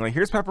pizza and being like,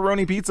 here's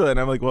pepperoni pizza. And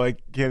I'm like, well, I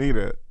can't eat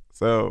it.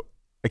 So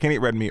I can't eat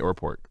red meat or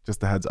pork.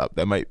 Just a heads up.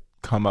 That might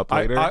come up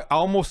later. I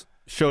almost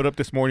showed up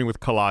this morning with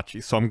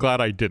kolache, so I'm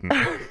glad I didn't.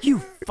 You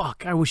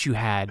fuck. I wish you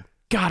had.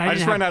 God, I I just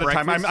didn't ran have out of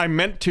time. breakfast. I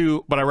meant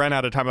to, but I ran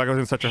out of time. Like I was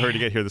in such a hurry to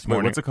get here this Wait,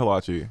 morning. what's a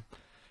kolache?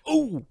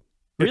 Ooh,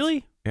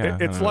 really? Yeah,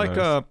 I It's don't like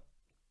know.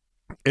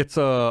 it's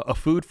a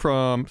food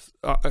from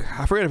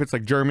I forget if it's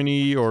like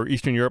Germany or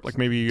Eastern Europe, like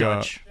maybe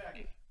Dutch.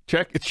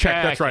 Czech. It's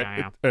Czech. That's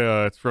right.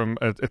 Yeah, It's from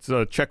it's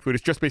a Czech food.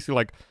 It's just basically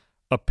like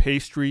a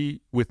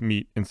pastry with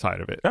meat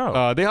inside of it.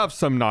 Oh. They have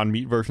some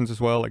non-meat versions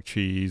as well, like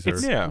cheese. Or,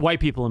 It's Yeah. white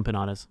people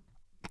empanadas.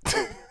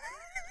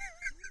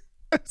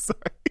 Sorry.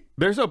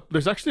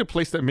 There's actually a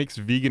place that makes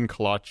vegan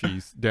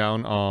kolaches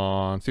down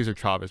on Cesar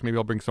Chavez. Maybe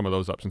I'll bring some of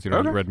those up since you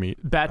don't eat Okay. red meat.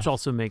 Batch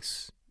also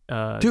makes.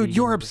 Dude, vegan-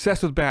 you're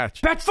obsessed with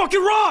Batch. Batch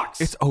fucking rocks.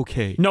 It's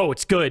okay. No,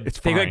 it's good. It's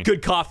they fine. got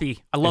good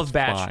coffee. I love It's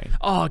Batch. fine.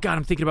 Oh god,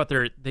 I'm thinking about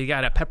they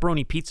got a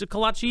pepperoni pizza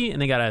kolache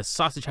and they got a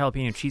sausage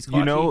jalapeno cheese kolache.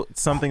 You know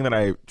something that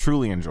I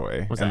truly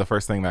enjoy, What's and that? the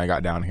first thing that I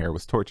got down here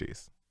was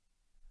Torchies.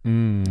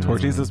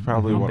 Torchies is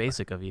probably how one.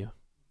 basic of you.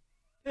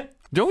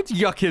 Don't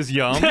yuck his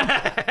yum.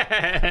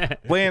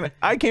 Blaine,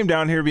 I came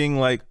down here being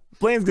like,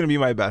 Blaine's gonna be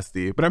my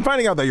bestie, but I'm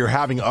finding out that you're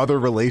having other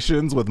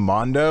relations with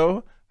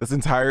Mondo this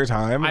entire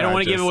time. I don't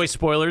want to give away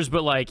spoilers,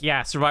 but like,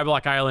 yeah, Survival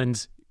Block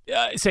Island,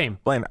 same.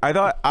 Blaine, I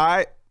thought,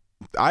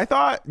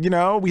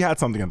 we had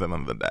something at the end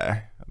of the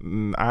day.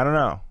 I don't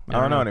know. I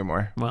don't know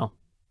anymore. Well,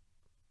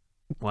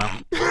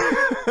 I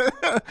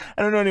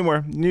don't know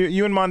anymore.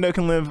 You and Mondo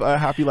can live a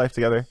happy life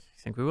together.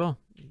 I think we will.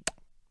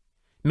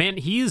 Man,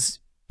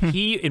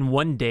 he in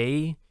one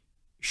day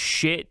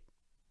shit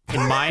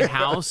in my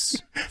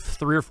house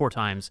 3 or 4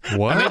 times.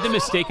 What? I made the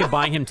mistake of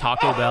buying him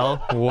Taco Bell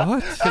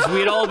What? because we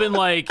had all been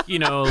like, we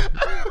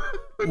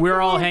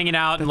were all hanging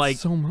out and like,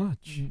 so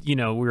much. we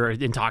were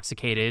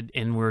intoxicated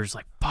and we were just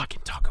like,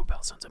 fucking Taco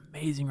Bell sounds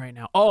amazing right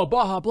now. Oh,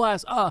 Baja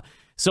Blast.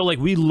 So like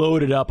we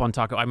loaded up on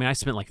Taco. I mean, I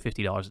spent like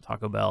 $50 at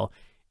Taco Bell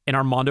and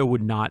Armando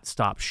would not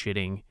stop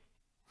shitting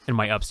in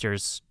my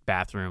upstairs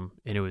bathroom.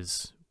 And it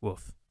was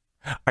woof.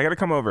 I gotta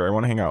come over. I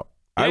want to hang out.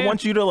 I Yeah.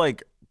 want you to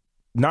like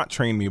not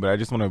train me, but I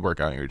just want to work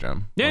out in your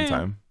gym Yeah, one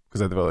time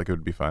because I feel like it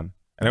would be fun.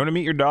 And I want to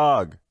meet your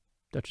dog.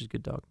 Dutch is a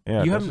good dog.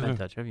 Yeah, you Dutch haven't is met a-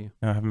 Dutch, have you?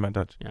 No, I haven't met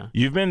Dutch. Yeah.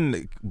 You've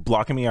been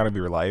blocking me out of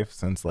your life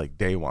since like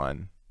day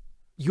one.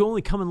 You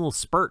only come in little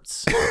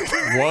spurts.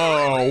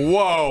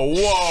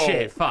 Whoa.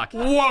 Shit, fuck.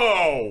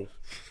 Look,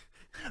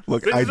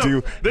 This I is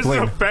do. This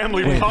Blaine, is a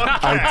family Blaine,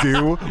 podcast. I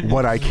do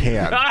what I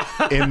can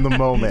in the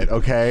moment.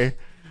 Okay.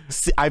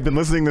 I've been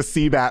listening to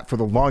CBAT for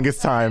the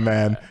longest time,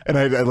 man, and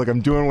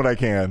I'm doing what I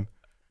can.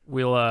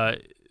 We'll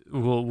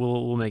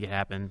make it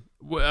happen.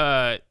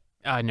 Never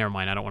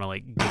mind. I don't want to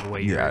like give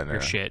away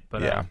your shit,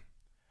 but yeah,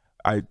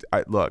 I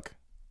look.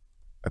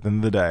 At the end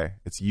of the day,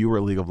 it's you or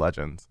League of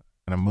Legends,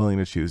 and I'm willing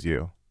to choose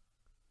you.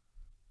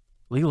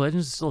 League of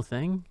Legends is still a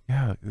thing.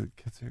 Yeah,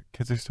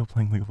 kids are still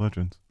playing League of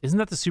Legends. Isn't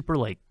that the super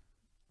like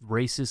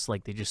racist?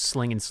 Like they just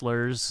slinging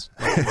slurs.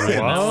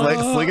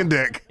 Slinging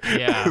dick.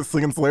 Yeah.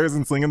 Slinging slurs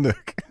and slinging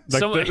dick.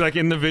 Like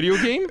in the video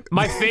game?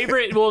 My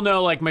favorite. Well,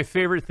 no. Like my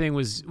favorite thing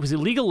was it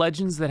League of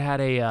Legends that had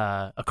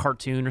a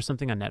cartoon or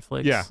something on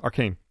Netflix? Yeah,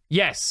 Arcane.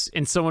 Yes,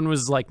 and someone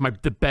was like, one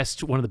of the best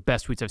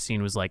tweets I've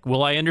seen was like,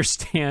 "Will I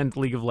understand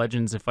League of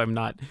Legends if I'm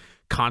not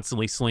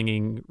constantly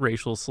slinging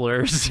racial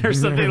slurs or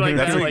something like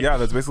that?"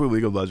 That's basically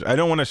League of Legends. I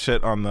don't want to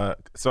shit on the.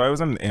 So I was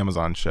on an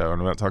Amazon show,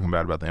 and I'm not talking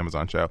bad about the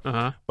Amazon show,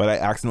 but I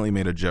accidentally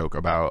made a joke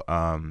about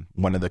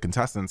one of the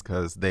contestants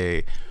because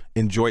they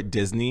enjoyed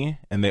Disney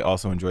and they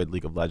also enjoyed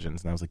League of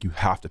Legends, and I was like, you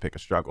have to pick a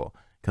struggle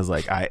because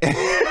like I.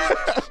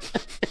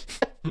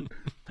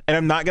 And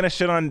I'm not gonna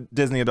shit on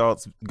Disney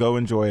adults. Go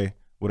enjoy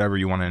whatever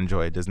you want to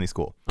enjoy. Disney's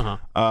cool.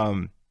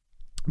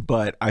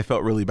 But I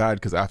felt really bad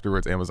because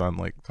afterwards Amazon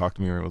like talked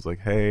to me and was like,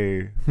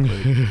 hey,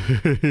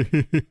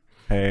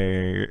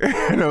 hey.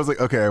 And I was like,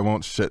 okay, I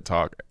won't shit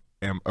talk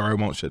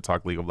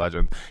League of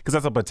Legends because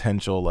that's a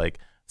potential like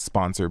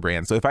sponsor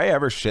brand. So if I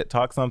ever shit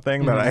talk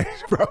something that I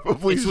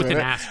probably It's with an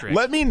shouldn't, asterisk.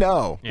 let me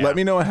know. Yeah. Let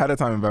me know ahead of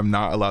time if I'm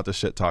not allowed to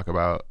shit talk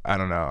about, I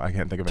don't know. I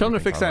can't think of Tell them to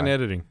anything fix that in online.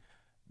 editing.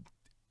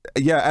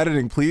 Yeah,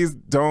 editing. Please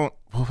don't.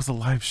 What was a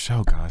live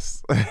show,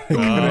 Gus?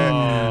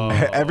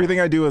 Everything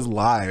I do is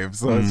live,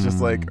 so it's just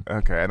like,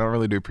 okay, I don't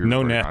really do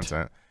pre-recorded net.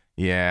 content.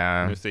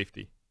 Yeah. No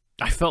safety.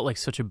 I felt like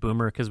such a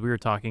boomer because we were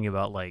talking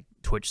about like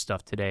Twitch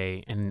stuff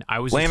today, and I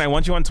was Blaine, just, I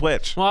want you on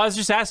Twitch. well, I was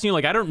just asking you,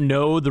 like, I don't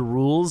know the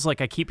rules.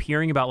 Like, I keep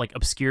hearing about like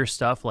obscure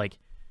stuff. Like,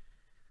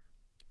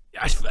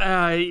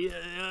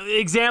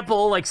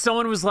 example, like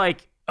someone was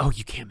like, "Oh,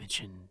 you can't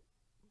mention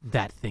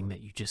that thing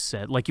that you just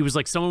said." Like, it was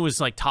like someone was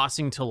like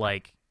tossing to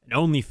like an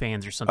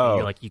OnlyFans or something. Oh.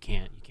 You're like, you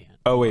can't.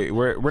 Oh wait,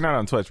 we're not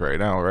on Twitch right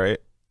now, right?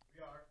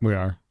 We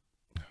are.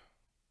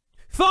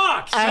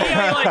 Fuck! See,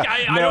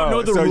 I don't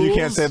know the so rules. you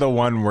can't say the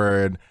one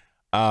word.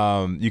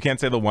 You can't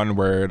say the one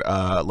word.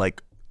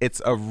 Like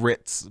it's a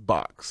Ritz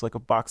box, like a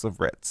box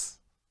of Ritz.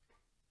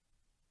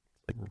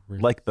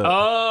 Like the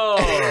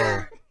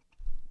Oh.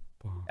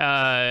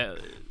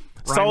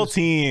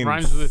 saltines.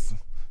 Rhymes with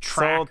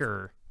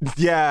tracker.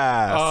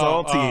 Yeah,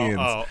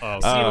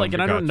 saltines. See, like,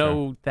 and I don't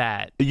know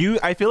that.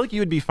 I feel like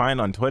you would be fine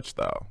on Twitch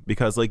though,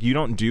 because like you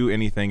don't do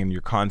anything in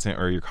your content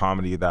or your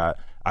comedy that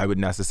I would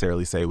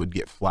necessarily say would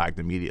get flagged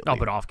immediately. Oh,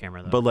 but off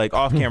camera though. But like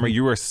off camera,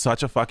 you are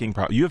such a fucking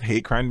You have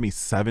hate crimed me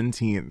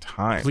 17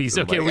 times. Please,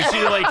 okay, Like, we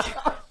should like.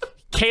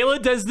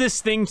 Kayla does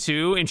this thing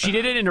too, and she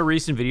did it in a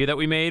recent video that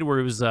we made where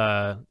it was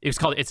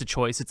called "It's a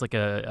Choice." It's like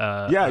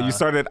you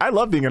started. I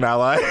love being an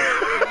ally.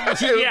 It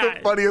was Yeah.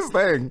 the funniest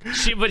thing.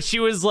 She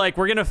was like,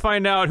 we're gonna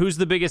find out who's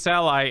the biggest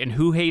ally and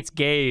who hates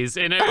gays,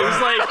 and it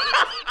was like,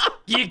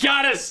 you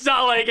gotta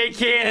stop. Like, I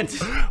can't.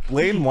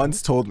 Blaine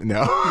once told me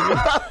no.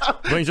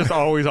 Blaine's just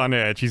always on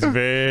edge. He's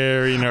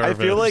very nervous.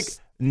 I feel like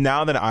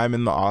now that I'm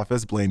in the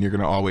office, Blaine, you're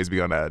gonna always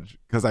be on edge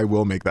because I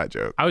will make that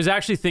joke. I was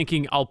actually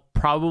thinking I'll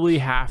probably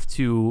have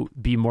to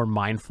be more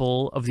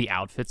mindful of the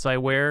outfits I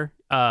wear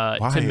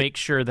to make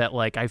sure that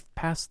like I've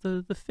passed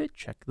the fit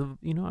check.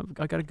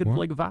 I got a good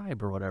like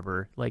vibe or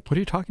whatever. Like, What are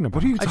you talking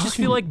about? I just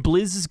feel like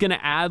Blizz is gonna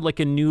add like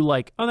a new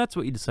like, oh, that's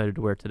what you decided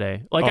to wear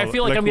today. Like, I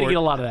feel like I'm gonna get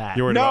a lot of that.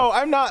 You're No,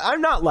 I'm not.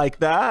 I'm not like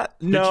that.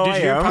 No, Did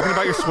you hear I him am. talking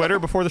about your sweater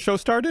before the show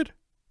started?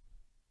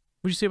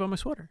 What'd you say about my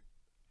sweater?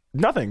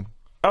 Nothing.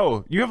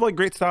 Oh, you have like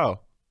great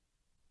style.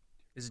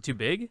 Is it too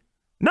big?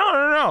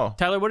 No.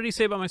 Tyler, what did he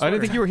say about my sweater? I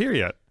didn't think you were here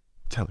yet.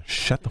 Taylor,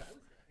 shut the.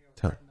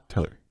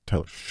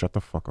 Taylor, shut the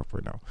fuck up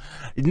right now.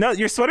 No,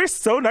 your sweater's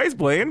so nice,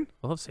 Blaine.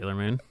 I love Sailor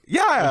Moon.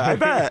 Yeah, I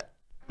bet.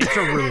 It's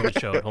a really good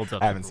show. It holds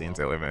up. I haven't super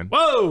seen well. Sailor Moon.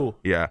 Whoa!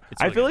 Yeah,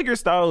 It's I really feel good. like your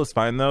style is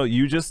fine though.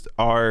 You just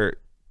are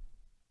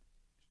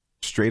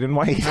straight and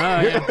white,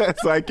 yeah.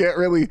 so I don't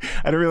really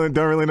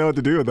know what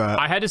to do with that.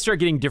 I had to start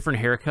getting different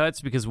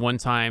haircuts because one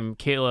time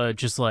Kayla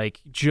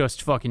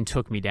just fucking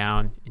took me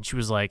down, and she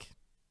was like,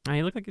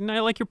 "I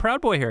like your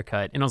Proud Boy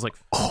haircut," and I was like,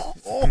 "Fuck,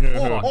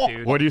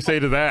 dude." What do you say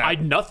to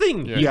that?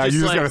 Nothing. yeah, you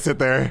just like, gotta sit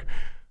there.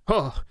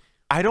 Oh,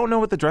 I don't know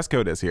what the dress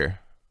code is here.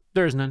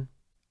 there's none.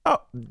 Oh,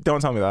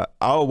 don't tell me that.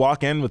 I'll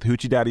walk in with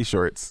Hoochie Daddy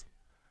shorts.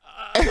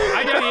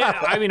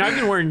 I mean, I've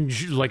been wearing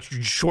like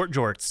short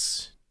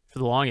jorts for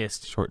the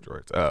longest. Short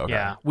shorts. Oh, okay.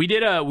 Yeah, we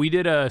did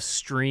a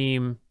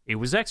stream. It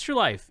was Extra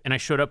Life, and I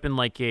showed up in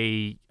like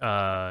a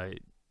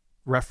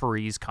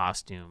referee's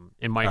costume,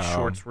 and my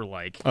shorts were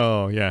like.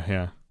 Oh,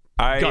 yeah.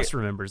 Gus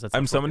remembers. That's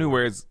I'm the someone fucking who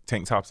word. wears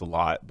tank tops a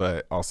lot,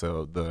 but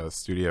also the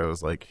studio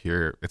is like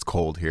here. It's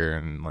cold here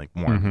and like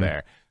warm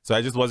there. So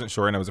I just wasn't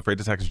sure, and I was afraid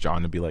to text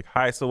John to be like,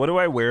 "Hi, so what do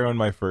I wear on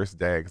my first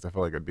day?" Because I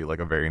feel like it'd be like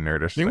a very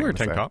nerdish. You thing can wear a to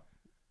tank say. top.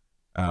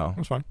 Oh,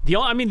 That's fine. The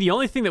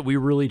only thing that we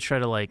really try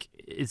to like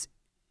is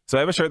so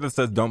I have a shirt that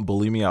says "Don't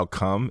bully me, I'll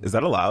come." Is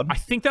that allowed? I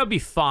think that would be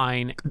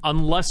fine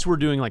unless we're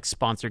doing like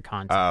sponsored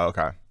content. Oh,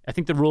 okay. I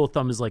think the rule of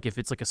thumb is like if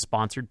it's like a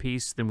sponsored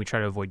piece, then we try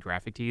to avoid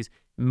graphic tees.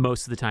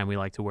 Most of the time, we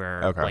like to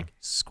wear like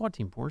Squad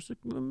Team Force.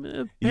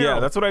 Yeah,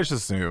 that's what I just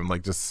assumed.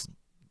 Like, just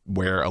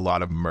wear a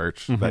lot of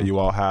merch that you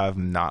all have,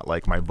 not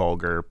like my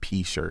vulgar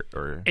P shirt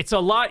or. It's a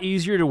lot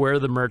easier to wear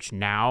the merch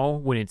now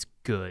when it's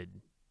good,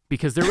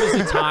 because there was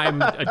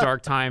a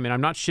dark time, and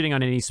I'm not shitting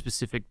on any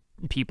specific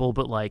people,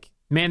 but like,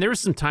 man, there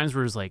was some times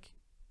where it was like,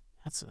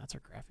 that's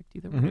our graphic tee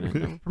that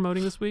we're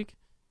promoting this week.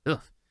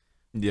 Ugh.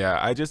 Yeah,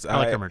 I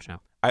like our merch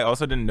now. I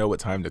also didn't know what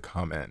time to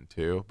come in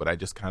too, but I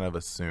just kind of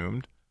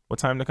assumed what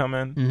time to come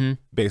in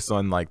based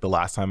on like the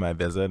last time I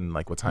visited and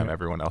like what time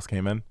everyone else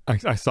came in.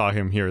 I saw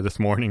him here this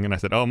morning, and I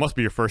said, "Oh, it must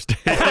be your first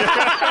day."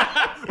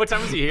 What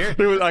time was he here?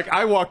 It was like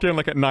I walked in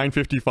like at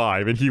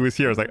 9:55, and he was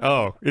here. I was like,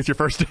 "Oh, it's your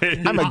first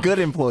day." I'm a good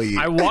employee.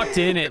 I walked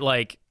in at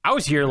like, I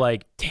was here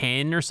like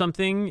 10 or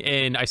something,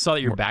 and I saw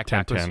that your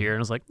backpack was 10. here, and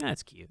I was like,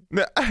 that's cute.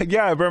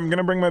 Yeah, but I'm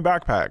gonna bring my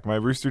backpack, my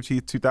Rooster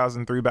Teeth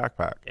 2003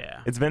 backpack.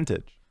 Yeah. It's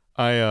vintage.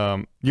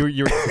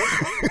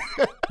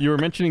 You were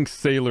mentioning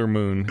Sailor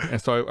Moon,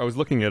 and so I was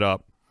looking it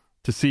up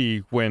to see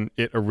when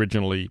it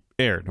originally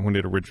aired, when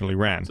it originally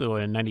ran. So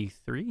in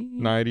 93?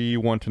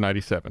 91 to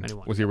 97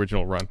 91. was the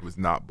original run. I was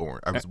not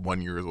born. I was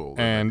 1 year old.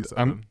 in And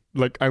 97. I'm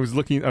like, I was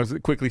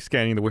quickly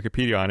scanning the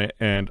Wikipedia on it,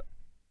 and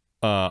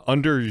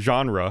under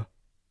genre,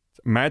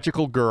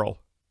 magical girl.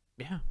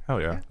 Yeah. Hell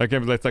yeah. Like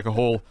it's like a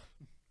whole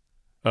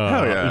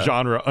Hell yeah.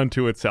 genre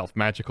unto itself.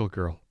 Magical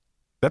girl.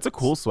 That's a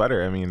cool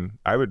sweater. I mean,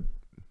 I would.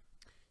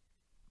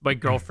 My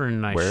girlfriend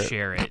and I Wear it.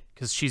 share it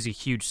because she's a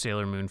huge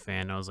Sailor Moon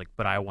fan. I was like,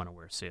 but I want to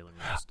wear Sailor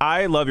Moon stuff.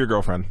 I love your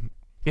girlfriend.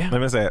 Yeah.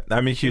 Let me say it.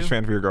 I'm a huge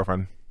fan for your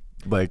girlfriend.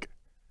 Like,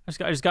 I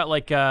just got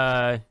like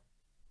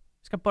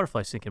just got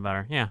butterflies thinking about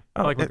her. Yeah,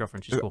 I like my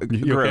girlfriend. She's cool.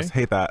 You gross.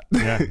 okay? Hate that.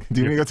 Yeah.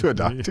 Do you need to go to a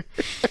doctor?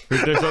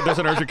 There's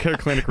an urgent care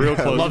clinic real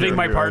close. Loving here.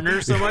 my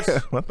partner so much.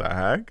 What the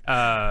heck?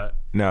 Uh,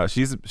 No,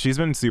 she's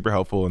been super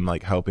helpful in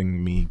like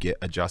helping me get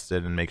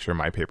adjusted and make sure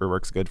my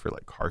paperwork's good for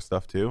like car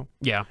stuff too.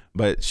 yeah.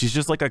 But she's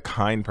just like a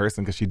kind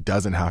person because she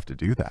doesn't have to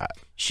do that.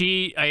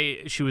 She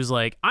was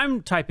like,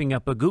 I'm typing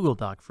up a Google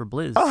Doc for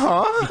Blizz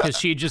because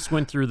she just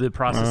went through the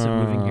process of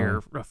moving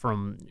here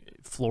from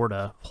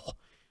Florida.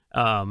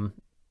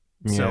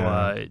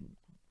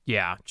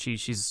 Yeah,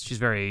 she's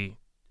very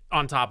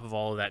on top of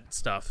all of that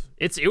stuff.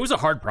 It was a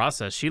hard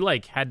process. She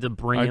like had to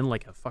bring in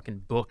like a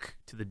fucking book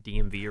to the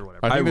DMV or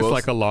whatever. I think I there's will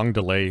like a long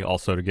delay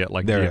also to get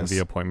like There DMV is.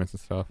 appointments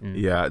and stuff.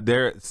 Yeah,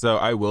 so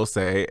I will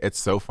say it's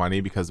so funny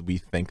because we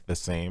think the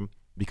same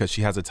because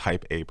she has a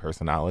type A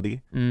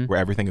personality where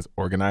everything is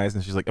organized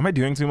and she's like, am I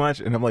doing too much?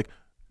 And I'm like,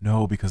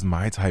 no, because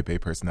my type A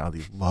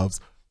personality loves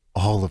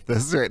all of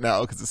this right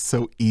now because it's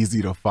so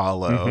easy to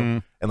follow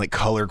and like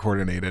color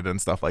coordinated and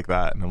stuff like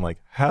that. And I'm like,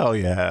 hell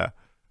yeah.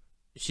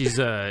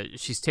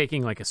 She's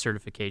taking like a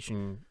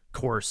certification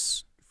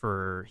course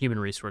for human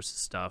resources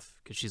stuff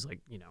because she's like,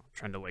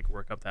 trying to like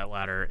work up that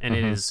ladder. And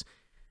it is,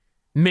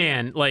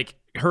 man, like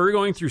her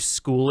going through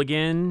school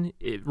again,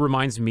 it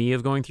reminds me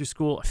of going through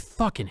school. I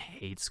fucking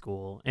hate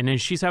school. And then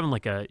she's having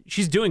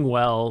she's doing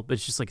well, but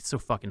it's just like, it's so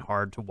fucking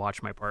hard to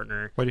watch my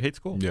partner. Why do you hate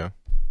school? Yeah.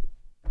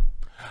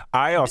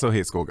 I also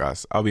hate school,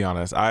 Gus. I'll be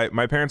honest.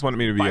 My parents wanted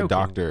me to be a Biochem.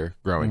 doctor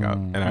growing up,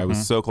 and I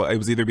was so close. It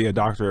was either be a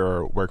doctor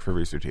or work for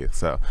Rooster Teeth.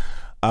 So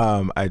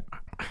I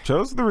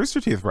chose the Rooster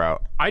Teeth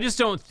route. I just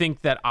don't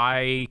think that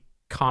I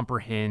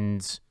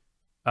comprehend,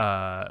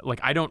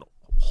 I don't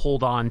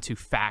hold on to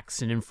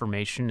facts and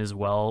information as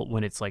well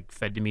when it's like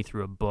fed to me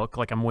through a book.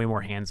 Like I'm way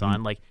more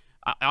hands-on. Like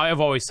I've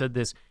always said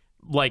this,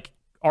 like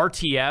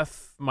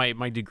RTF,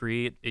 my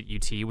degree at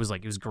UT was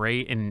like, it was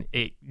great. And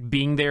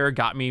being there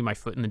got me my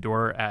foot in the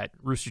door at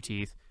Rooster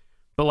Teeth.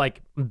 But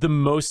like the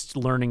most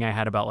learning I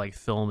had about like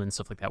film and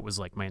stuff like that was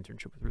like my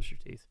internship with Rooster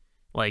Teeth.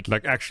 Like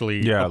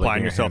actually Yeah, like applying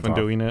being yourself and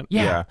hands-off. doing it.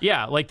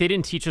 yeah. Like they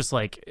didn't teach us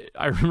like,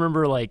 I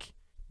remember like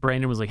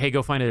Brandon was like, hey,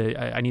 go find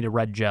I need a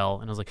red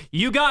gel. And I was like,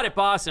 you got it,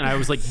 boss. And I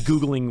was like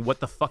Googling what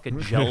the fuck a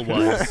gel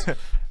was.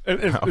 It's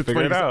figure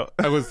funny it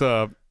 'cause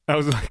out. I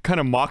was like, kind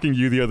of mocking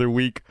you the other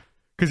week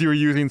because you were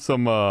using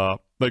some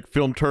like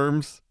film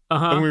terms.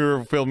 And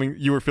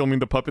you were filming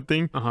the puppet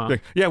thing.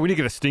 Like, yeah, we need to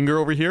get a stinger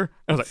over here.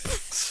 And I was like,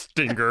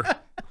 stinger.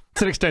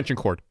 It's an extension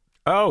cord.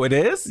 Oh, it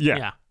is?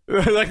 Yeah.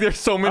 Like there's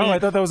so many. Oh, I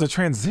thought that was a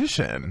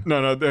transition.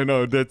 No.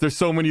 There's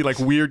so many like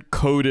weird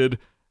coded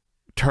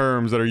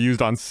terms that are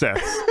used on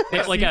sets.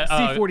 It's like a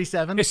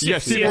C47. Yeah,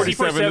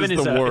 C47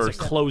 is the worst. It's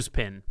a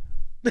clothespin.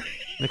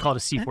 They call it a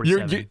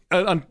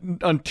C47.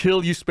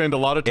 Until you spend a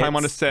lot of time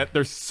on a set,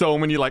 there's so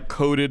many like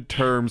coded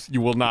terms you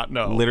will not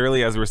know.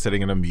 Literally, as we're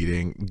sitting in a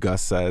meeting,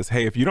 Gus says,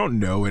 "Hey, if you don't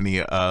know any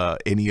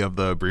of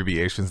the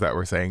abbreviations that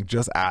we're saying,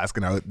 just ask."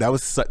 And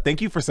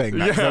thank you for saying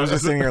that. 'cause I was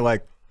just sitting here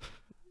like,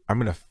 I'm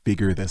gonna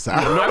figure this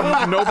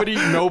out. Nobody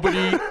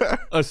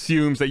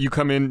assumes that you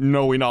come in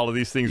knowing all of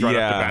these things right off the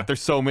Yeah. bat.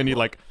 There's so many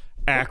like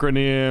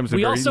acronyms and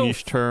very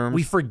niche terms.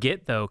 We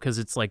forget though, because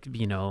it's like,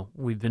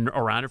 we've been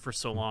around it for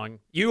so long.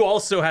 You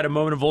also had a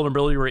moment of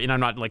vulnerability where, and I'm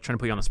not like trying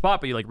to put you on the spot,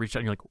 but you like reached out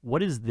and you're like, what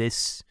does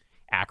this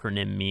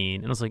acronym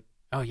mean? And I was like,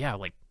 oh yeah,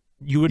 like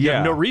you would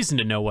have no reason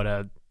to know what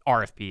a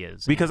RFP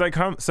is. Because I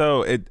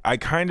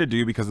kind of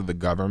do because of the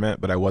government,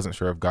 but I wasn't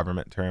sure of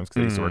government terms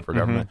because I used to work for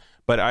government.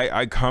 But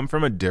I come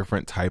from a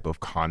different type of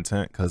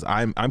content because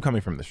I'm coming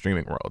from the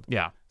streaming world.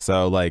 Yeah.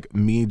 So like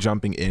me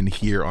jumping in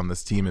here on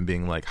this team and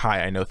being like,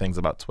 hi, I know things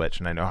about Twitch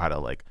and I know how to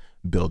like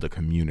build a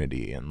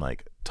community and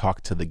like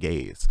talk to the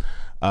gays.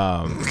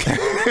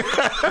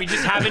 We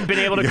just haven't been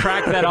able to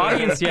crack that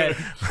audience yet.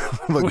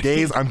 Look,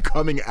 gays, I'm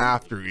coming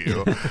after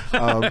you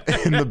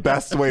in the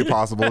best way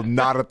possible.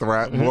 Not a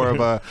threat, more of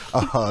a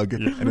hug,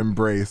 an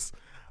embrace.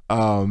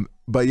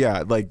 But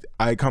yeah, like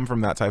I come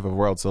from that type of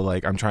world. So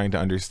like I'm trying to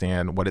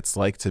understand what it's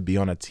like to be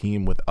on a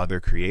team with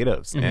other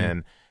creatives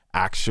and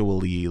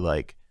actually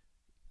like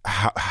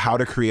how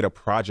to create a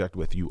project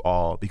with you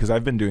all, because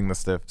I've been doing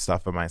this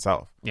stuff for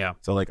myself. Yeah.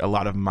 So like a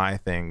lot of my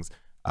things,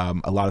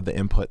 a lot of the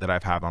input that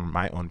I've had on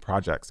my own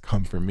projects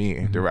come from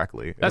me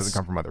directly. It doesn't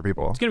come from other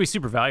people. It's going to be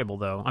super valuable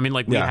though. I mean,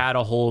 like we had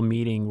a whole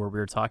meeting where we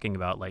were talking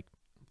about like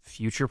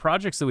future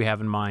projects that we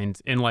have in mind.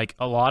 And like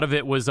a lot of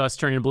it was us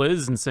turning to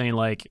Blizz and saying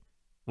like,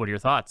 what are your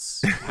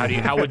thoughts?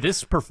 How would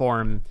this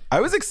perform?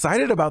 I was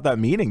excited about that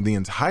meeting the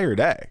entire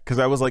day because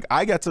I was like,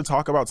 I get to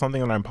talk about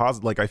something that I'm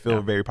positive, like I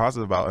feel very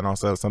positive about, and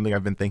also something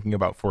I've been thinking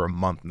about for a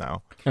month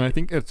now. And I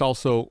think it's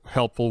also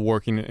helpful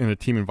working in a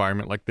team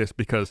environment like this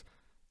because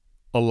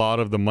a lot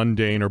of the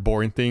mundane or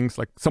boring things,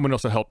 like someone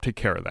else will help take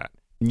care of that.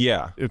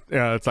 Yeah.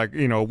 It's like,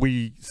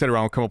 we sit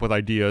around and come up with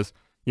ideas.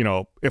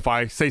 If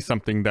I say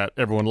something that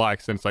everyone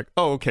likes, then it's like,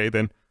 oh, okay,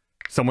 then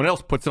someone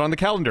else puts it on the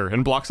calendar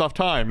and blocks off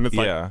time, and it's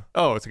like, Yeah.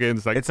 oh, it's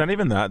like It's not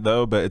even that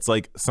though, but it's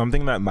like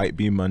something that might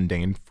be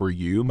mundane for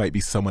you might be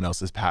someone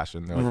else's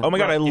passion. They're like, oh my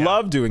God, I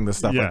love doing this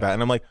stuff Yeah. like that.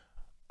 And I'm like,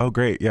 oh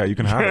great, yeah, you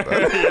can have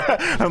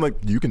it. I'm like,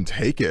 you can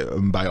take it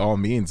by all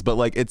means. But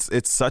like it's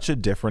such a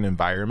different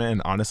environment.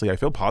 And honestly, I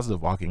feel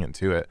positive walking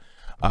into it.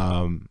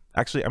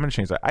 Actually, I'm gonna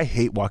change that. I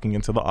hate walking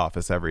into the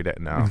office every day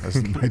now. This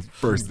is my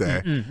first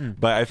day.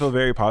 But I feel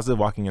very positive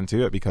walking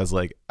into it because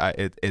like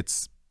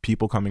it's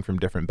people coming from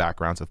different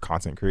backgrounds of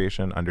content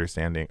creation,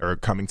 understanding or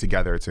coming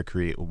together to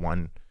create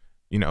one,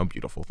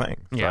 beautiful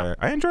thing. So Yeah.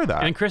 I enjoy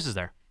that. And Chris is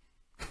there.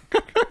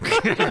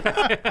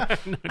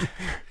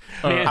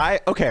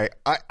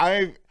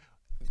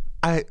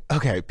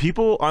 Okay.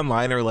 People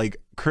online are like,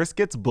 Chris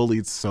gets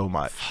bullied so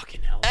much.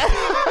 Fucking hell.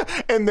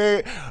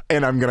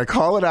 and I'm gonna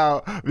call it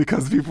out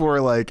because people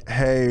were like,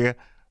 hey,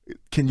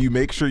 can you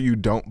make sure you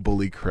don't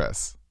bully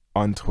Chris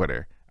on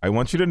Twitter? I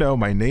want you to know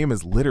my name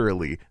is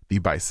literally the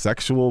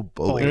bisexual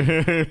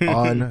bully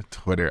on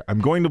Twitter. I'm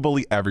going to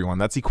bully everyone.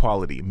 That's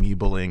equality, me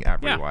bullying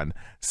everyone.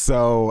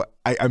 So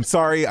I'm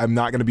sorry, I'm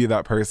not going to be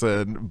that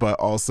person, but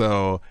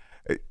also,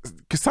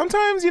 because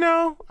sometimes,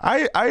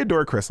 I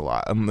adore Chris a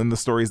lot and the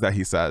stories that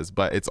he says,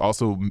 but it's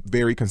also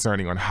very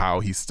concerning on how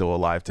he's still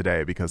alive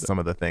today because some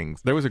of the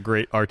things. there was a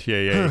great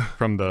RTAA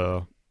from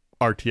the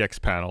RTX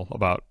panel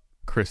about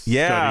Chris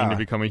studying to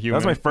become a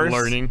human. That was my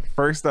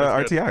first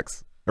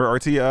RTX. Or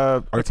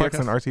RTX podcast?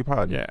 and RT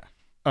Pod. Yeah.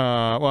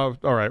 Well,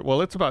 all right.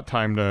 Well, it's about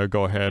time to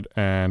go ahead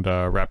and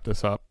wrap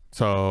this up.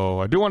 So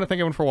I do want to thank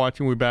everyone for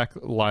watching. We'll be back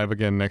live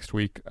again next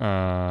week.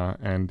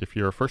 And if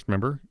you're a first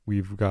member,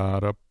 we've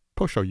got a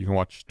post show you can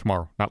watch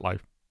tomorrow, not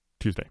live,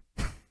 Tuesday.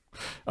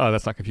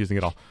 That's not confusing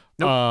at all.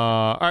 Nope.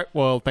 All right.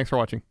 Well, thanks for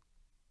watching.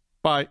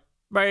 Bye.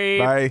 Bye.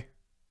 Bye.